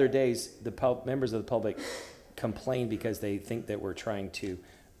meetings on other days, members of the public complain because they think that we're trying to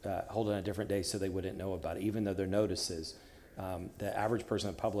hold on a different day so they wouldn't know about it, even though their notices. The average person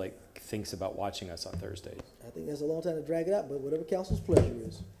in the public thinks about watching us on Thursdays. I think that's a long time to drag it out, but whatever council's pleasure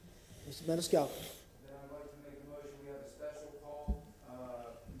is. Mr. Maniscalco.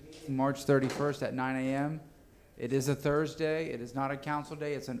 March 31st at 9 a.m. It is a Thursday. It is not a council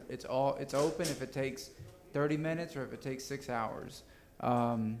day. It's open if it takes 30 minutes or if it takes 6 hours.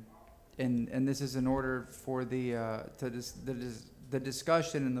 And this is in order for the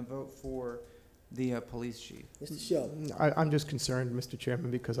discussion and the vote for the police chief. Mr. Sheldon. I'm just concerned, Mr. Chairman,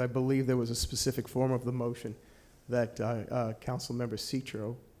 because I believe there was a specific form of the motion that Councilmember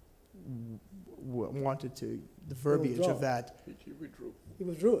Citro wanted to, the verbiage of that. He withdrew. He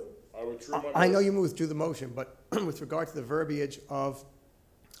withdrew it. I withdrew my motion. I know you withdrew the motion, but with regard to the verbiage of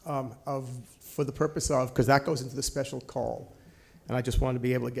for the purpose of, because that goes into the special call, and I just wanted to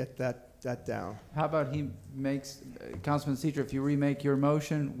be able to get that down. How about he makes, Councilman Citro, if you remake your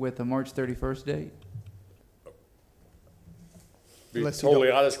motion with a March 31st date? Be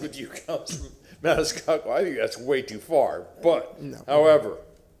totally honest with you, Councilman Maniscalco, I think that's way too far. But, however,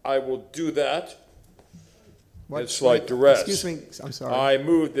 I will do that at slight duress. Excuse me, I'm sorry. I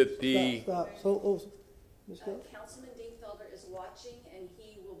move that the... Stop. Councilman Dingfelder is watching, and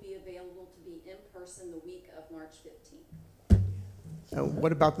he will be available to be in person the week of March 15th.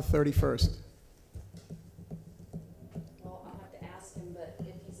 What about the 31st? Well, I'll have to ask him, but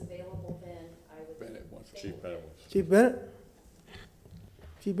if he's available, then I would. Bennett wants, Chief Bennett wants. Chief Bennett?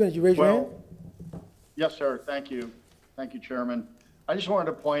 Chief Bennett, you raise your hand? Yes, sir. Thank you. Thank you, Chairman. I just wanted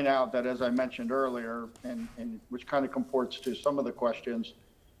to point out that, as I mentioned earlier, and which kind of comports to some of the questions,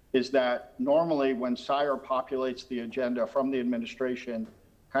 is that normally when SIRE populates the agenda from the administration,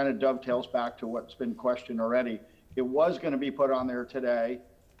 kind of dovetails back to what's been questioned already. It was going to be put on there today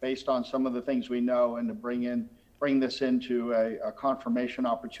based on some of the things we know and to bring this into a confirmation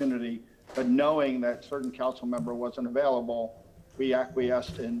opportunity. But knowing that certain council member wasn't available, we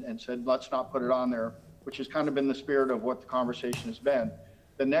acquiesced and said, let's not put it on there, which has kind of been the spirit of what the conversation has been.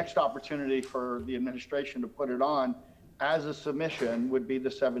 The next opportunity for the administration to put it on as a submission would be the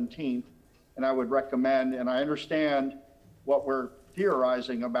 17th. And I would recommend, and I understand what we're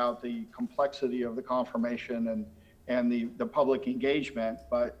theorizing about the complexity of the confirmation and the public engagement,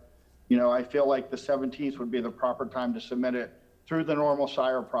 but I feel like the 17th would be the proper time to submit it through the normal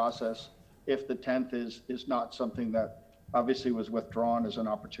SIRE process if the 10th is not something that obviously was withdrawn as an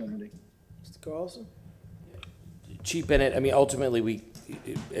opportunity. Mr. Carlson? Chief Bennett, I mean, ultimately, we,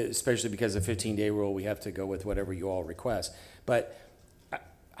 especially because of the 15-day rule, we have to go with whatever you all request. But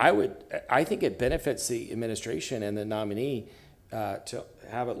I think it benefits the administration and the nominee to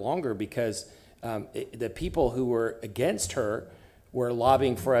have it longer because the people who were against her were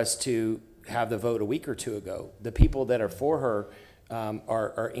lobbying for us to have the vote a week or two ago. The people that are for her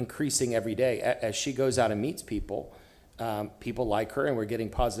are increasing every day. As she goes out and meets people, people like her, and we're getting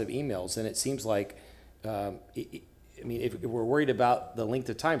positive emails. And it seems like, if we're worried about the length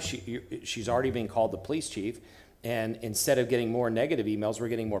of time, she's already been called the police chief, And instead of getting more negative emails, we're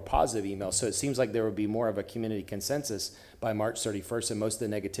getting more positive emails. So it seems like there would be more of a community consensus by March 31st, and most of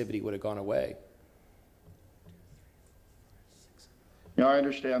the negativity would have gone away. You know, I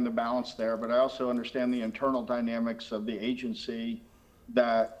understand the balance there, but I also understand the internal dynamics of the agency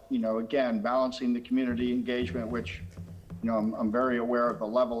that, you know, again, balancing the community engagement, which, you know, I'm very aware of the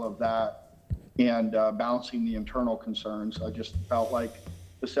level of that, and balancing the internal concerns. I just felt like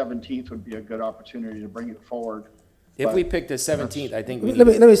the 17th would be a good opportunity to bring it forward. If But we pick the 17th, I think we Let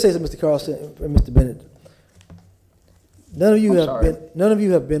me say something, Mr. Carlson and Mr. Bennett. None of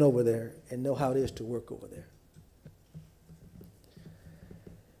you have been over there and know how it is to work over there.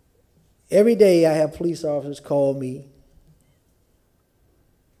 Every day I have police officers call me,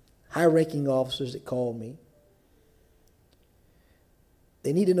 high-ranking officers that call me.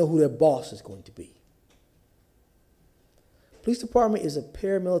 They need to know who their boss is going to be. Police department is a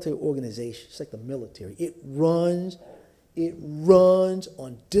paramilitary organization. It's like the military. It runs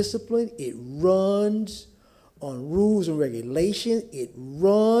on discipline. It runs on rules and regulations. It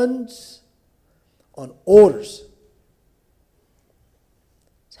runs on orders.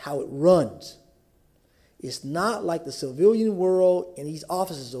 It's how it runs. It's not like the civilian world and these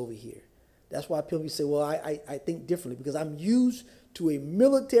offices over here. That's why people say, well, I think differently, because I'm used to a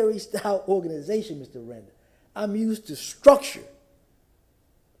military-style organization, Mr. Render. I'm used to structure.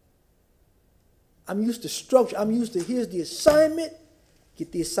 I'm used to structure. I'm used to, here's the assignment,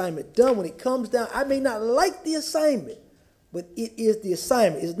 get the assignment done. When it comes down, I may not like the assignment, but it is the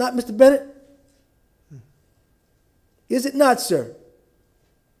assignment. Is it not, Mr. Bennett? Is it not, sir?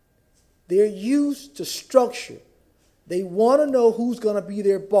 They're used to structure. They want to know who's going to be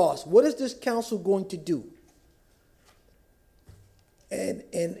their boss. What is this council going to do? And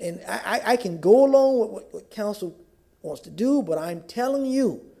I can go along with what council wants to do, but I'm telling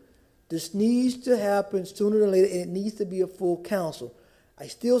you, this needs to happen sooner than later, and it needs to be a full council. I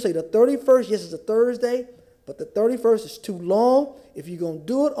still say the 31st, yes, it's a Thursday, but the 31st is too long. If you're going to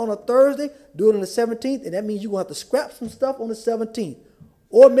do it on a Thursday, do it on the 17th, and that means you're going to have to scrap some stuff on the 17th.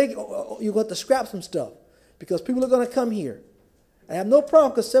 Or you're going to have to scrap some stuff, because people are going to come here. I have no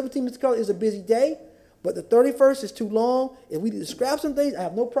problem, because 17th, Mr. Carter, is a busy day. But the 31st is too long. If we need to scrap some things, I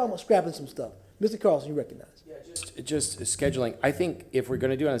have no problem with scrapping some stuff. Mr. Carlson, you recognize. Yeah, just scheduling. I think if we're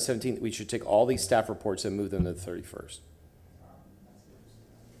going to do it on the 17th, we should take all these staff reports and move them to the 31st.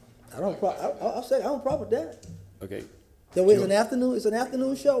 I'll say I don't have a problem with that. Okay. That way it's an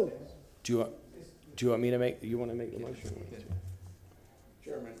afternoon show. Do you want me to make, you want to make the motion?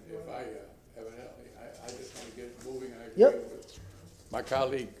 Chairman, if I, evidently, I just want to get it moving. I agree Yep. with my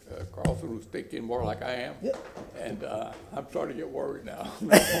colleague, Carlson, who's thinking more like I am. Yep. And I'm starting to get worried now.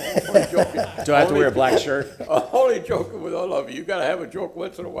 Only joking. Do I have to wear a black shirt? Only joking with all of you. You got to have a joke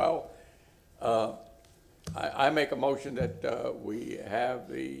once in a while. I make a motion that we have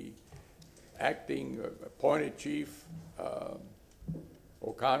the acting appointed chief,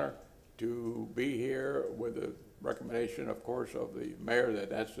 O'Connor, to be here with the recommendation, of course, of the mayor that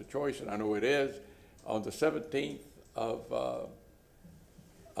that's the choice, and I know it is, on the 17th of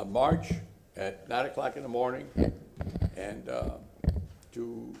March at 9 o'clock in the morning, and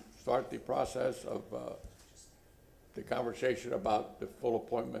to start the process of the conversation about the full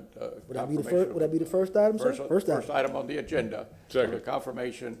appointment Would that be the first item, sir? First item on the agenda, the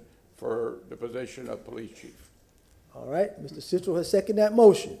confirmation for the position of police chief. All right, Mr. Citro has seconded that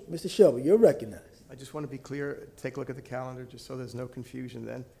motion. Mr. Shelby, you're recognized. I just want to be clear, take a look at the calendar, just so there's no confusion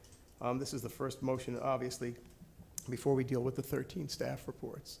then. This is the first motion, obviously, before we deal with the 13 staff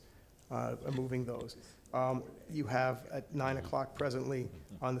reports, moving those. You have at 9 o'clock presently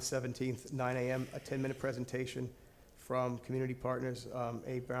on the 17th, 9 a.m., a 10-minute presentation from community partners,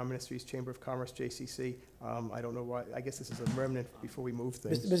 A. Brown Ministries, Chamber of Commerce, JCC. I don't know why, I guess this is a remnant before we move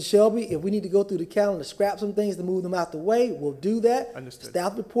things. Mr. Shelby, if we need to go through the calendar, scrap some things to move them out the way, we'll do that. Understood.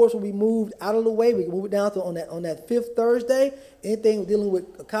 Staff reports will be moved out of the way. We can move it down to on that fifth Thursday. Anything dealing with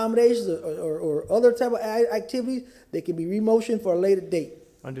accommodations or other type of activities, they can be remotioned for a later date.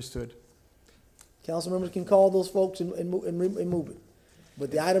 Understood. Council members can call those folks and move it.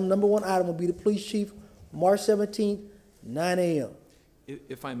 But the number one item will be the police chief, March 17th, 9 a.m.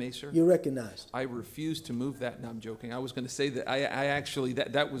 If I may, sir? You're recognized. I refuse to move that, and I'm joking. I was going to say that I actually,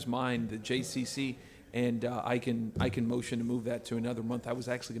 that was mine, the JCC, and I can motion to move that to another month. I was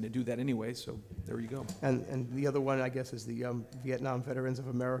actually going to do that anyway, so there you go. And the other one, I guess, is the Vietnam Veterans of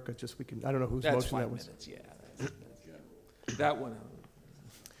America, I don't know whose motion that was. That's 5 minutes, yeah. That one.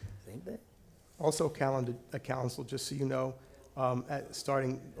 Same thing. Also council, just so you know,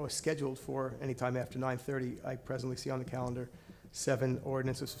 starting or scheduled for anytime after 9:30, I presently see on the calendar 7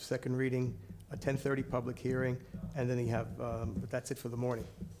 ordinances of second reading a 10:30 public hearing, and then you have, but that's it for the morning.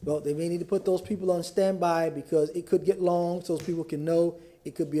 Well, they may need to put those people on standby because it could get long, so those people can know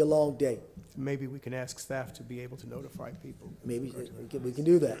it could be a long day. Maybe we can ask staff to be able to notify people. Maybe we can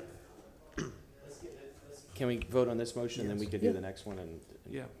do that. Can we vote on this motion, and then we could do Yeah. the next one and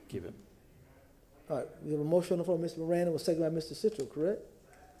Yeah. keep it? All right, we have a motion on the floor, Mr. Miranda, was seconded by Mr. Citro, correct?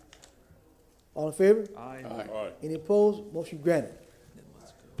 All in favor? Aye. Aye. Any opposed? Motion granted.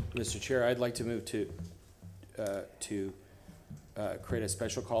 Mr. Chair, I'd like to move to create a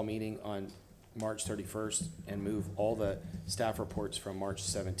special call meeting on March 31st and move all the staff reports from March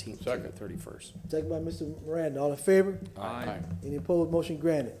 17th to the 31st. Second by Mr. Miranda, all in favor? Aye. Any opposed? Motion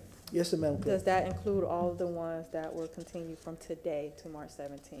granted. Yes, sir, Madam Clerk. Does that include all of the ones that were continued from today to March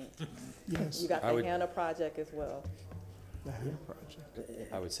 17th? Yes. You got I the would- HANA project as well. The HANA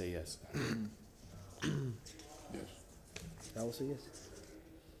project. I would say yes. I will say yes.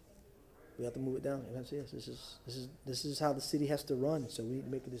 We have to move it down. I have to say yes. This is how the city has to run, so we need to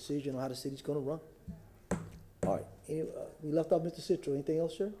make a decision on how the city's gonna run. All right, we left off Mr. Citro. Anything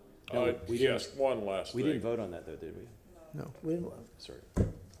else, sir? No, we Yes, one last We thing. didn't vote on that, though, did we? No. We didn't- Sorry.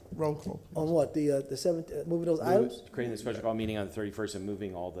 Roll call. On what, the seventh, moving those items? Creating the special call meeting on the 31st and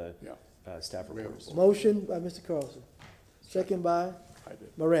moving all the staff reports. Motion by Mr. Carlson, second by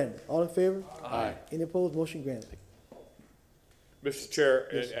Miranda. All in favor? Aye. Any opposed? Motion granted. Mr. Chair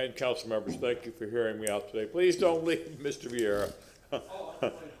and council members, thank you for hearing me out today. Please don't leave, Mr. Vieira.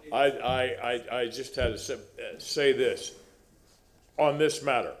 I just had to say this. On this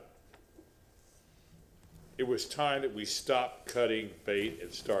matter, it was time that we stop cutting bait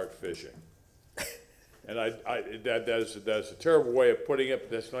and start fishing. And that is a terrible way of putting it,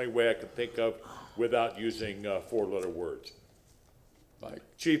 but that's the only way I can think of without using four-letter words.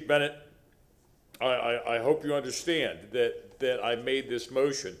 Chief Bennett, I hope you understand that I made this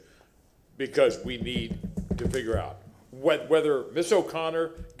motion because we need to figure out whether Ms.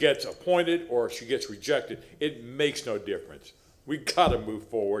 O'Connor gets appointed or she gets rejected. It makes no difference. We gotta move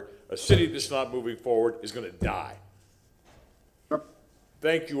forward. A city that's not moving forward is gonna die.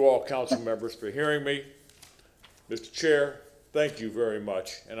 Thank you all, council members, for hearing me. Mr. Chair, thank you very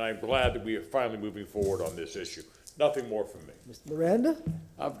much, and I'm glad that we are finally moving forward on this issue. Nothing more from me. Mr. Miranda?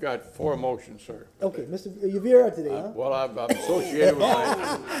 I've got 4 motions, sir. Okay, Mr. Rivera today, huh? Well, I'm associated with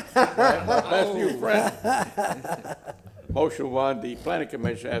my best new friend. Motion 1, the planning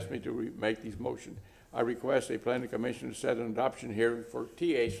commission asked me to make these motions. I request a planning commission to set an adoption hearing for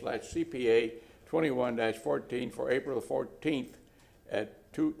TA/CPA 21-14 for April the 14th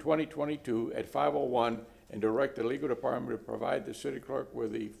at 2022 at 5:01 and direct the legal department to provide the city clerk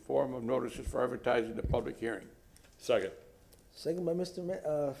with the form of notices for advertising the public hearing. Second. Second by Mr.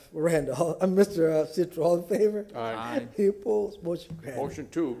 Miranda, Mr. Citro, all in favor? Aye. Any opposed? Motion granted. Motion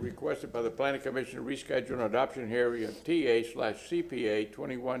 2, requested by the planning commission to reschedule an adoption hearing of TA/CPA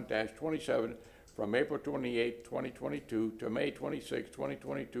 21-27 from April 28, 2022 to May 26,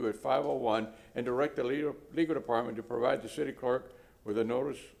 2022 at 5:01 and direct the legal department to provide the city clerk with a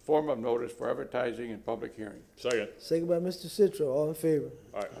form of notice for advertising and public hearing. Second. Second by Mr. Citro, all in favor?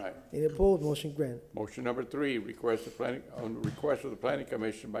 Aye. Any opposed? Motion granted. Motion number 3, on request of the planning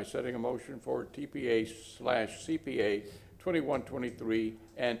commission by setting a motion for TPA/CPA 2123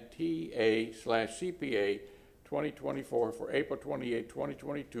 and TA/CPA 2024 for April 28,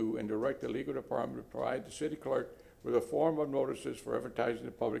 2022, and direct the legal department to provide the city clerk with a form of notices for advertising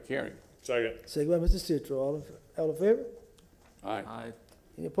the public hearing. Second. Second by Mr. Citro, all in favor? Aye.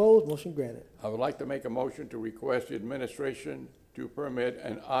 Any opposed? Motion granted. I would like to make a motion to request the administration to permit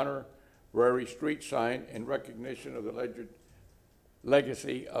an honorary street sign in recognition of the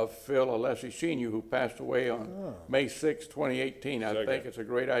legacy of Phil Alessi Sr., who passed away on May 6, 2018. I think it's a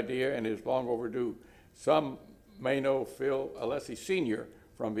great idea and is long overdue. Some may know Phil Alessi Sr.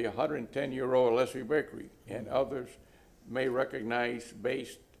 from the 110-year-old Alessi Bakery, and others may recognize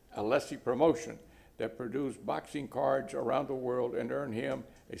based Alessi Promotion that produced boxing cards around the world and earned him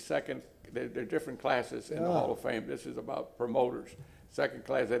a second. There are different classes in the Hall of Fame. This is about promoters. Second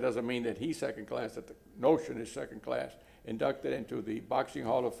class, that doesn't mean that he's second class, that the notion is second class. Inducted into the Boxing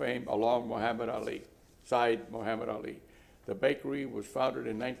Hall of Fame along Muhammad Ali, Said Muhammad Ali. The bakery was founded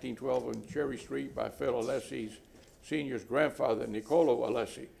in 1912 on Cherry Street by Phil Alessi Sr.'s grandfather, Niccolo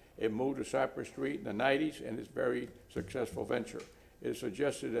Alessi. It moved to Cypress Street in the 90s and is a very successful venture. It is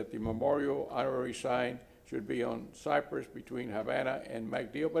suggested that the memorial honorary sign should be on Cypress between Havana and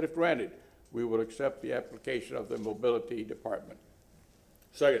MacDill, but if granted, we will accept the application of the Mobility Department.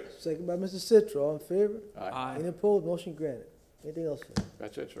 Second. Second by Mr. Citro, all in favor? Aye. Any opposed? Motion granted. Anything else, sir?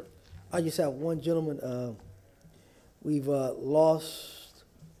 That's it, sir. I just have one gentleman, we've lost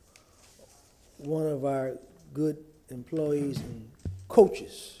one of our good employees and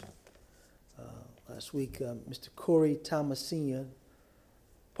coaches. Last week, Mr. Corey Thomas Sr.,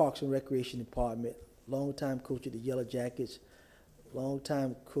 Parks and Recreation Department, longtime coach of the Yellow Jackets,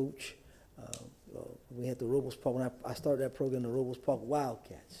 longtime coach. We had the Robles Park, when I started that program, the Robles Park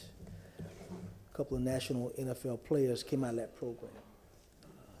Wildcats. A couple of national NFL players came out of that program.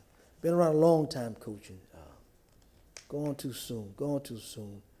 Been around a long time coaching. Gone too soon, gone too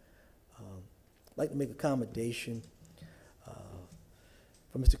soon. Like to make accommodation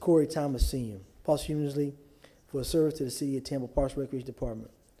for Mr. Corey Thomas Sr., posthumously for service to the City of Tampa Parks and Recreation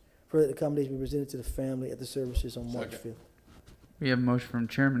Department. Further, the accommodation be presented to the family at the services on March 5th. We have a motion from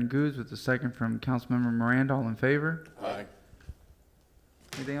Chairman Goos with a second from Councilmember Miranda. All in favor? Aye.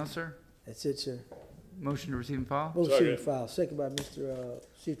 Anything else, sir? That's it, sir. Motion to receive and file? Motion to receive and file. Second by Mr.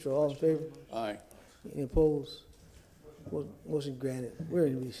 Citro. All in favor? Aye. Any opposed? Motion granted.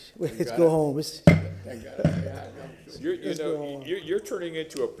 Let's go home. You're turning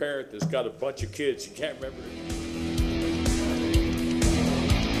into a parent that's got a bunch of kids. You can't remember